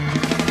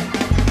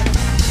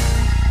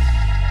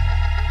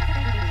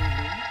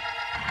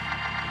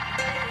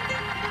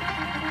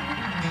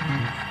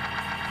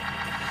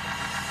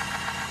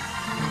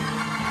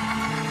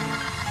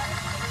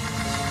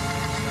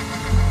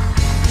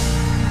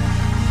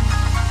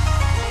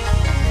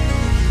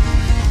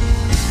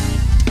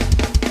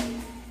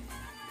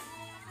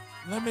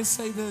 Let me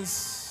say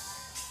this.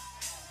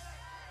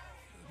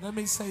 Let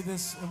me say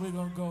this, and we're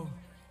going to go.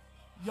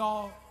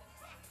 Y'all,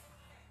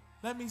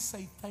 let me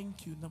say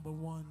thank you, number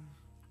one.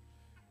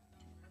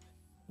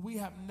 We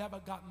have never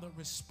gotten the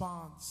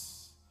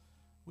response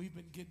we've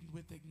been getting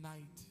with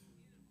Ignite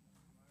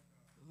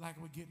like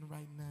we're getting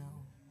right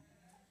now.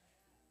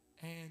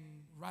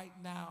 And right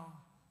now,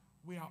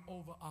 we are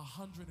over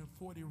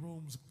 140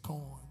 rooms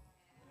gone.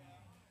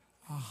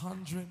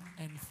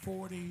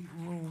 140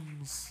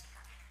 rooms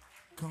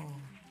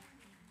gone.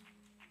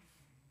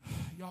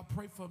 Y'all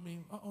pray for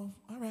me. Uh-oh.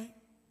 All right.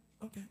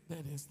 Okay. There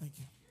it is. Thank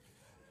you.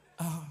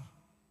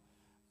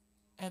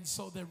 And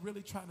so they're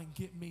really trying to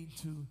get me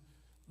to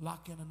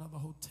lock in another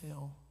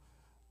hotel.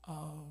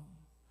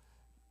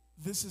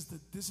 This is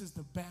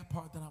the bad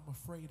part that I'm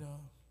afraid of.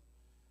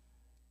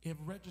 If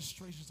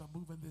registrations are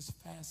moving this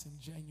fast in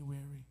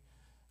January,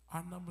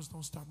 our numbers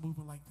don't start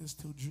moving like this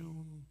till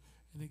June,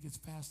 and it gets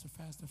faster,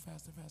 faster,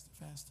 faster, faster,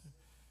 faster.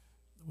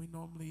 We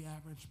normally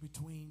average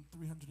between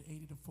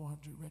 380 to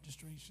 400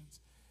 registrations.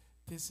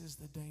 This is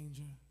the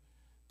danger.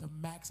 The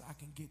max I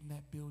can get in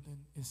that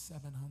building is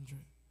 700.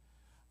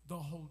 The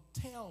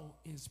hotel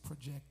is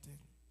projecting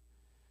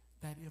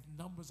that if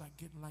numbers are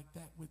getting like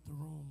that with the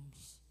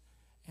rooms,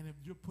 and if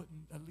you're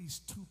putting at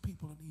least 2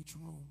 people in each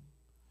room,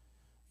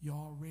 you're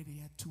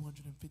already at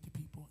 250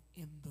 people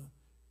in the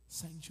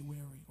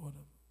sanctuary, or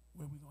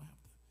where we're going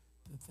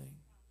to have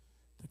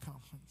the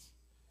conference.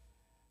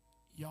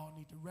 Y'all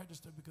need to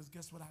register, because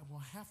guess what I will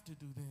have to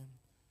do then?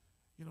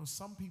 You know,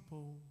 some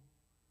people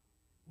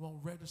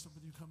won't register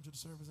when you come to the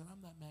service, and I'm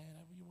not mad.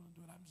 However you want to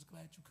do it, I'm just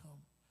glad you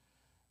come.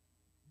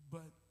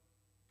 But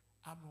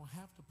I'm going to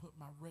have to put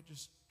my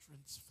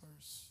registrants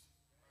first.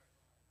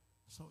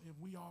 So if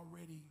we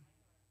already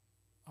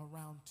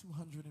around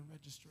 200 in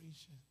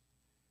registration,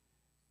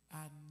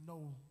 I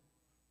know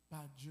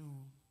by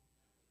June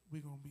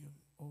we're going to be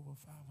over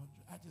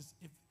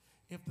 500.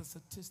 If the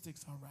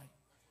statistics are right.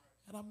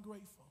 And I'm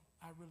grateful.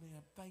 I really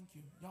am. Thank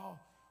you. Y'all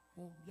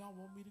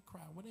want me to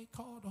cry. When they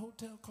called, the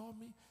hotel called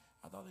me,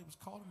 I thought they was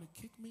calling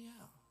to kick me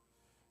out.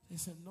 They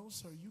said, no,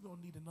 sir, you're going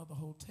to need another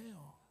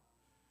hotel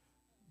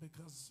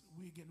because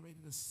we're getting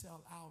ready to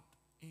sell out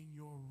in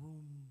your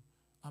room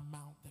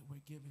amount that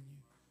we're giving you.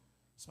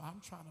 So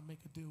I'm trying to make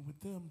a deal with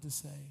them to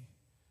say,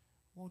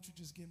 won't you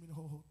just give me the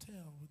whole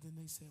hotel? But then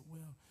they said,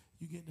 well,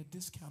 you're getting a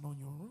discount on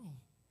your room.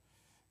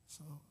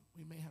 So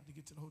we may have to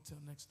get to the hotel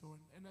next door,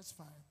 and that's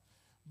fine.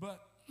 But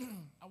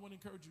I want to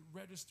encourage you,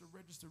 register,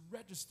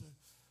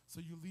 so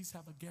you at least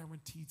have a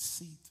guaranteed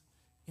seat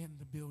in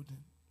the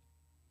building.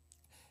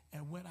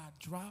 And when I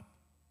drop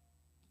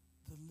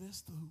the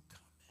list of who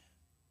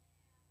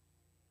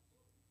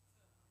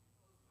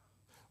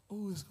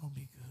coming, oh, it's going to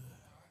be good.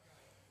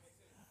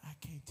 I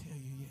can't tell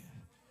you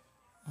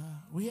yet.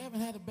 We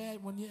haven't had a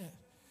bad one yet.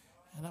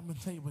 And I'm going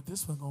to tell you, but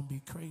this one's going to be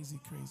crazy.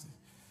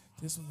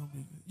 This one's going to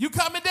be good. You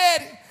coming,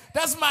 Daddy?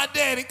 That's my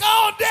daddy. Go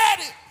on,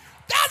 Daddy.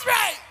 That's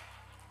right.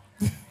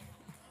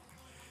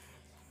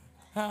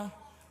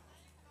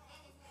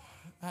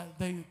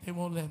 They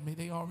won't let me.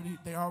 They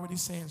already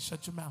saying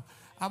shut your mouth.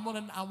 I want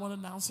to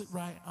announce it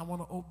right. I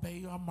want to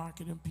obey our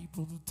marketing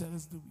people who tell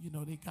us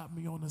they got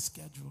me on a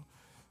schedule,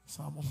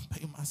 so I'm gonna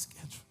obey my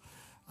schedule.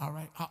 All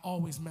right. I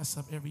always mess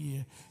up every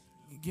year.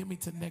 Get me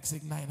to next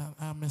Ignite.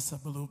 I'll mess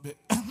up a little bit.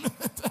 All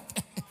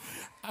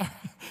right.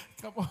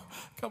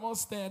 Come on,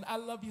 stand. I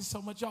love you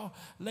so much, y'all.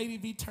 Lady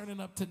V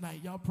turning up tonight.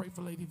 Y'all pray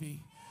for Lady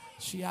V.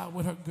 She out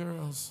with her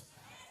girls.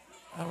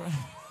 All right.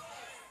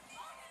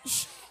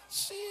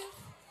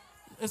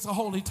 It's a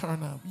holy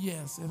turn up.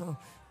 Yes.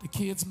 The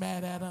kids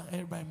mad at her.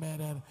 Everybody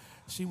mad at her.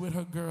 She with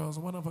her girls.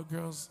 One of her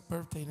girls'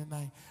 birthday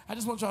tonight. I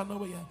just want y'all to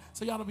know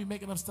so y'all don't be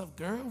making up stuff.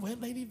 Girl, where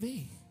Lady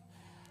V?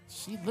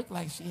 She looked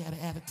like she had an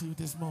attitude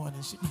this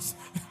morning. She was,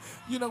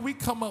 we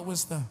come up with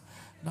stuff.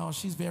 No,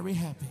 she's very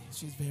happy.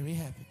 She's very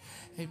happy.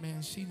 Hey,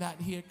 man, she not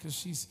here because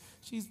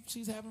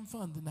she's having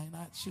fun tonight.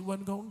 She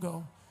wasn't going to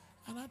go.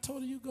 And I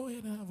told her, you go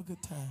ahead and have a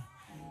good time.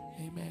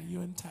 Hey, man,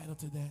 you're entitled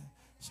to that.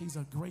 She's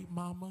a great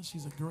mama.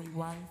 She's a great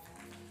wife.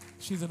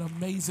 She's an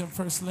amazing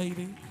first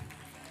lady.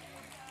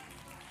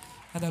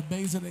 An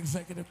amazing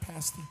executive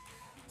pastor.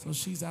 So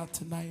she's out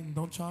tonight, and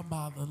don't y'all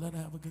bother. Let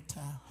her have a good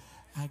time.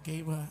 I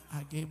gave her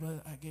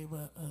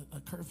a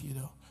curfew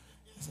though.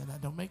 I said, now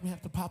don't make me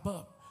have to pop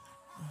up.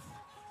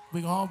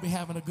 We're gonna all be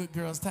having a good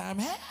girls' time.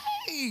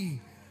 Hey,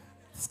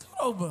 let's go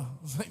over.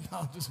 It's like,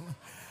 no, just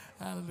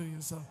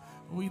hallelujah. So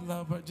we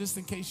love her. Just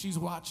in case she's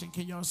watching,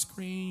 can y'all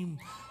scream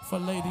for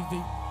Lady V?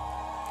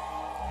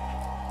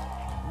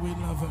 We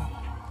love her.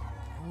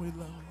 We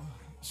love her.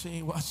 She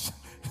ain't watching.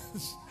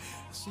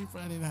 She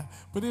probably not.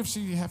 But if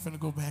she happen to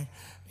go back,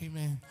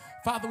 amen.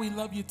 Father, we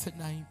love you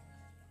tonight.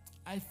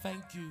 I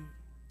thank you.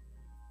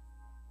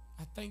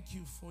 I thank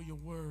you for your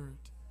word.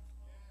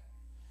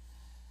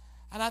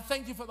 And I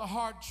thank you for the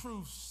hard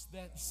truths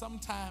that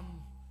sometimes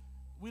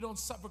we don't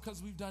suffer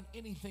because we've done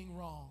anything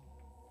wrong.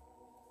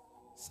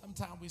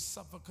 Sometimes we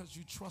suffer because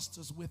you trust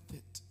us with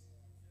it.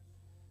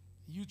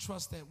 You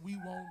trust that we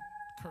won't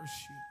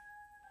curse you.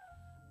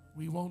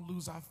 We won't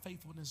lose our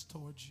faithfulness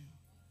towards you.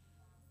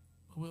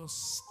 But we'll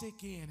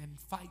stick in and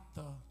fight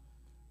the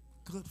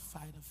good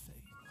fight of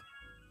faith.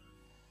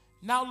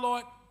 Now,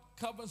 Lord,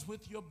 cover us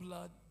with your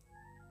blood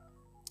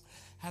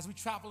as we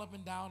travel up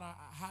and down our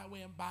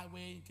highway and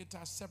byway and get to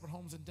our separate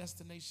homes and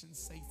destinations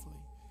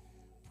safely.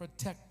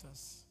 Protect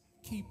us,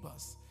 keep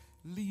us,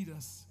 lead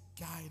us,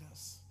 guide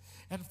us.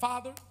 And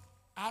Father,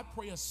 I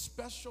pray a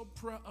special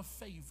prayer of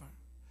favor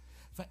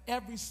for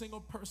every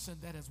single person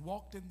that has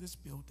walked in this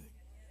building.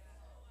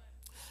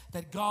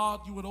 That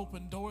God, you would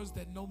open doors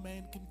that no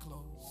man can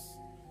close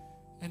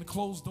and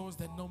close doors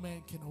that no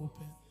man can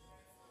open.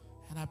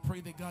 And I pray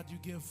that, God, you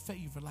give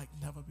favor like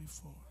never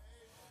before.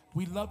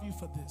 We love you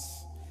for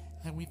this,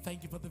 and we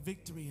thank you for the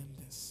victory in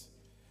this.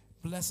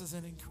 Bless us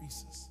and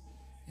increase us.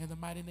 In the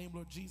mighty name,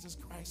 Lord Jesus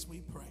Christ,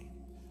 we pray.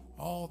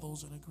 All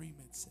those in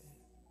agreement said,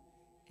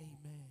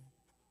 amen.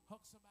 Hug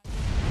somebody.